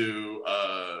into,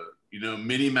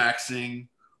 mini-maxing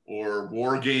or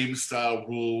war game style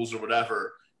rules or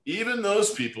whatever, even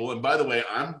those people, and by the way,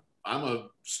 I'm a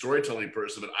storytelling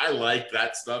person, but I like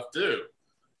that stuff too.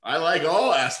 I like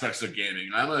all aspects of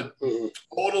gaming. I'm a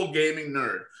total gaming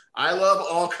nerd. I love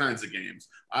all kinds of games.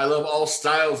 I love all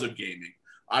styles of gaming.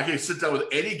 I can sit down with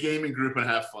any gaming group and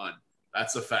have fun.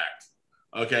 That's a fact.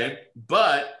 Okay,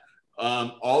 but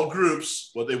all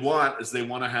groups, what they want is they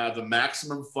want to have the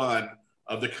maximum fun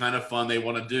of the kind of fun they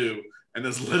want to do, and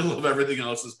as little of everything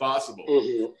else as possible.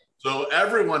 So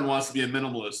everyone wants to be a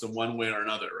minimalist in one way or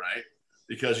another, right?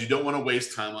 Because you don't want to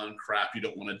waste time on crap you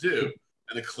don't want to do.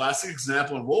 And the classic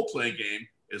example in role-playing game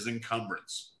is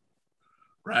encumbrance,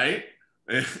 right?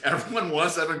 Everyone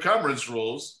wants to have encumbrance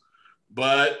rules,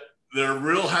 but they're a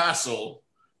real hassle.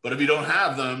 But if you don't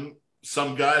have them,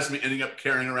 some guys may ending up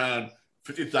carrying around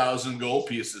 50,000 gold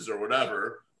pieces or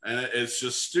whatever, and it's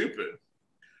just stupid,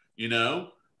 you know?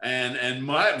 And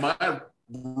my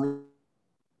rule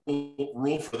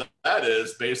for that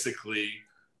is basically,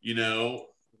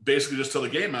 just tell the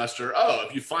game master, oh,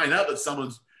 if you find out that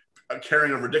someone's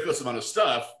carrying a ridiculous amount of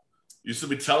stuff, you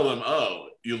simply tell them, oh,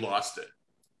 you lost it.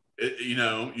 You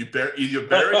buried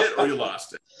it or you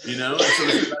lost it, And so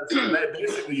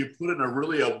basically you put in a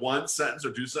 1 sentence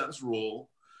or 2 sentence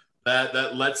rule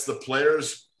that lets the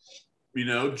players,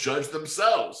 judge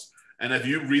themselves. And if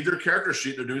you read their character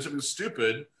sheet, they're doing something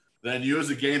stupid, then you as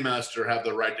a game master have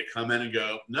the right to come in and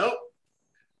go, nope.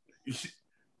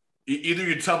 Either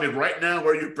you tell me right now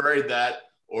where you buried that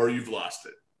or you've lost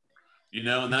it,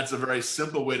 and that's a very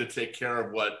simple way to take care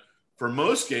of what, for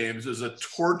most games, is a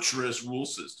torturous rule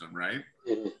system, right?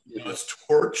 It's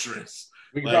torturous.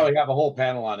 We could probably have a whole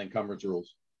panel on encumbrance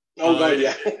rules. Oh, God,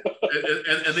 yeah.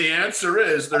 and the answer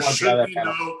is there should be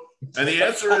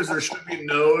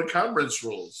no encumbrance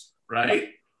rules, right?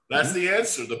 That's the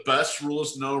answer. The best rule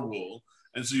is no rule.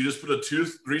 And so you just put a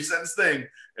 2-3 sentence thing.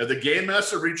 If the game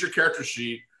master reads your character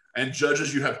sheet and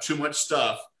judges you have too much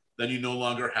stuff, then you no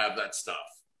longer have that stuff.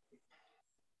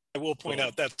 I will point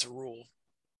out that's a rule.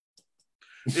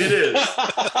 It is.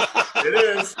 It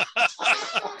is.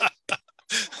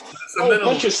 It's a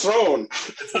bunch is thrown.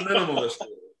 It's a minimalist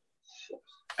rule.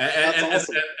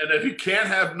 And if you can't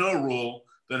have no rule,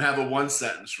 then have a 1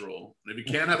 sentence rule. And if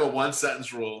you can't have a 1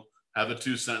 sentence rule, have a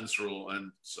 2 sentence rule,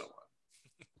 and so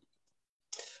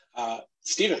on.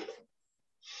 Stephen.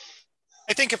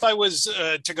 I think if I was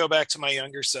to go back to my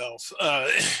younger self,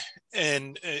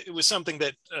 and it was something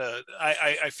that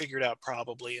I figured out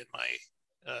probably in my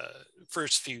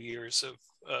first few years of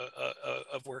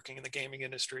working in the gaming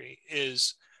industry,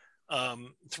 is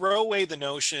throw away the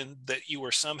notion that you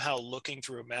are somehow looking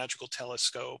through a magical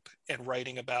telescope and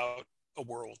writing about a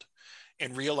world,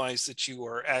 and realize that you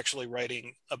are actually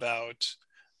writing about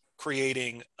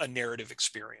creating a narrative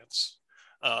experience.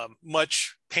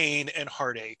 Much pain and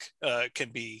heartache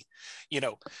can be,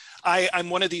 I'm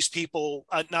one of these people.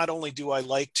 Not only do I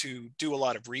like to do a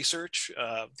lot of research,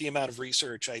 the amount of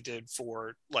research I did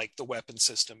for like the weapon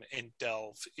system in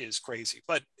Delve is crazy,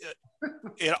 but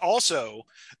it also,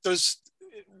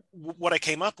 what I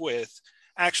came up with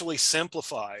actually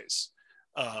simplifies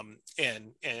and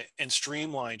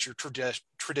streamlines your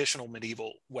traditional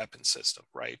medieval weapon system,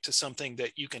 right, to something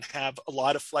that you can have a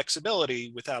lot of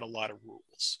flexibility without a lot of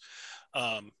rules,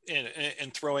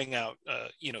 and throwing out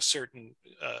certain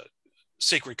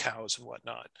sacred cows and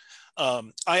whatnot.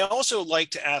 I also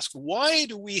like to ask, why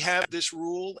do we have this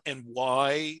rule, and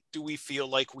why do we feel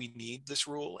like we need this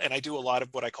rule? And I do a lot of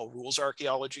what I call rules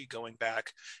archaeology, going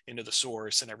back into the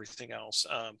source and everything else,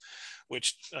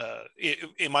 which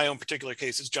in my own particular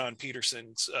case is John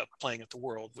Peterson's Playing at the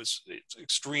World was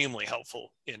extremely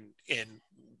helpful in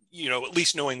at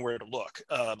least knowing where to look.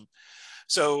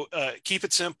 So keep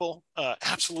it simple.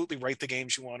 Absolutely write the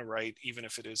games you want to write, even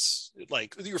if it is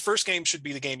like your first game should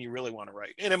be the game you really want to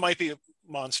write. And it might be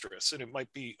monstrous and it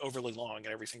might be overly long and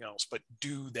everything else, but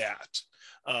do that.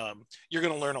 You're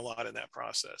going to learn a lot in that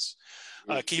process.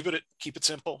 Keep it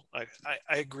simple. I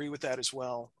agree with that as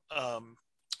well.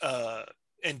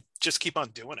 And just keep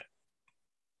on doing it.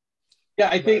 Yeah,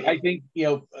 I think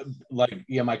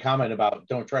my comment about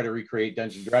don't try to recreate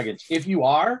Dungeons & Dragons. If you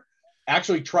are,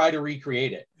 actually try to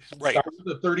recreate it. Right. Start with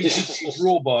the 32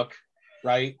 rule book,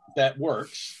 right? That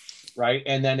works, right?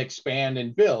 And then expand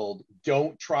and build.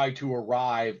 Don't try to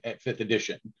arrive at 5th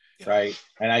edition, right?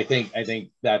 And I think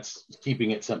that's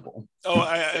keeping it simple. Oh,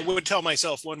 I would tell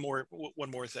myself one more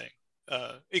thing.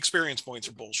 Experience points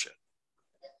are bullshit.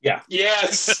 Yeah.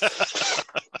 Yes.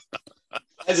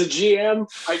 As a GM,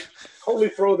 I totally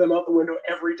throw them out the window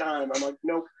every time. I'm like,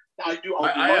 nope. I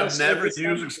have never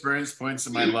used experience points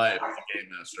in my life as a game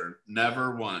master.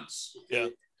 Never once. Yeah.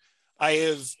 I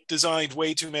have designed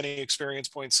way too many experience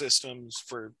point systems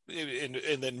and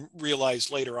then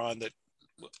realized later on that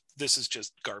this is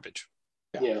just garbage.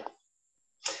 Yeah.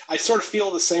 I sort of feel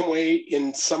the same way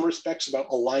in some respects about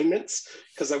alignments,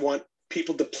 because I want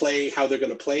people to play how they're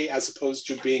going to play as opposed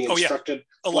to being instructed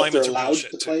what they're allowed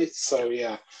to play. So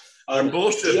yeah.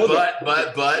 Bullshit,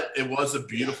 but it was a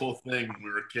beautiful thing when we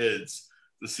were kids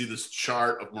to see this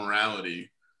chart of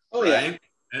morality. Oh, right?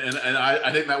 Yeah. And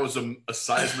I think that was a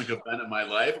seismic event in my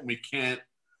life, and we can't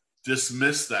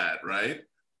dismiss that, right?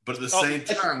 But at the same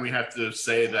time, we have to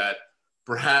say that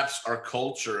perhaps our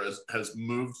culture has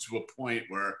moved to a point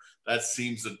where that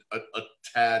seems a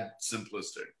tad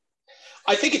simplistic.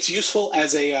 I think it's useful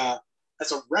as a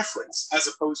reference as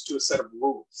opposed to a set of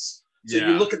rules. So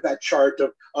you look at that chart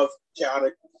of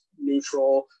chaotic,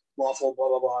 neutral, lawful, blah,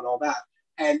 blah, blah, and all that.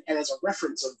 And as a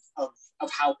reference of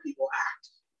how people act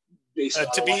based on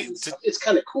it's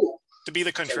kind of cool. To be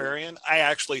the contrarian, I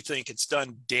actually think it's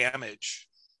done damage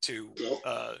to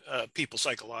people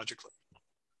psychologically.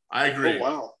 I agree. Oh,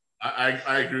 wow.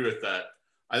 I agree with that.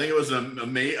 I think it was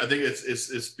amazing. I think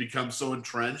it's become so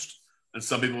entrenched in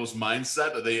some people's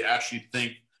mindset that they actually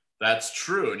think that's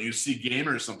true. And you see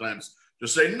gamers sometimes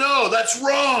just say, no, that's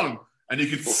wrong. And you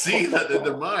can see that in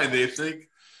their mind, they think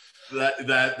that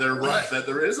they're right, that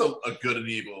there is a good and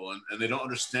evil, and they don't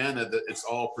understand that it's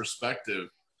all perspective,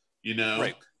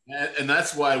 Right. And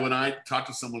that's why when I talk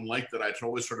to someone like that, I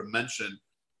always sort of mention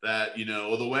that,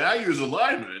 the way I use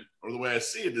alignment, or the way I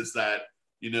see it, is that,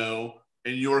 in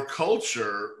your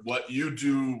culture, what you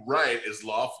do right is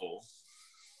lawful,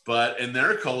 but in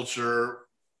their culture,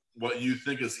 what you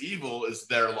think is evil is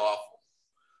their lawful.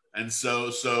 And so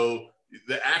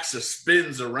the axis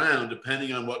spins around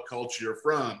depending on what culture you're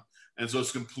from. And so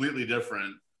it's completely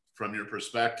different from your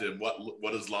perspective,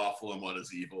 what is lawful and what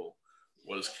is evil,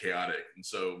 what is chaotic. And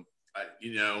so,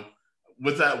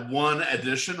 with that one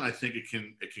addition, I think it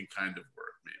can kind of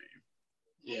work, maybe.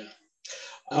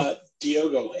 Yeah.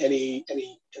 Diogo, any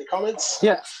comments?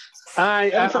 Yeah.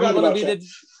 I'm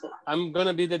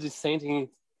gonna be the dissenting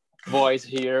voice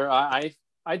here.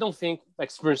 I don't think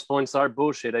experience points are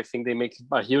bullshit. I think they make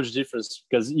a huge difference,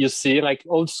 because you see, like,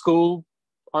 old school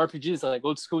RPGs, like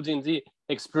old school D&D,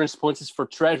 experience points is for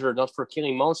treasure, not for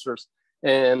killing monsters.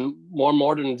 And more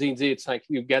modern D&D, it's like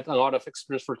you get a lot of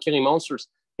experience for killing monsters,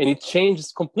 and it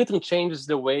completely changes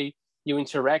the way you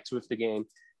interact with the game.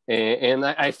 And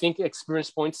I think experience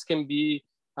points can be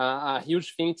a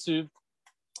huge thing to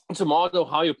model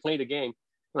how you play the game.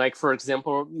 Like, for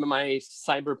example, my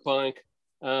cyberpunk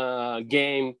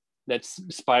game that's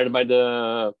inspired by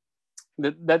the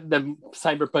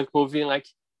cyberpunk movie, like,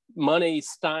 money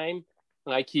is time.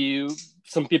 Like,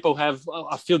 some people have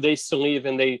a few days to live,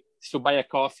 and if you buy a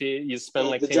coffee, you spend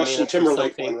like the 10 Justin minutes Timberlake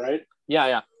or something. one, right?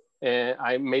 Yeah.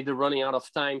 I made the running out of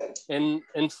time, and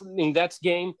in that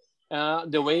game,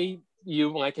 the way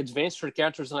you like advance your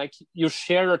characters, like, you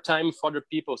share your time with other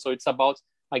people. So it's about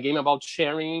a game about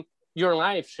sharing your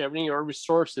life, sharing your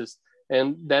resources,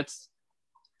 and that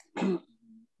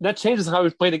changes how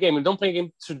you play the game. You don't play a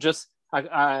game to just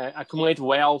accumulate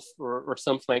wealth or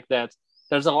something like that.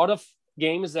 there's a lot of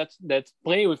games that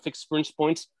play with experience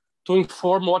points to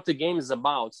inform what the game is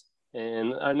about,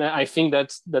 and I think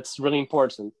that's really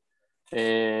important.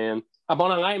 And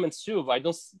about alignments too,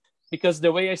 because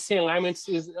the way I see alignments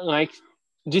is like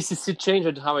GCC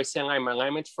changed how I see alignment.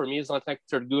 Alignment for me is not like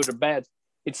they're good or bad.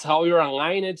 It's how you're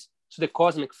aligned to the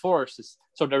cosmic forces.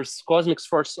 So there's cosmic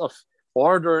force of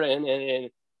order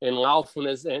and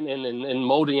lawfulness and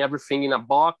molding everything in a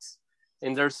box.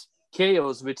 And there's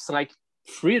chaos, which is like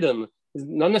freedom. It's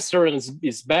not necessarily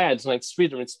is bad. It's like it's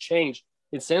freedom, it's change,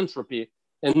 it's entropy.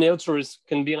 And neutral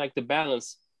can be like the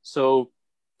balance. So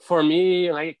for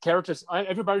me, like characters,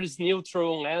 everybody's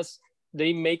neutral unless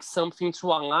they make something to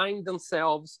align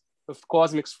themselves with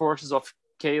cosmic forces of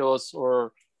chaos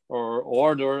or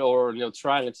order or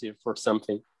neutrality for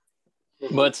something.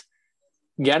 But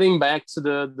getting back to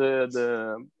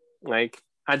the like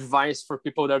advice for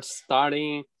people that are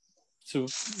starting to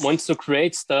want to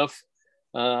create stuff,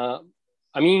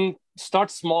 I mean, start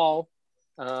small,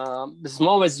 as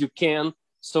small as you can,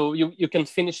 so you can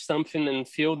finish something and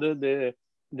feel the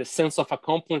sense of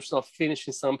accomplishment of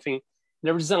finishing something.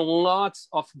 There is a lot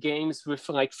of games with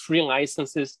like free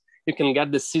licenses. You can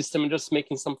get the system just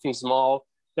making something small.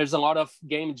 There's a lot of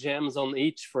game jams on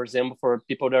itch, for example, for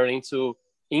people that are into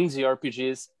indie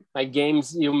RPGs, like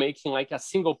games you making like a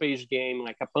single page game,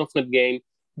 like a pamphlet game,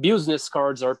 business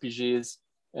cards RPGs.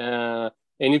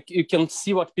 And you can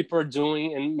see what people are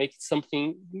doing and make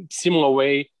something similar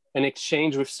way and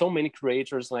exchange with so many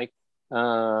creators like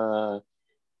on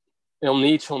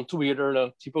Niche, on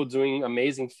Twitter, people doing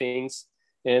amazing things,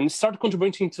 and start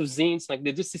contributing to zines like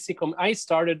the DCC. I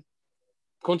started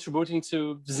contributing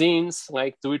to zines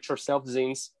like do-it-yourself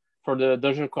zines for the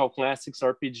Dungeon Crawl Classics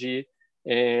RPG,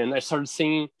 and I started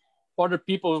seeing other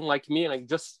people like me, like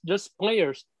just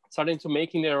players, starting to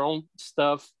making their own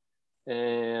stuff,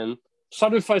 and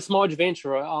start with a small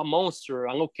adventure, a monster,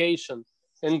 a location,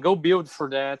 and go build for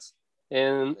that.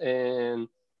 And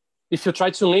if you try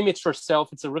to limit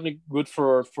yourself, it's really good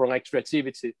for like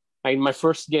creativity. Like my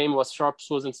first game was Sharp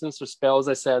Swords and Sinister Spells.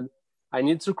 I said, I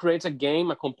need to create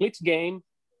a complete game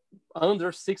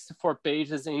under 64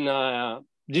 pages in a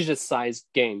digit-sized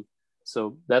game.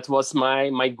 So that was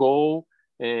my goal,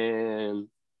 and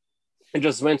I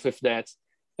just went with that.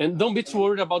 And don't be too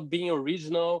worried about being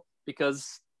original,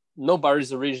 because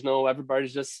nobody's original.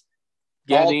 Everybody's just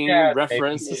getting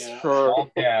references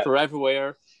for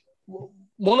everywhere.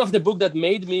 One of the books that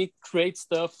made me create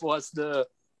stuff was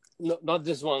not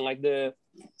this one, like the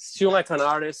Still Like an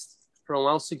Artist from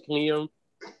McLean.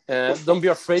 Don't be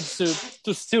afraid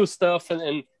to steal stuff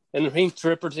and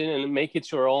reinterpret it and make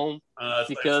it your own,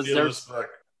 because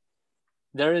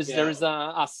there is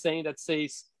a saying that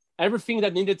says everything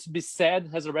that needed to be said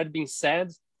has already been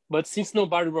said, but since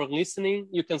nobody were listening,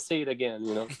 you can say it again,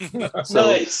 So,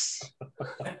 nice.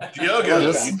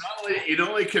 Diogo, you not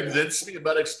only convinced me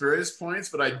about experience points,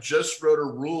 but I just wrote a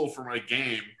rule for my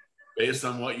game based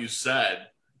on what you said.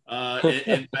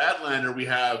 In Badlander, we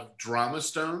have drama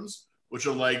stones, which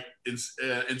are like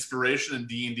inspiration in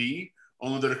D&D,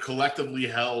 only they're collectively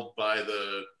held by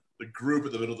the group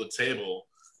at the middle of the table.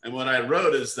 And what I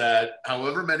wrote is that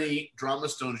however many drama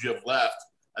stones you have left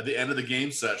at the end of the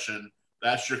game session,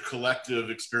 that's your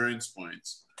collective experience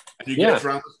points. And you get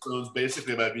drama stones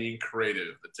basically by being creative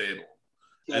at the table.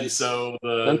 Nice. And so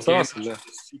the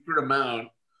secret amount.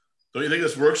 Don't you think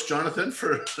this works, Jonathan,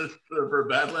 for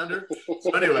Badlander?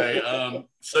 So anyway,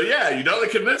 you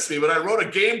don't convince me, but I wrote a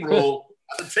game rule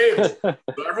at the table.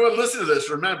 So everyone listening to this,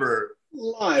 remember,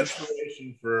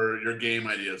 inspiration for your game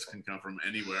ideas can come from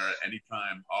anywhere at any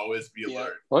time. Always be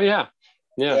alert. Oh, yeah.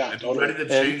 And be ready to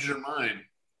change your mind.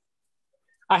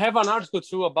 I have an article,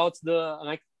 too, about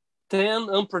the 10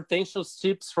 unpretentious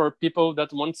tips for people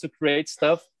that want to create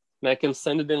stuff. And I can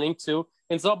send you the link, too.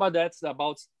 And it's all about that. It's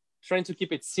about trying to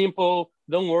keep it simple.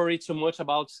 Don't worry too much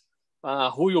about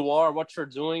who you are, what you're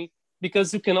doing,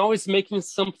 because you can always make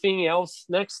something else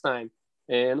next time.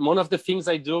 And one of the things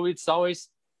I do, it's always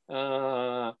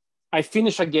I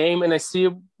finish a game and I see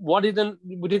what didn't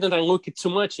I look too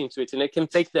much into it, and I can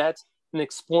take that and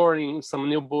exploring some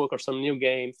new book or some new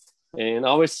game, and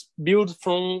always build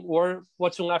from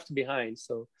what you left behind.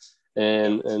 So,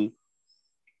 and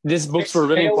these books were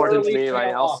really important to me,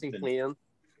 like Austin Klein.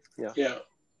 Yeah.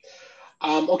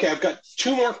 Okay, I've got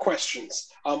two more questions.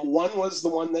 One was the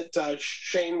one that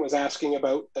Shane was asking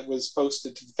about that was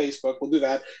posted to Facebook. We'll do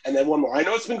that. And then one more. I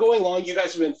know it's been going long. You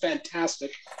guys have been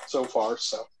fantastic so far.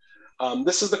 So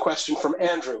this is the question from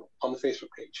Andrew on the Facebook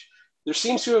page. There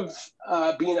seems to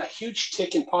have been a huge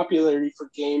tick in popularity for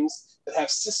games that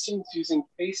have systems using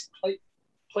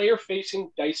player-facing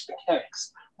dice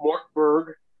mechanics.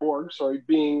 Morkberg,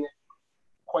 being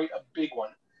quite a big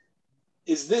one.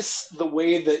 Is this the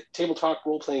way that tabletop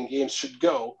role-playing games should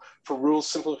go for rules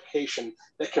simplification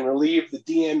that can relieve the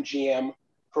DM GM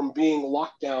from being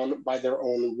locked down by their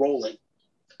own rolling?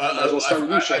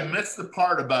 I missed the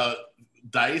part about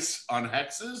dice on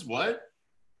hexes. What?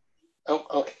 Oh,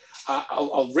 okay.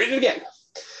 I'll read it again.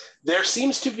 There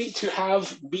seems to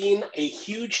have been a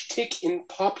huge tick in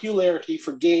popularity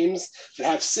for games that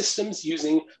have systems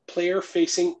using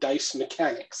player-facing dice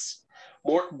mechanics.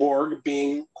 Mort Borg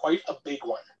being quite a big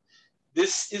one.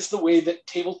 Is this the way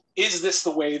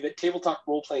that tabletop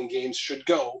role-playing games should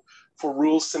go for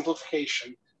rules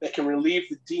simplification that can relieve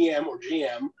the DM or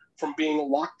GM from being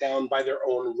locked down by their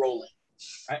own rolling?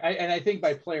 I think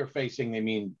by player-facing they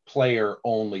mean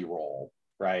player-only roll,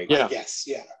 right? Yeah. Yes.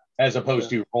 Yeah. As opposed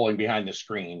to rolling behind the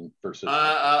screen versus. So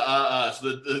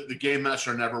the game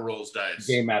master never rolls dice.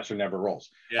 Game master never rolls.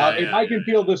 If I can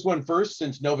field this one first,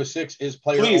 since Nova 6 is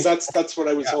player. Please, that's what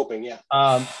I was hoping. Yeah.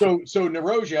 So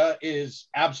Narosia is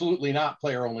absolutely not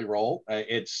player only roll.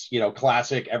 It's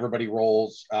classic. Everybody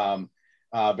rolls.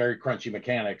 Very crunchy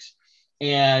mechanics.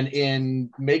 And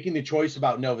in making the choice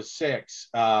about Nova 6,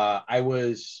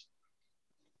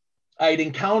 I'd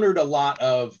encountered a lot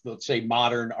of, let's say,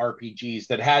 modern RPGs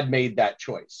that had made that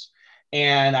choice.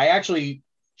 And I actually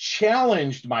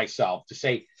challenged myself to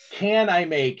say, can I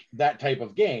make that type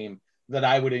of game that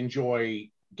I would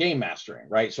enjoy game mastering,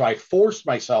 right? So I forced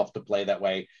myself to play that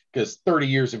way because 30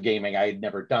 years of gaming, I had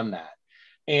never done that.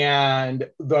 And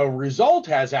the result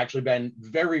has actually been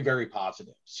very, very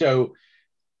positive. So,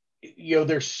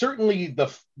 there's certainly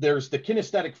there's the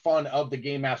kinesthetic fun of the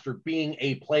game master being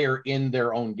a player in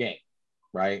their own game.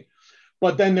 Right.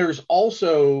 But then there's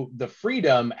also the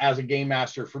freedom as a game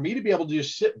master for me to be able to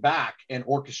just sit back and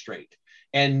orchestrate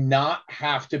and not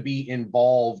have to be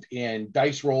involved in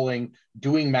dice rolling,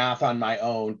 doing math on my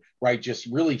own, right? Just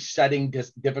really setting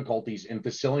difficulties and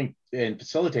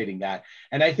facilitating that.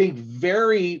 And I think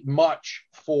very much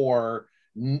for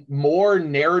more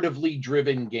narratively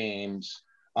driven games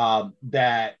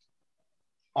that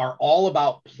are all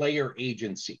about player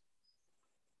agency.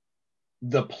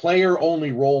 The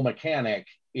player-only role mechanic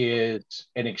is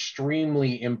an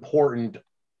extremely important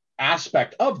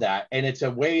aspect of that, and it's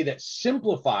a way that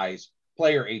simplifies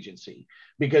player agency.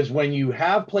 Because when you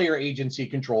have player agency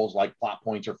controls like plot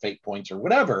points or fate points or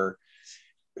whatever,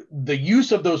 the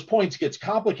use of those points gets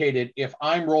complicated if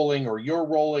I'm rolling or you're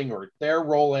rolling or they're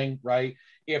rolling, right?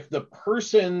 If the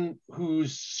person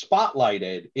who's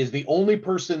spotlighted is the only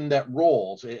person that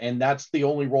rolls, and that's the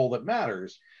only role that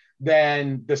matters,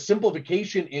 then the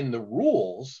simplification in the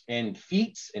rules and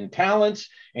feats and talents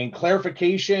and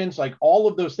clarifications, like all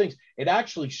of those things, it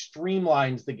actually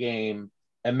streamlines the game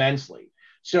immensely.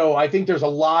 So I think there's a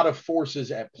lot of forces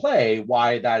at play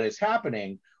why that is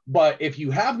happening. But if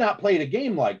you have not played a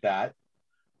game like that,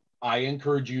 I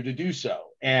encourage you to do so.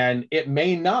 And it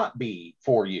may not be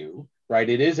for you, right?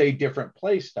 It is a different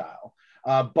play style,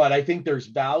 but I think there's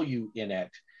value in it.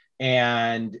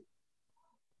 And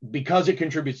because it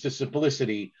contributes to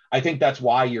simplicity, I think that's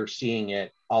why you're seeing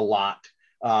it a lot,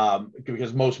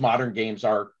 because most modern games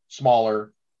are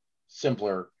smaller,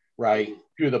 simpler, right,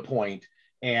 to the point,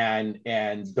 and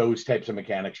those types of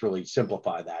mechanics really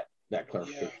simplify that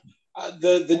clarification. Yeah.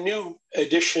 The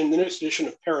newest edition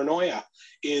of Paranoia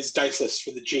is diceless for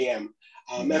the GM,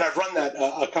 and I've run that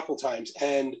a couple times,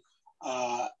 and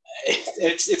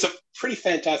it's a pretty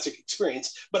fantastic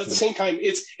experience. But at the same time,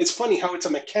 it's funny how it's a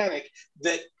mechanic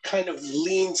that kind of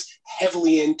leans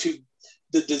heavily into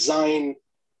the design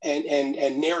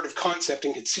and narrative concept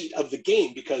and conceit of the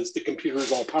game, because the computer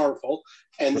is all powerful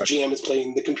and the GM is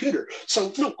playing the computer.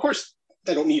 So no, of course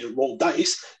I don't need to roll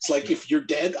dice. It's like, if you're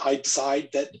dead, I decide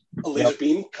that a laser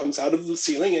beam comes out of the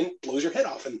ceiling and blows your head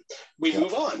off, and we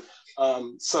move on.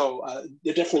 So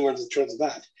it definitely runs in terms of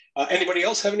that. Anybody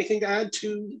else have anything to add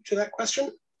to that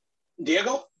question?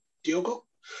 Diogo?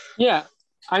 Yeah,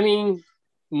 I mean,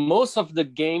 most of the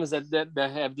games that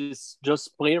have this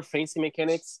just player-facing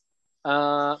mechanics,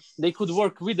 they could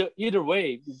work with either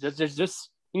way. Just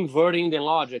inverting the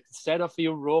logic. Instead of the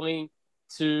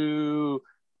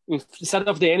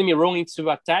enemy rolling to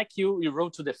attack you, you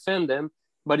roll to defend them.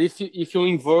 But if you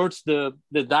invert the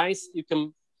dice, you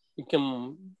can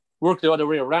work the other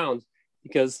way around,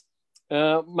 because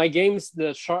my games,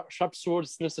 the Sharp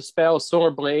Swords, Sinister Spells,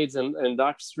 Solar Blades, and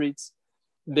Dark Streets,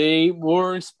 they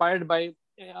were inspired by,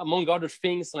 among other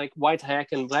things, like White Hack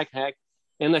and Black Hack.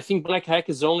 And I think Black Hack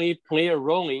is only player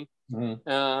rolling.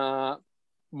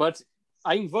 But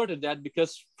I inverted that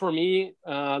because, for me,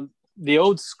 the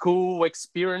old school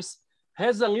experience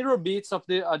has a little bit of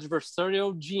the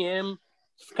adversarial GM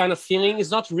kind of feeling.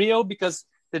 It's not real because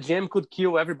the GM could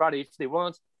kill everybody if they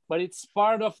want, but it's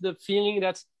part of the feeling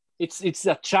that it's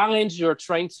a challenge. You're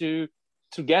trying to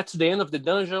get to the end of the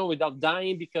dungeon without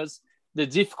dying, because the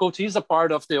difficulty is a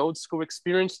part of the old school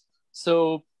experience.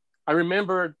 So I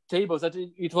remember tables that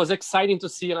it was exciting to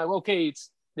see, like, okay,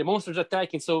 it's the monsters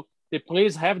attacking. So the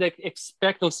players have the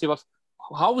expectancy of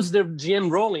how is the GM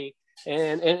rolling.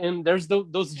 And there's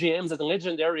those GMs at the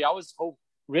Legendary always roll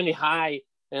really high,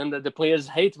 and the players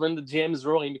hate when the GM is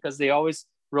rolling because they always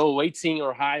roll 18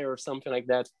 or higher or something like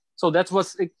that. So that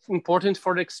was important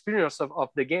for the experience of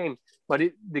the game. But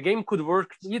the game could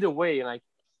work either way, like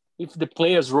if the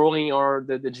player's rolling or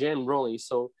the GM rolling.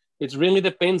 So it really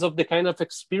depends of the kind of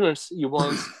experience you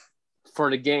want for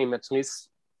the game, at least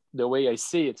the way I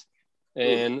see it.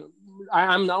 And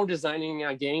I'm now designing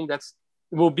a game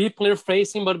it will be player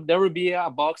facing, but there will be a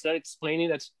box that explaining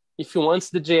that if you want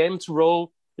the GM to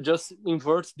roll, just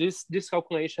invert this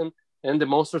calculation, and the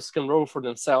monsters can roll for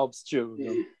themselves too. You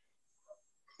know?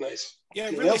 Nice. Yeah, I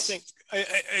really think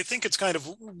I think it's kind of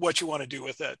what you want to do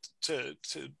with that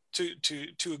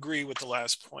to agree with the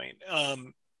last point.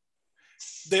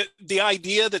 The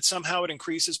idea that somehow it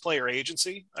increases player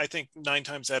agency, I think 9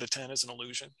 times out of 10 is an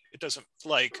illusion. It doesn't,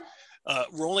 like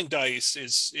rolling dice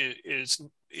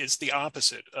is the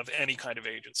opposite of any kind of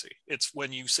agency. It's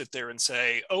when you sit there and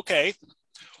say, okay,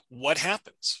 what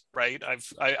happens, right?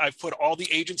 I've put all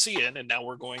the agency in, and now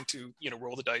we're going to,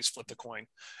 roll the dice, flip the coin,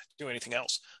 do anything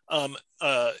else.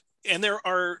 And there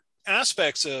are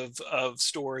aspects of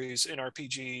stories in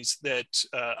RPGs that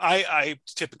I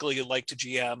typically like to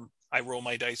GM. I roll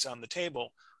my dice on the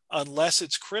table, unless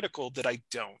it's critical that I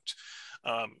don't.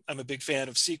 I'm a big fan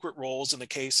of secret rolls in the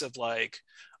case of, like,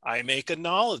 I make a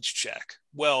knowledge check.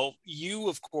 Well, you,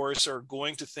 of course, are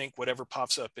going to think whatever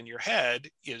pops up in your head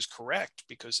is correct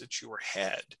because it's your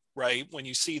head, right? When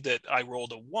you see that I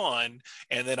rolled a 1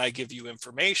 and then I give you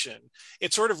information,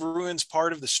 it sort of ruins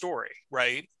part of the story,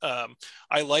 right?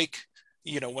 I like,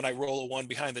 when I roll a 1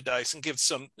 behind the dice and give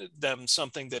them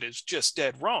something that is just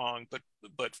dead wrong,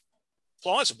 but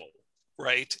plausible,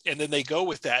 right? And then they go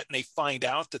with that and they find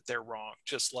out that they're wrong,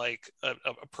 just like a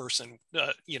person,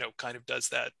 kind of does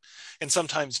that, and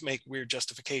sometimes make weird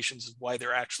justifications of why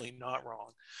they're actually not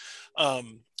wrong.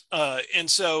 And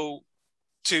so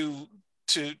to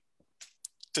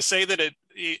say that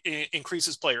it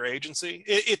increases player agency,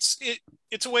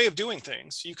 it's a way of doing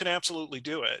things. You can absolutely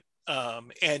do it,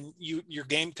 and your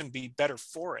game can be better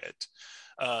for it,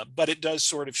 but it does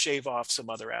sort of shave off some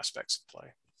other aspects of play.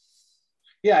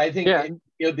 Yeah, I think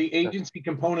the agency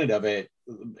component of it,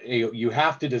 you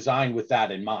have to design with that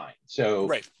in mind. So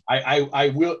right.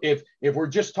 I will, if we're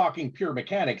just talking pure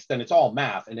mechanics, then it's all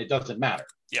math and it doesn't matter.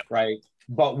 Yeah. Right.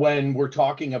 But when we're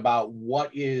talking about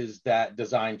what is that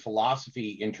design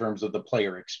philosophy in terms of the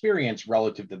player experience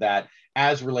relative to that,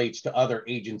 as relates to other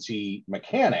agency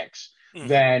mechanics,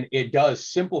 then it does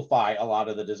simplify a lot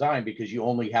of the design because you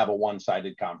only have a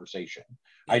one-sided conversation.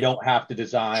 I don't have to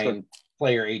design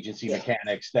player agency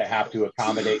mechanics that have to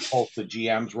accommodate both the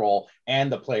GM's role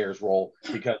and the player's role,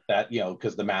 because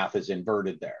because the math is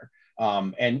inverted there.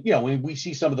 And when we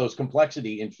see some of those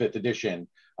complexity in 5th edition,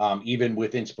 even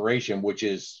with inspiration, which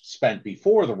is spent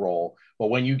before the roll,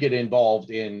 but when you get involved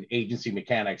in agency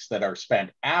mechanics that are spent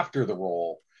after the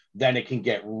roll, then it can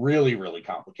get really, really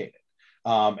complicated.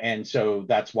 And so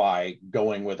that's why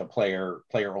going with a player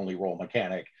only roll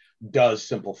mechanic does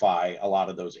simplify a lot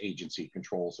of those agency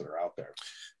controls that are out there.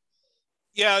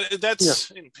 Yeah,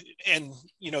 and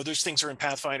those things are in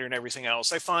Pathfinder and everything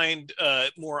else. I find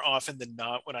more often than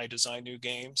not, when I design new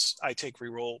games, I take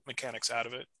reroll mechanics out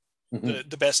of it.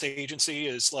 The best agency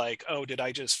is like, oh, did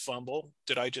I just fumble?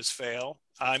 Did I just fail?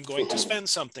 I'm going to spend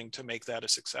something to make that a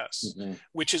success,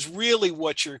 which is really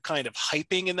what you're kind of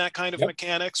hyping in that kind of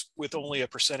mechanics, with only a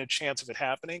percentage chance of it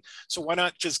happening. So why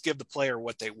not just give the player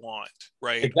what they want,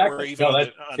 right? Exactly. Or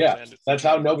even that's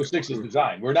how Nova 6 is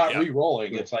designed. We're not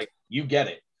re-rolling. It's like, you get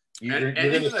it. You're going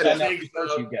to spend that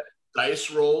first, you get it. Dice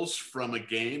rolls from a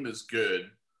game is good,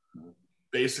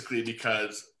 basically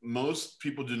because most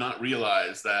people do not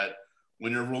realize that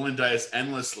when you're rolling dice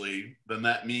endlessly, then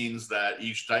that means that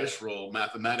each dice roll,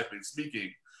 mathematically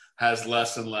speaking, has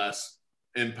less and less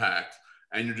impact,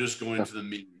 and you're just going to the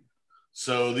mean.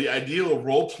 So the ideal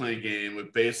role-playing game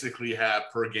would basically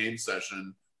have, per game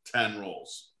session, 10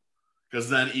 rolls, because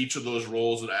then each of those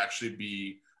rolls would actually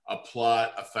be a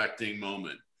plot-affecting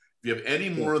moment. If you have any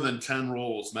more than 10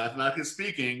 rolls, mathematically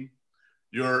speaking,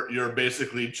 you're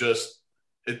basically just,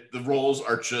 the rolls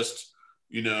are just,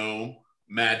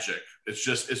 magic. It's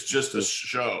just a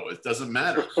show. It doesn't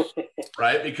matter.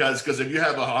 right? Because if you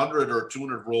have 100 or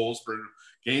 200 roles per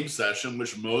game session,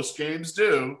 which most games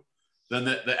do, then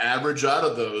the average out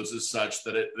of those is such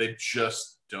that they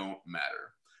just don't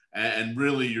matter, and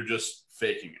really you're just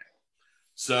faking it.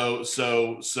 So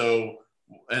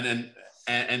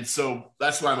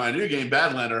that's why my new game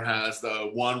Badlander has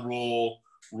the one rule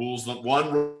rules them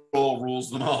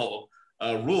all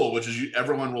rule, which is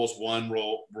everyone rolls one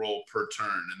roll per turn,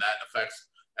 and that affects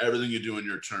everything you do in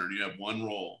your turn. You have one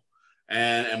roll,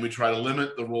 and we try to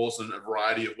limit the rolls in a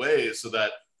variety of ways so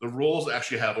that the rules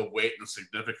actually have a weight and a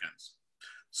significance.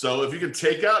 So if you can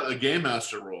take out the game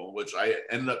master role, which I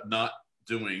ended up not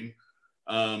doing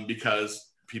because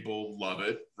people love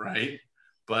it, right?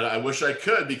 But I wish I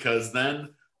could, because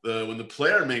then when the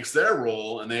player makes their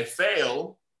roll and they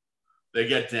fail, they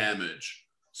get damage.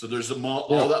 So there's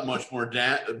all that much more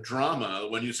drama.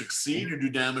 When you succeed, you do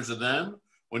damage to them.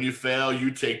 When you fail,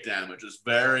 you take damage. It's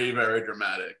very, very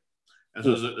dramatic. And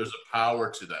so there's a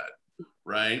power to that,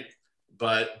 right?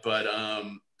 But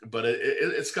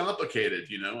it's complicated,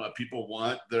 you know. People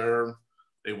want their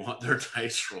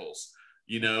dice rolls,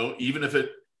 you know, even if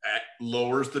it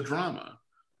lowers the drama.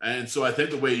 And so I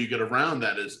think the way you get around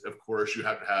that is, of course, you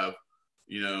have to have,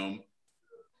 you know,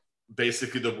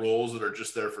 basically the roles that are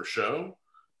just there for show,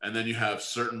 and then you have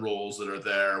certain roles that are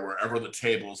there wherever the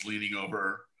table is leaning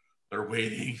over, they're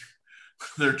waiting,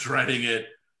 they're dreading it,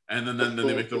 and then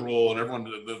they make the roll, and everyone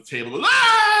at the table goes,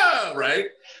 ah, right?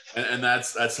 And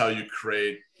that's how you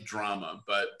create drama.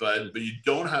 But you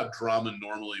don't have drama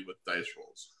normally with dice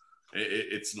rolls.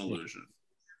 It's an illusion.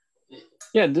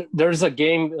 Yeah, there's a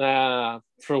game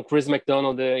from Chris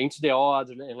McDonald, Into the Odd,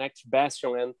 Electric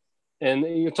Bastion, and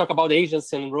you talk about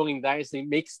agents and rolling dice. It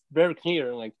makes very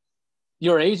clear, like,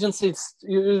 your agents,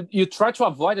 you try to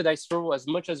avoid the dice roll as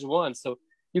much as you want. So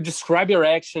you describe your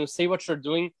action, say what you're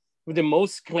doing with the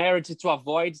most clarity to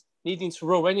avoid needing to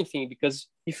roll anything. Because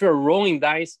if you're rolling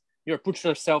dice, you're putting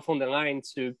yourself on the line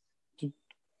to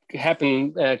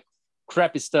happen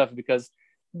crappy stuff, because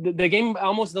the game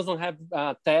almost doesn't have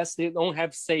tests. They don't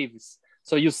have saves.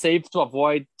 So you save to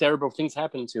avoid terrible things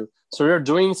happening to you. So you're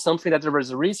doing something that there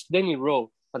is a risk, then you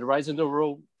roll. Otherwise, you don't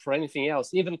roll for anything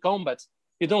else. Even combat,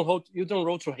 you don't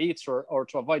roll to hits or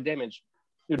to avoid damage.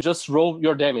 You just roll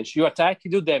your damage. You attack,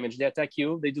 you do damage. They attack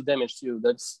you, they do damage to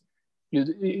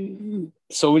you.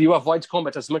 So you avoid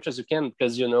combat as much as you can,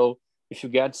 because, you know, if you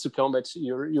get to combat,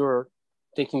 you're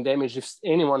taking damage. If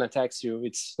anyone attacks you,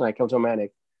 it's like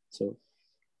automatic. So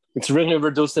it's really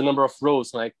reduced the number of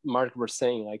rolls, like Mark was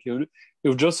saying. Like you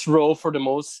just roll for the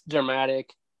most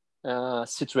dramatic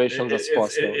situations as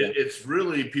possible. It's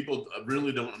really, people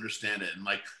really don't understand it. And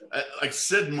like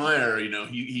Sid Meier, you know,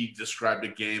 he described a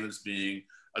game as being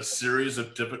a series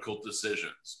of difficult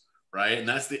decisions, right? And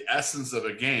that's the essence of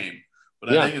a game.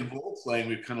 But I think in role playing,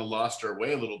 we've kind of lost our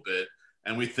way a little bit,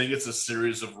 and we think it's a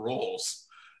series of rolls,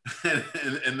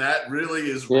 and that really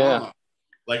is wrong.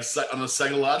 Like on a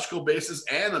psychological basis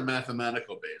and a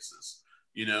mathematical basis,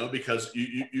 you know, because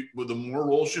you with the more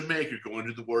rolls you make, you're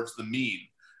going towards the mean,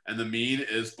 and the mean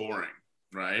is boring,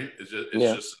 right? It's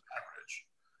just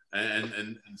average,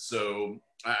 and so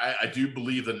I do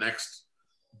believe the next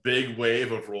big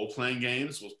wave of role playing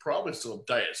games will probably still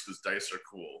dice, because dice are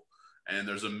cool, and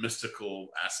there's a mystical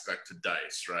aspect to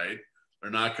dice, right?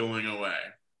 They're not going away,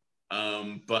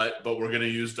 but we're going to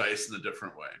use dice in a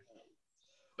different way.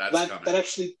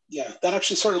 That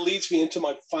actually sort of leads me into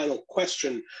my final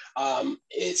question.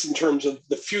 It's in terms of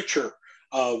the future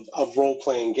of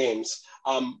role-playing games.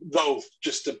 Though,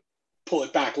 just to pull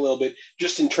it back a little bit,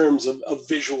 just in terms of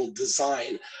visual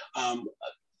design,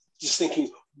 just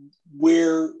thinking,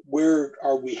 where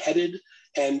are we headed,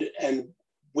 and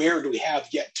where do we have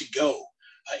yet to go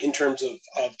in terms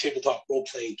of tabletop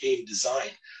role-playing game design?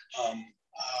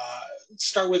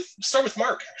 Start with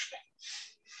Mark, actually.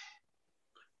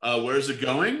 Where's it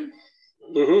going?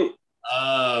 Mm-hmm.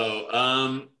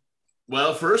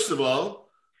 Well, first of all,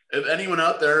 if anyone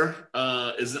out there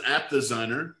is an app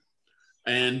designer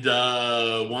and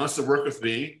wants to work with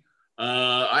me,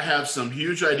 I have some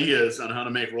huge ideas on how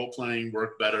to make role-playing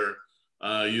work better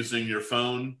using your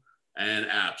phone and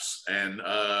apps. And,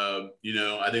 you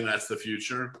know, I think that's the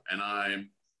future. And I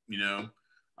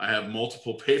have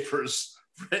multiple papers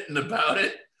written about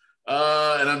it.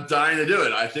 And I'm dying to do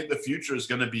it. I think the future is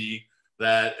going to be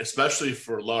that, especially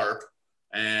for LARP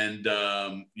and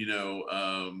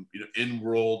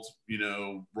in-world,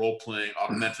 role-playing,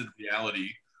 augmented reality,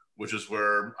 which is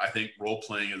where I think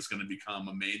role-playing is going to become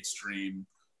a mainstream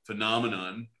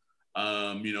phenomenon.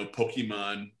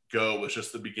 Pokemon Go was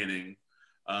just the beginning,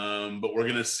 but we're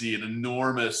going to see an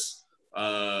enormous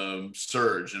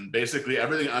surge, and basically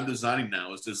everything I'm designing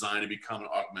now is designed to become an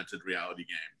augmented reality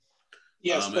game.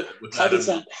 Yes, but how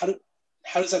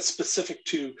does that specific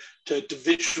to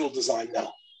visual design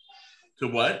now? To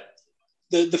what?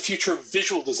 The future of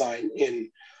visual design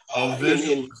in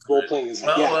in role-playing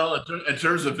design. Well, in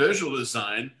terms of visual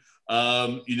design,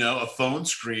 a phone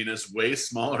screen is way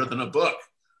smaller than a book,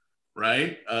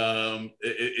 right?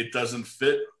 It doesn't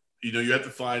fit. You have to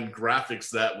find graphics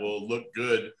that will look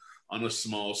good on a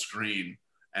small screen.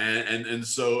 And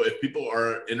so if people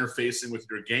are interfacing with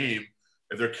your game,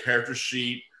 if their character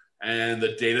sheet and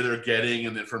the data they're getting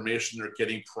and the information they're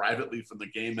getting privately from the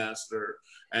game master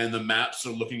and the maps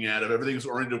they're looking at, if everything's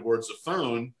oriented towards the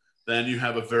phone, then you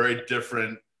have a very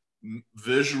different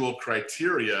visual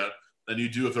criteria than you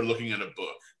do if they're looking at a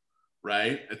book,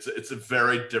 right? It's a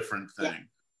very different thing.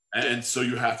 Yeah. And so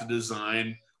you have to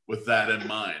design with that in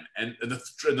mind. And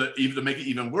even to make it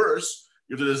even worse,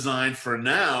 you have to design for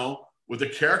now with a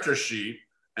character sheet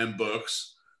and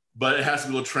books, but it has to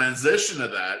be able to transition to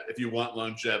that if you want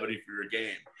longevity for your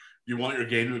game. If you want your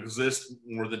game to exist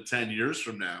more than 10 years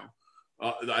from now,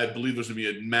 I believe there's going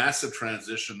to be a massive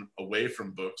transition away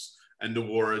from books and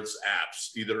towards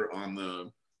apps, either on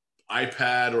the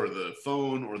iPad or the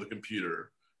phone or the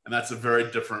computer. And that's a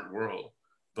very different world.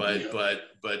 But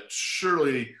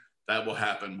surely that will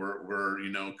happen where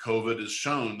COVID has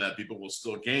shown that people will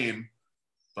still game,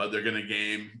 but they're going to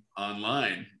game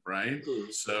online, right?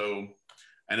 So,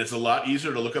 and it's a lot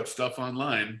easier to look up stuff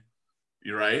online,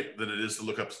 you're right, than it is to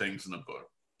look up things in a book.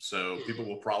 So people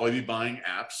will probably be buying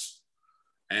apps,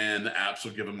 and the apps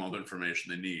will give them all the information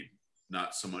they need,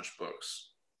 not so much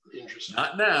books. Interesting.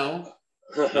 Not now,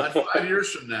 not 5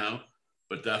 years from now,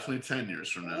 but definitely 10 years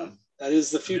from now. That is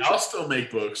the future. I'll still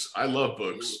make books. I love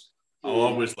books. I'll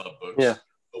always love books. Yeah.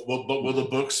 But will the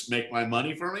books make my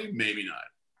money for me? Maybe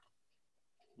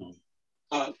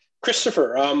not.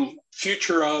 Christopher,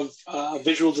 future of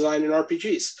visual design in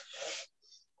RPGs.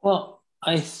 Well,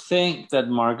 I think that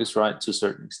Mark is right to a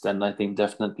certain extent. I think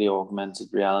definitely augmented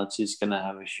reality is going to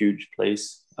have a huge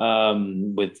place.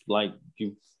 With like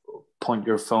you point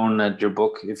your phone at your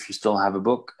book if you still have a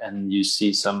book, and you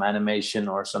see some animation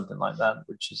or something like that,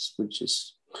 which is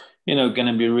going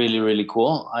to be really, really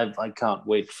cool. I can't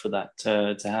wait for that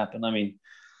to happen. I mean,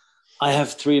 I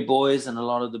have 3 boys, and a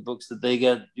lot of the books that they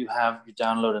get, you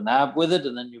download an app with it,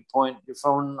 and then you point your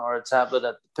phone or a tablet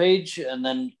at the page, and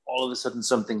then all of a sudden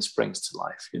something springs to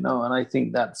life, and I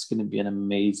think that's going to be an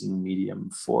amazing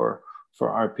medium for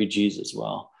RPGs as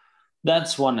well.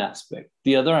 That's one aspect.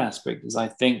 The other aspect is, I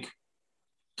think,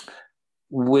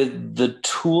 with the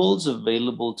tools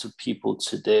available to people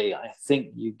today, I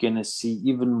think you're going to see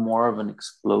even more of an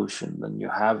explosion than you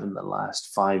have in the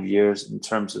last 5 years in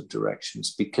terms of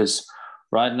directions, because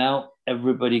right now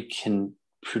everybody can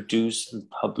produce and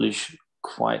publish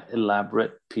quite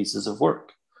elaborate pieces of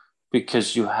work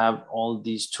because you have all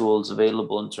these tools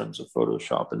available in terms of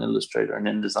Photoshop and Illustrator and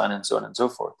InDesign and so on and so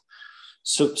forth.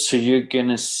 So you're going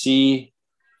to see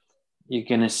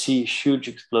a huge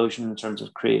explosion in terms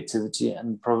of creativity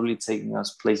and probably taking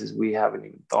us places we haven't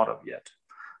even thought of yet.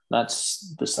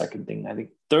 That's the second thing, I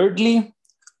think. Thirdly,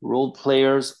 role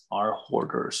players are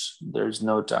hoarders. There's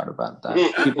no doubt about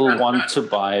that. People want to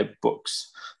buy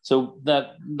books. So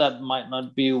that might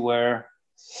not be where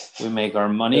we make our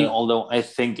money, although I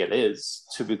think it is,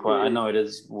 to be quite, I know it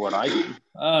is what I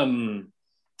do.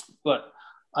 But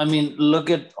I mean, look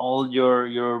at all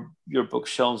your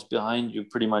bookshelves behind you,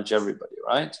 pretty much everybody,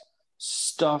 right?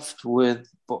 Stuffed with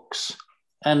books.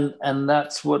 And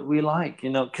that's what we like,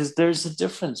 because there's a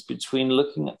difference between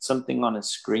looking at something on a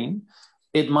screen.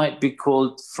 It might be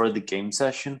cool for the game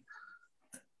session,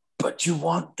 but you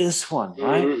want this one,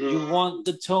 right? Mm-hmm. You want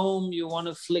the tome, you want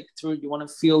to flick through it, you want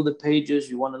to feel the pages,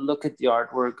 you want to look at the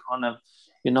artwork on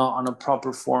a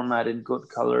proper format in good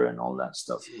color and all that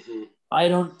stuff. Mm-hmm. I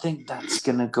don't think that's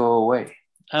going to go away.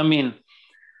 I mean,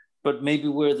 but maybe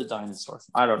we're the dinosaurs.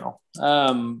 I don't know.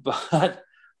 But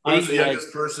who's the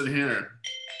youngest person here?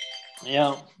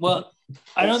 Yeah, well,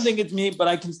 I don't think it's me, but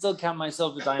I can still count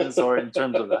myself a dinosaur in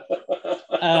terms of that.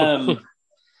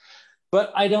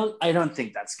 But I don't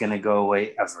think that's going to go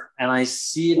away ever. And I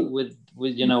see it with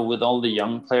all the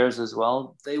young players as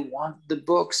well. They want the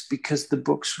books because the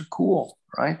books are cool,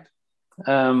 right?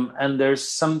 And there's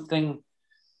something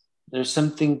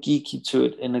geeky to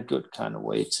it in a good kind of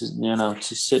way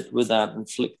to sit with that and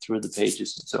flick through the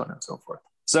pages and so on and so forth.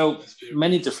 So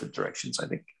many different directions, I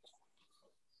think.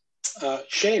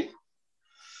 Shane.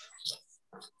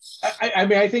 I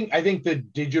mean, I think the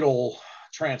digital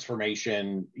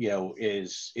transformation,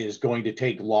 is going to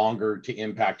take longer to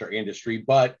impact our industry,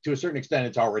 but to a certain extent,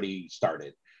 it's already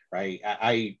started. right?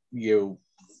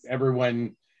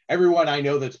 Everyone I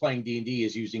know that's playing D&D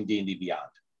is using D&D Beyond,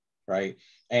 right?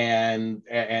 And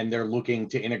they're looking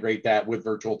to integrate that with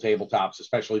virtual tabletops,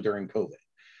 especially during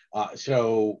COVID.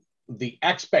 So the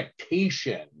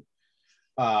expectation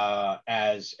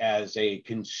as a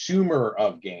consumer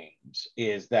of games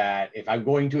is that if I'm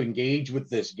going to engage with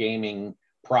this gaming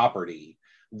property,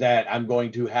 that I'm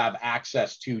going to have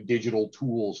access to digital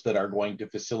tools that are going to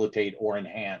facilitate or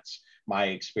enhance my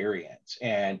experience.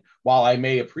 And while I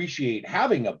may appreciate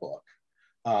having a book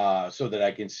so that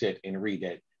I can sit and read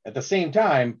it, at the same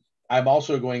time, I'm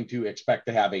also going to expect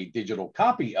to have a digital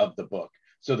copy of the book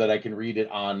so that I can read it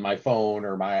on my phone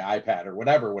or my iPad or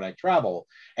whatever when I travel.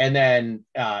 And then,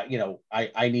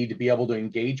 I need to be able to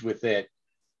engage with it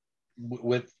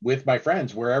with my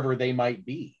friends wherever they might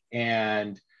be.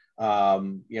 And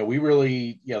we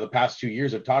really, the past 2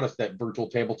 years have taught us that virtual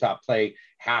tabletop play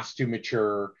has to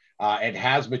mature. It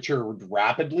has matured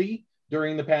rapidly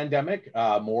during the pandemic,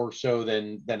 more so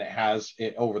than it has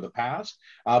over the past,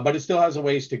 but it still has a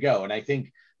ways to go. And I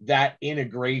think that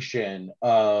integration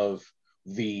of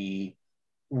the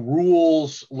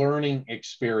rules learning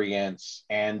experience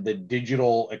and the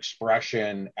digital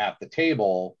expression at the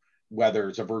table, whether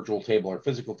it's a virtual table or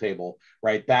physical table,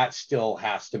 right, that still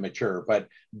has to mature. But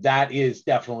that is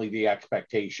definitely the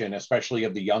expectation, especially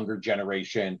of the younger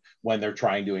generation when they're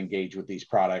trying to engage with these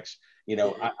products.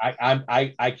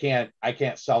 I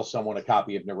can't sell someone a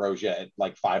copy of Narosia at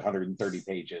like 530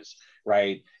 pages,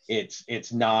 right?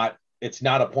 It's not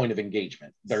a point of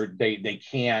engagement. They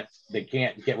can't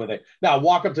get with it. Now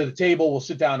walk up to the table, we'll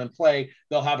sit down and play.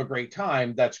 They'll have a great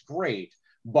time. That's great.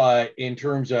 But in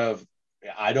terms of,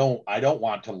 I don't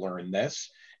want to learn this.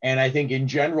 And I think in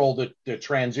general, the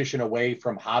transition away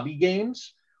from hobby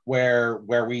games where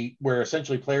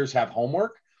essentially players have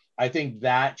homework, I think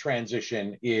that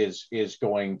transition is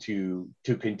going to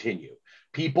continue.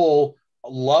 People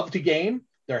love to game.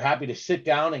 They're happy to sit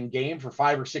down and game for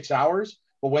 5 or 6 hours,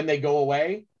 but when they go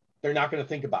away, they're not going to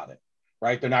think about it,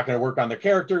 right? They're not going to work on their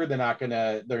character. They're not going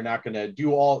to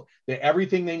do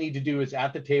everything they need to do is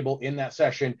at the table in that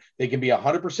session. They can be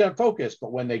 100% focused,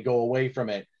 but when they go away from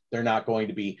it, they're not going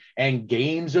to be. And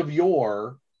games of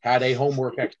yore had a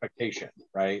homework expectation,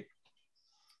 right?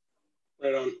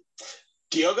 Right on.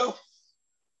 Diogo?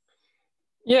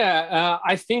 Yeah,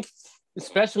 I think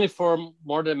especially for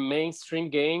more the mainstream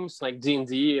games like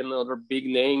D&D and other big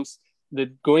names,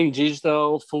 that going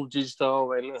digital, full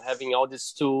digital, and having all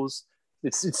these tools,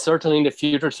 it's certainly in the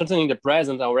future, certainly in the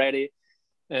present already.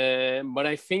 But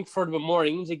I think for the more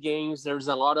indie games, there's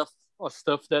a lot of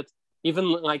stuff that even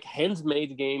like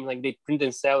handmade games, like they print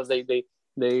themselves, they do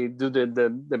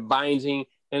the binding,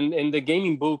 and the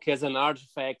gaming book as an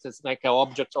artifact, as like an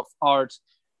object of art.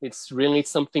 It's really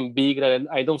something big that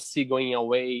I don't see going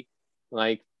away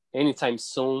like anytime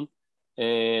soon.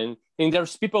 And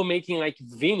there's people making like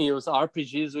vinyls,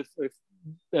 RPGs with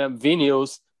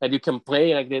vinyls that you can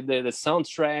play, like the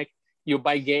soundtrack. You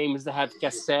buy games that have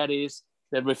cassettes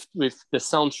that with the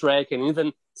soundtrack, and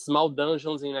even small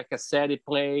dungeons in a cassette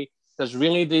play. There's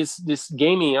really this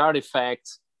gaming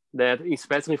artifact that,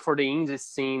 especially for the indie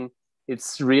scene,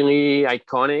 it's really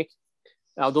iconic.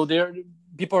 Although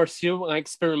people are still like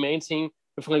experimenting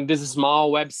with like these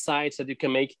small websites that you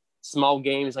can make small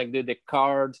games, like the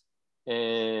card,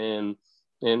 and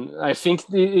I think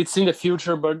it's in the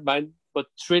future, but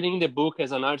treating the book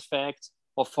as an artifact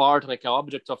of art, like an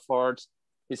object of art,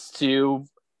 is still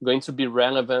going to be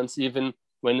relevant even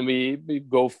when we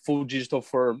go full digital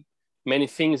for many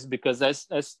things. Because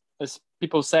as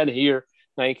people said here,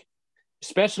 like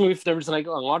especially if there's like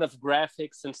a lot of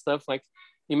graphics and stuff, like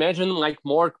imagine like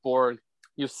Morkborg.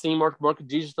 You see Morkborg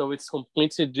digital, it's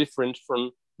completely different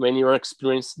from when you're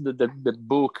experiencing the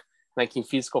book, like in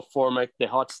physical format, the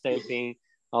hot stamping,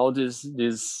 all these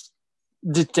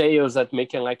details that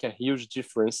make like a huge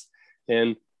difference.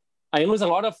 And I use a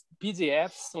lot of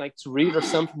PDFs like to read or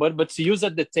something, but to use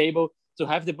at the table, to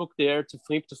have the book there, to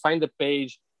flip, to find the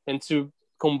page, and to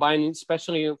combine,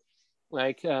 especially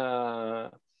like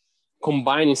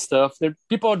combining stuff.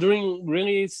 People are doing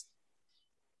really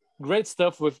great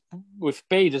stuff with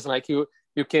pages. Like you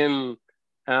can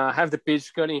have the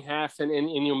page cut in half, and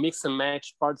you mix and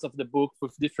match parts of the book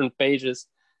with different pages,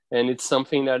 and it's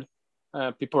something that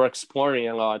people are exploring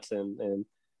a lot, and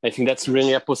I think that's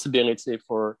really a possibility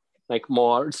for like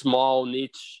more small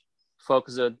niche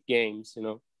focused games, you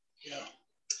know. Yeah.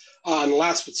 And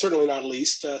last but certainly not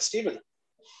least, Stephen.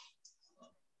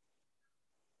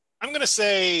 I'm going to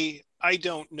say I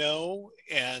don't know,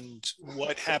 and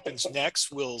what happens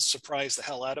next will surprise the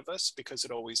hell out of us, because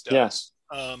it always does. Yes.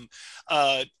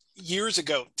 years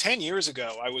ago, 10 years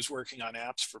ago, I was working on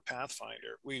apps for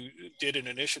Pathfinder. We did an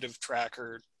initiative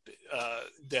tracker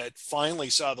that finally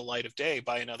saw the light of day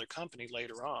by another company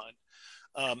later on.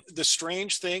 The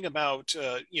strange thing about,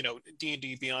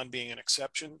 D&D Beyond being an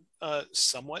exception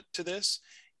somewhat to this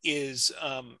is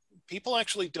people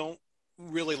actually don't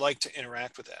really like to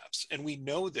interact with apps. And we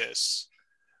know this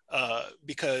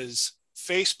because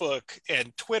Facebook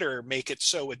and Twitter make it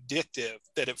so addictive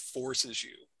that it forces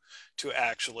you to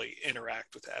actually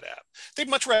interact with that app. They'd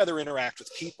much rather interact with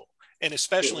people, and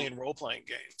especially in role-playing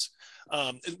games.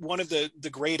 One of the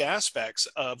great aspects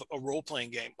of a role-playing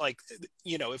game, like,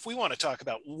 if we want to talk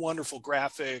about wonderful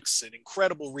graphics and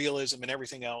incredible realism and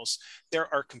everything else,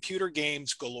 there are computer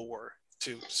games galore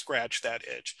to scratch that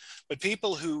itch. But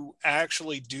people who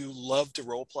actually do love to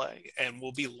role-play and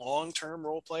will be long-term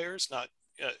role players, not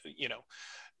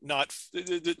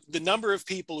the number of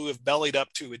people who have bellied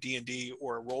up to a D&D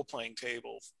or a role-playing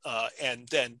table and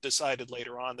then decided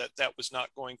later on that that was not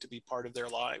going to be part of their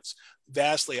lives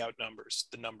vastly outnumbers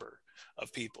the number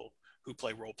of people who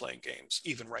play role-playing games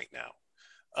even right now.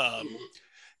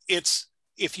 It's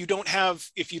if you don't have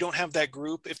that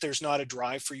group, if there's not a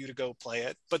drive for you to go play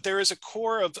it, but there is a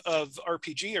core of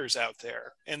RPGers out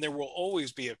there, and there will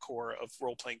always be a core of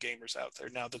role-playing gamers out there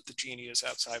now that the genie is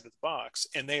outside of the box,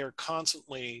 and they are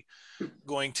constantly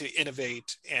going to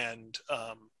innovate and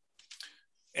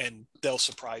they'll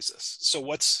surprise us. So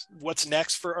what's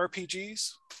next for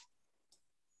RPGs?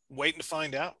 Waiting to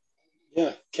find out.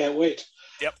 Yeah, can't wait.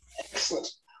 Yep.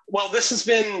 Excellent. Well, this has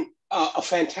been a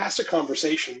fantastic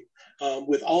conversation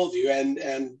with all of you,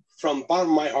 and from the bottom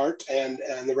of my heart and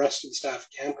the rest of the staff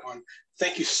at KamCon,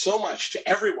 thank you so much to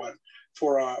everyone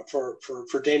for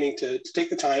deigning to take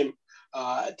the time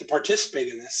to participate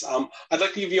in this. I'd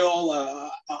like to give you all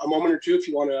a moment or two if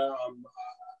you want to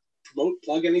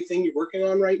plug anything you're working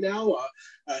on right now.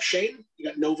 Shane, you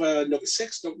got Nova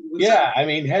 6. I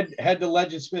mean, head to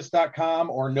legendsmiths.com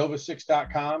or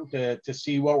nova6.com to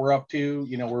see what we're up to.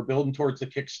 We're building towards the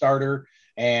Kickstarter,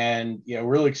 and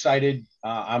really excited.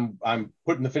 I'm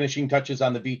putting the finishing touches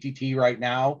on the VTT right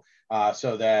now,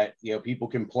 so that people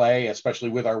can play, especially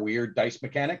with our weird dice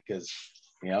mechanic, because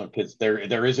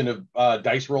there isn't a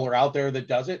dice roller out there that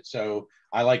does it. So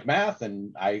I like math,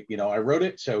 and I wrote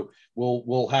it, so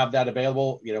we'll have that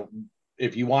available.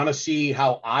 If you want to see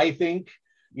how I think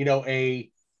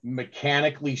a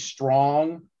mechanically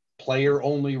strong player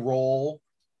only role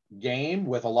game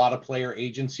with a lot of player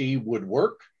agency would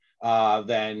work,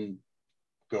 then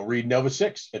go read Nova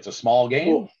 6. It's a small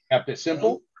game, kept it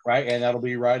simple, right? And that'll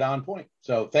be right on point.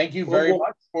 So thank you very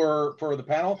much for the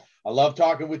panel. I love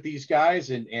talking with these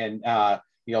guys, and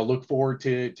look forward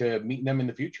to meeting them in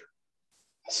the future.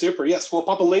 Super. Yes, we'll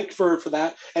pop a link for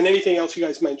that and anything else you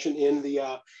guys mentioned in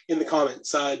the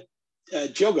comments.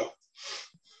 Jogo.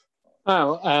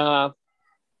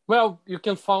 Well, you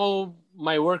can follow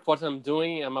my work, what I'm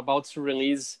doing. I'm about to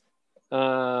release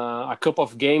a couple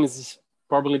of games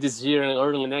probably this year and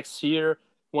early next year.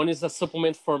 One is a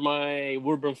supplement for my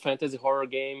urban fantasy horror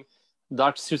game,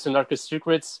 Dark Suits and Darker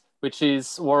Secrets, which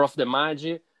is War of the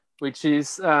Magi, which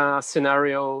is a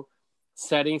scenario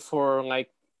setting for like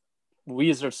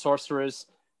wizard sorcerers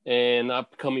and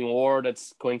upcoming war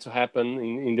that's going to happen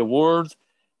in the world,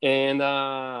 and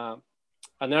a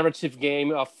narrative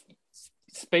game of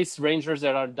space rangers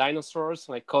that are dinosaurs,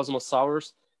 like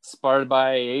Cosmosaurs, inspired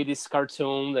by 80s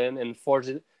cartoon and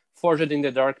forged in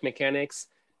the dark mechanics.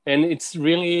 And it's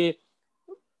really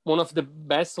one of the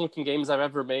best looking games I've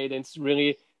ever made, and it's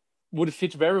really would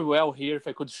fit very well here if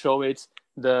I could show it.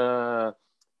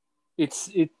 It's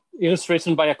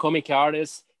illustration by a comic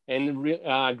artist and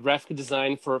graphic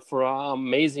design for an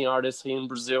amazing artist here in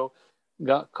Brazil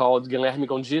called Guilherme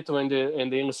Gondito, and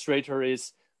the illustrator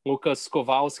is Lucas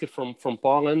Kowalski from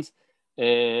Poland.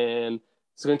 And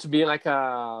it's going to be like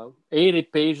a 80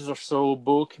 pages or so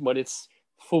book, but it's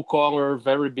full color,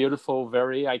 very beautiful,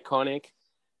 very iconic.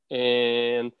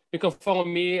 And you can follow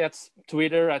me at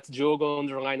Twitter at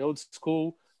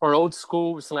Diogo_oldschool or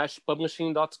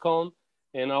oldschool/publishing.com.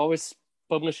 And I always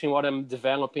publishing what I'm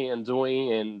developing and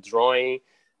doing and drawing.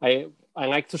 I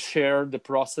like to share the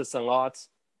process a lot.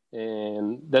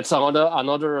 And that's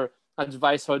another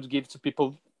advice I would give to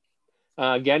people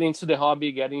getting into the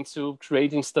hobby, getting into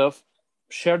creating stuff.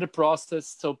 Share the process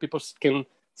so people can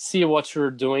see what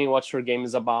you're doing, what your game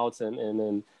is about,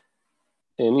 and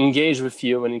engage with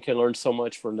you, and you can learn so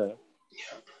much from that.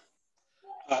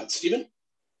 Yeah. Stephen?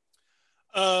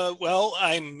 Well,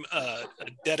 I'm a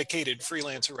dedicated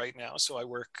freelancer right now, so I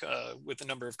work with a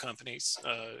number of companies,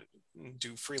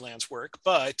 do freelance work.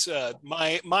 But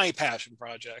my passion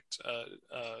project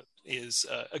is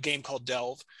a game called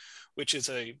Delve, which is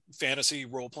a fantasy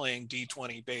role-playing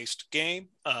D20 based game,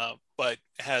 but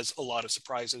has a lot of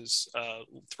surprises,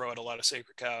 throw out a lot of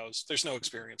sacred cows. There's no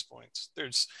experience points. There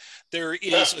is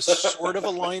a sort of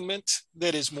alignment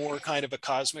that is more kind of a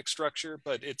cosmic structure,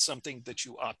 but it's something that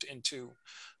you opt into.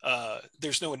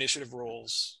 There's no initiative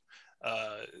rolls.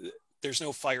 There's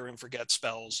no fire and forget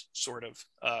spells, sort of.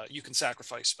 You can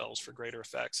sacrifice spells for greater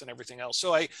effects and everything else.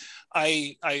 So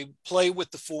I play with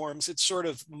the forms. It's sort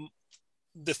of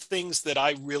the things that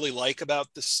I really like about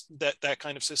that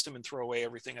kind of system, and throw away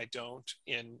everything I don't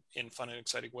in fun and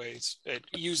exciting ways. It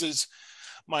uses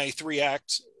my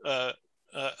 3-act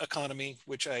economy,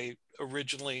 which I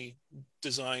originally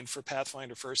designed for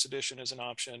Pathfinder First Edition as an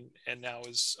option, and now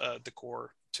is the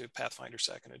core to Pathfinder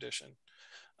Second Edition.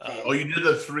 Oh, you did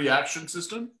a 3-action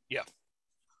system? Yeah.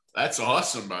 That's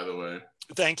awesome, by the way.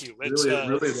 Thank you.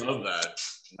 Really love that.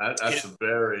 That's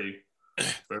very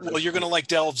well, you're going to like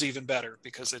Delves even better,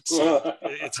 because it's even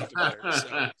better.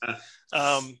 So.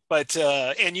 But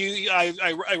I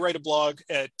write a blog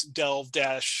at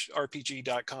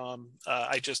delve-rpg.com.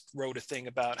 I just wrote a thing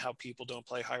about how people don't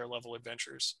play higher level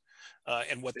adventures,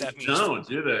 and what that means. No,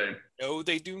 do they? No,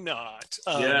 they do not.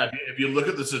 Yeah, if you look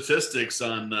at the statistics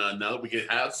on now that we can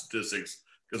have statistics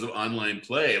because of online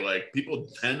play, like people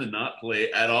tend to not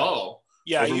play at all.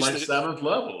 Yeah, over like 7th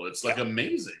level. It's like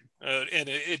amazing. And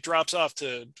it drops off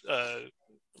to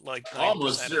like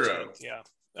almost 0. Yeah.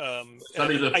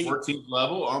 Somebody the 14th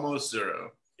level, almost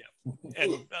 0. Yeah.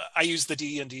 And I use the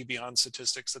D&D Beyond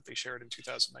statistics that they shared in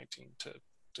 2019 to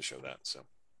show that. So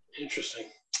interesting.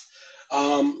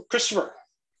 Christopher.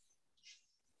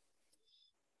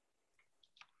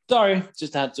 Sorry,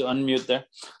 just had to unmute there.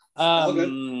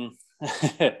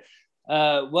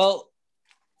 Well,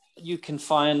 you can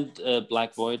find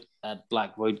Black Void at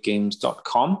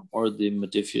blackvoidgames.com or the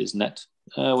Modifius.net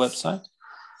website.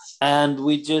 And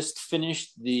we just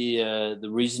finished the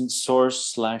recent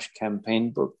source /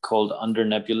 campaign book called Under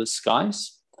Nebulous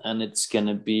Skies. And it's going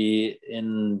to be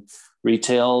in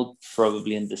retail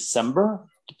probably in December,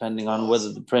 depending on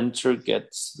whether the printer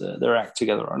gets their act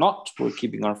together or not. We're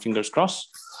keeping our fingers crossed.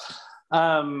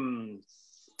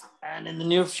 And in the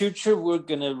near future, we're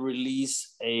going to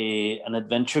release an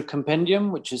adventure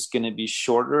compendium, which is going to be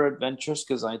shorter adventures,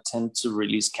 because I tend to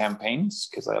release campaigns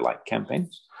because I like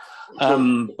campaigns.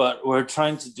 But we're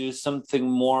trying to do something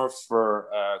more for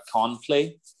con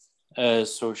play.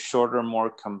 So shorter, more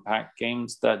compact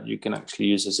games that you can actually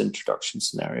use as introduction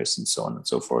scenarios and so on and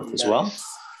so forth as well.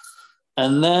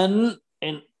 And then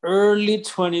in early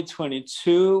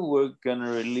 2022, we're going to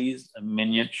release a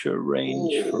miniature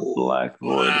range for Black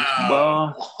Void as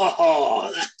well.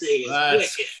 Oh, that thing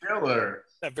is wicked. Killer.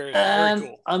 That's very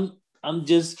cool. I'm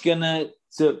just going to,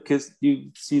 because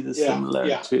you see the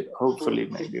similarity, hopefully,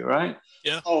 maybe, right?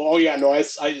 Yeah. Oh, yeah. No, I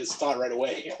just thought right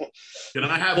away. Can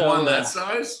I have one that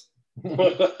size?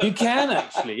 You can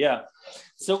actually, yeah.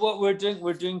 So what we're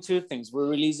doing 2 things. We're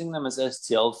releasing them as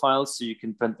STL files so you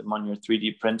can print them on your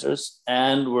 3D printers.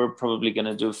 And we're probably going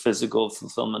to do physical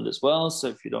fulfillment as well. So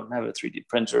if you don't have a 3D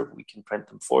printer, we can print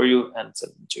them for you and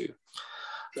send them to you.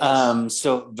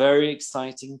 So very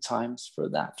exciting times for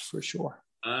that, for sure.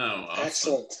 Oh, awesome.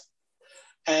 Excellent.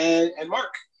 And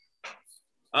Mark?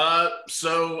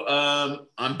 So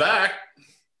I'm back.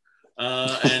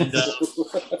 And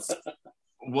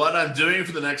what I'm doing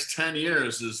for the next 10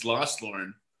 years is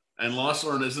Lostlorn. And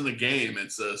Lostlorn isn't a game,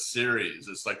 it's a series.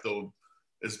 It's like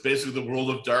it's basically the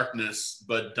World of Darkness,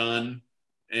 but done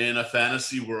in a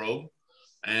fantasy world.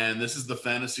 And this is the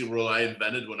fantasy world I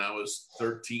invented when I was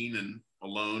 13 and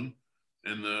alone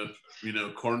in the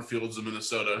cornfields of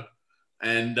Minnesota.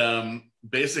 And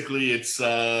basically it's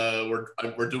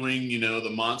we're doing,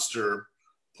 the monster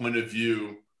point of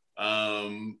view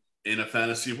in a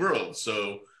fantasy world.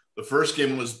 So the first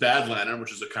game was Badlander,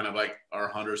 which is a kind of like our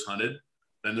Hunters Hunted.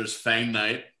 Then there's Fang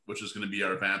Knight, which is going to be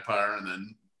our vampire, and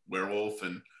then werewolf,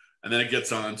 and then it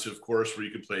gets on to, of course, where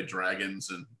you could play dragons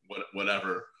and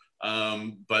whatever.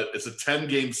 But it's a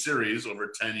 10-game series over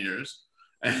 10 years,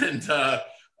 and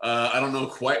I don't know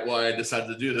quite why I decided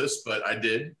to do this, but I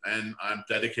did, and I'm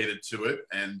dedicated to it,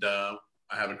 and I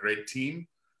have a great team,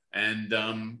 and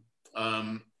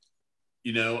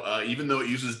even though it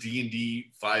uses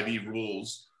D&D 5e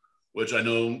rules, which I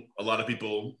know a lot of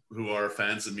people who are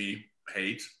fans of me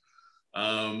hate.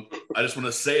 I just want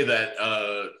to say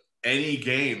that any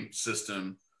game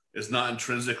system is not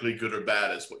intrinsically good or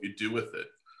bad. It's what you do with it.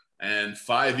 And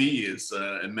 5e is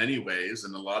in many ways,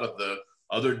 and a lot of the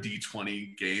other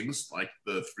D20 games, like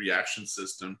the 3-action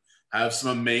system, have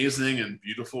some amazing and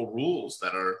beautiful rules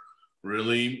that are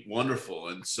really wonderful.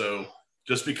 And so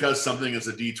just because something is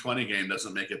a D20 game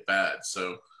doesn't make it bad.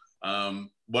 So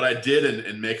what I did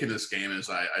in making this game is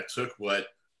I took what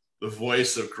the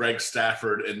voice of Greg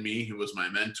Stafford and me, who was my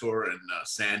mentor, and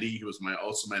Sandy, who was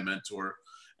also my mentor,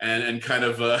 and kind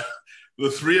of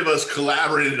the three of us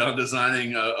collaborated on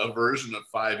designing a version of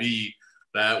 5e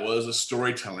that was a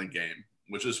storytelling game,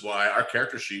 which is why our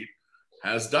character sheet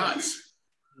has dots.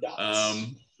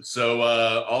 So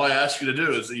all I ask you to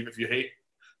do is, even if you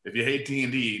hate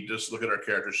D&D, just look at our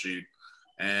character sheet.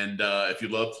 And if you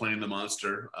love playing the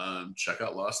monster, check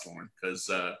out Lostlorn, because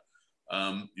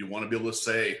you want to be able to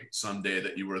say someday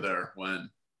that you were there when.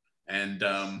 And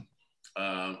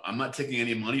I'm not taking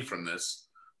any money from this.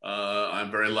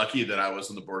 I'm very lucky that I was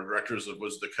on the board of directors of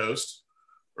Wizards of the Coast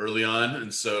early on.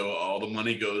 And so all the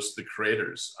money goes to the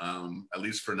creators, at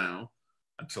least for now,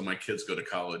 until my kids go to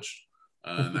college.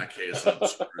 In that case, I'm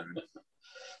screwed.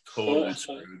 Totally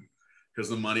screwed, because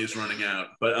the money is running out.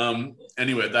 But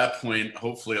anyway, at that point,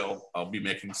 hopefully I'll be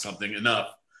making something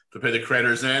enough to pay the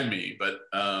creators and me. But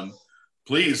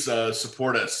please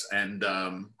support us, and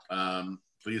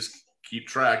please keep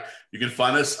track. You can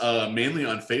find us mainly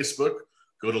on Facebook.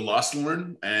 Go to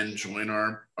Lostlorn and join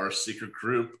our secret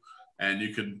group, and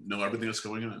you can know everything that's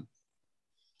going on.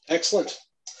 Excellent.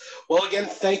 Well, again,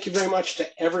 thank you very much to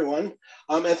everyone.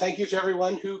 And thank you to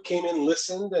everyone who came in,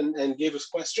 listened, and gave us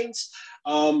questions.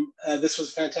 This was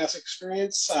a fantastic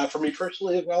experience for me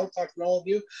personally as well, talking to all of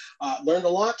you. Learned a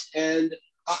lot, and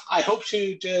I hope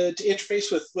to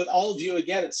interface with all of you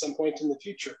again at some point in the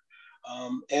future.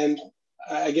 And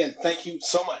again, thank you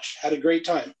so much. Had a great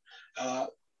time.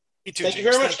 Thank you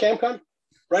very much, KamCon.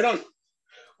 Right on.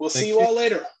 We'll see you all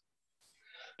later.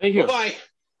 Thank you. Bye-bye.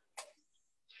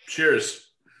 Cheers.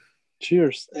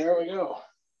 Cheers. There we go.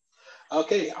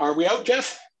 Okay, are we out,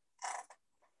 Jeff?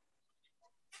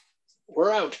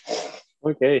 We're out.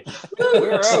 Okay.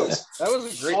 We're out. That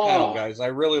was a great panel, guys. I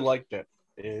really liked it.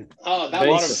 That a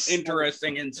lot of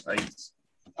interesting insights.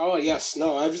 Oh yes,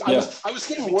 no, I was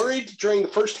getting worried during the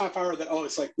first half hour that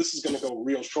it's like this is going to go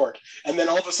real short, and then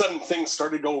all of a sudden things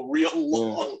started to go real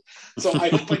long. So I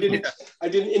hope I didn't.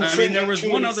 I mean, there was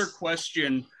one other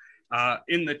question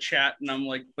in the chat, and I'm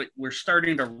like, but we're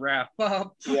starting to wrap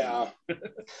up. Yeah,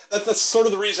 that's sort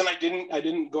of the reason I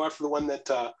didn't go after the one that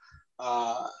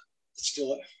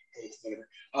still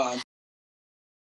whatever.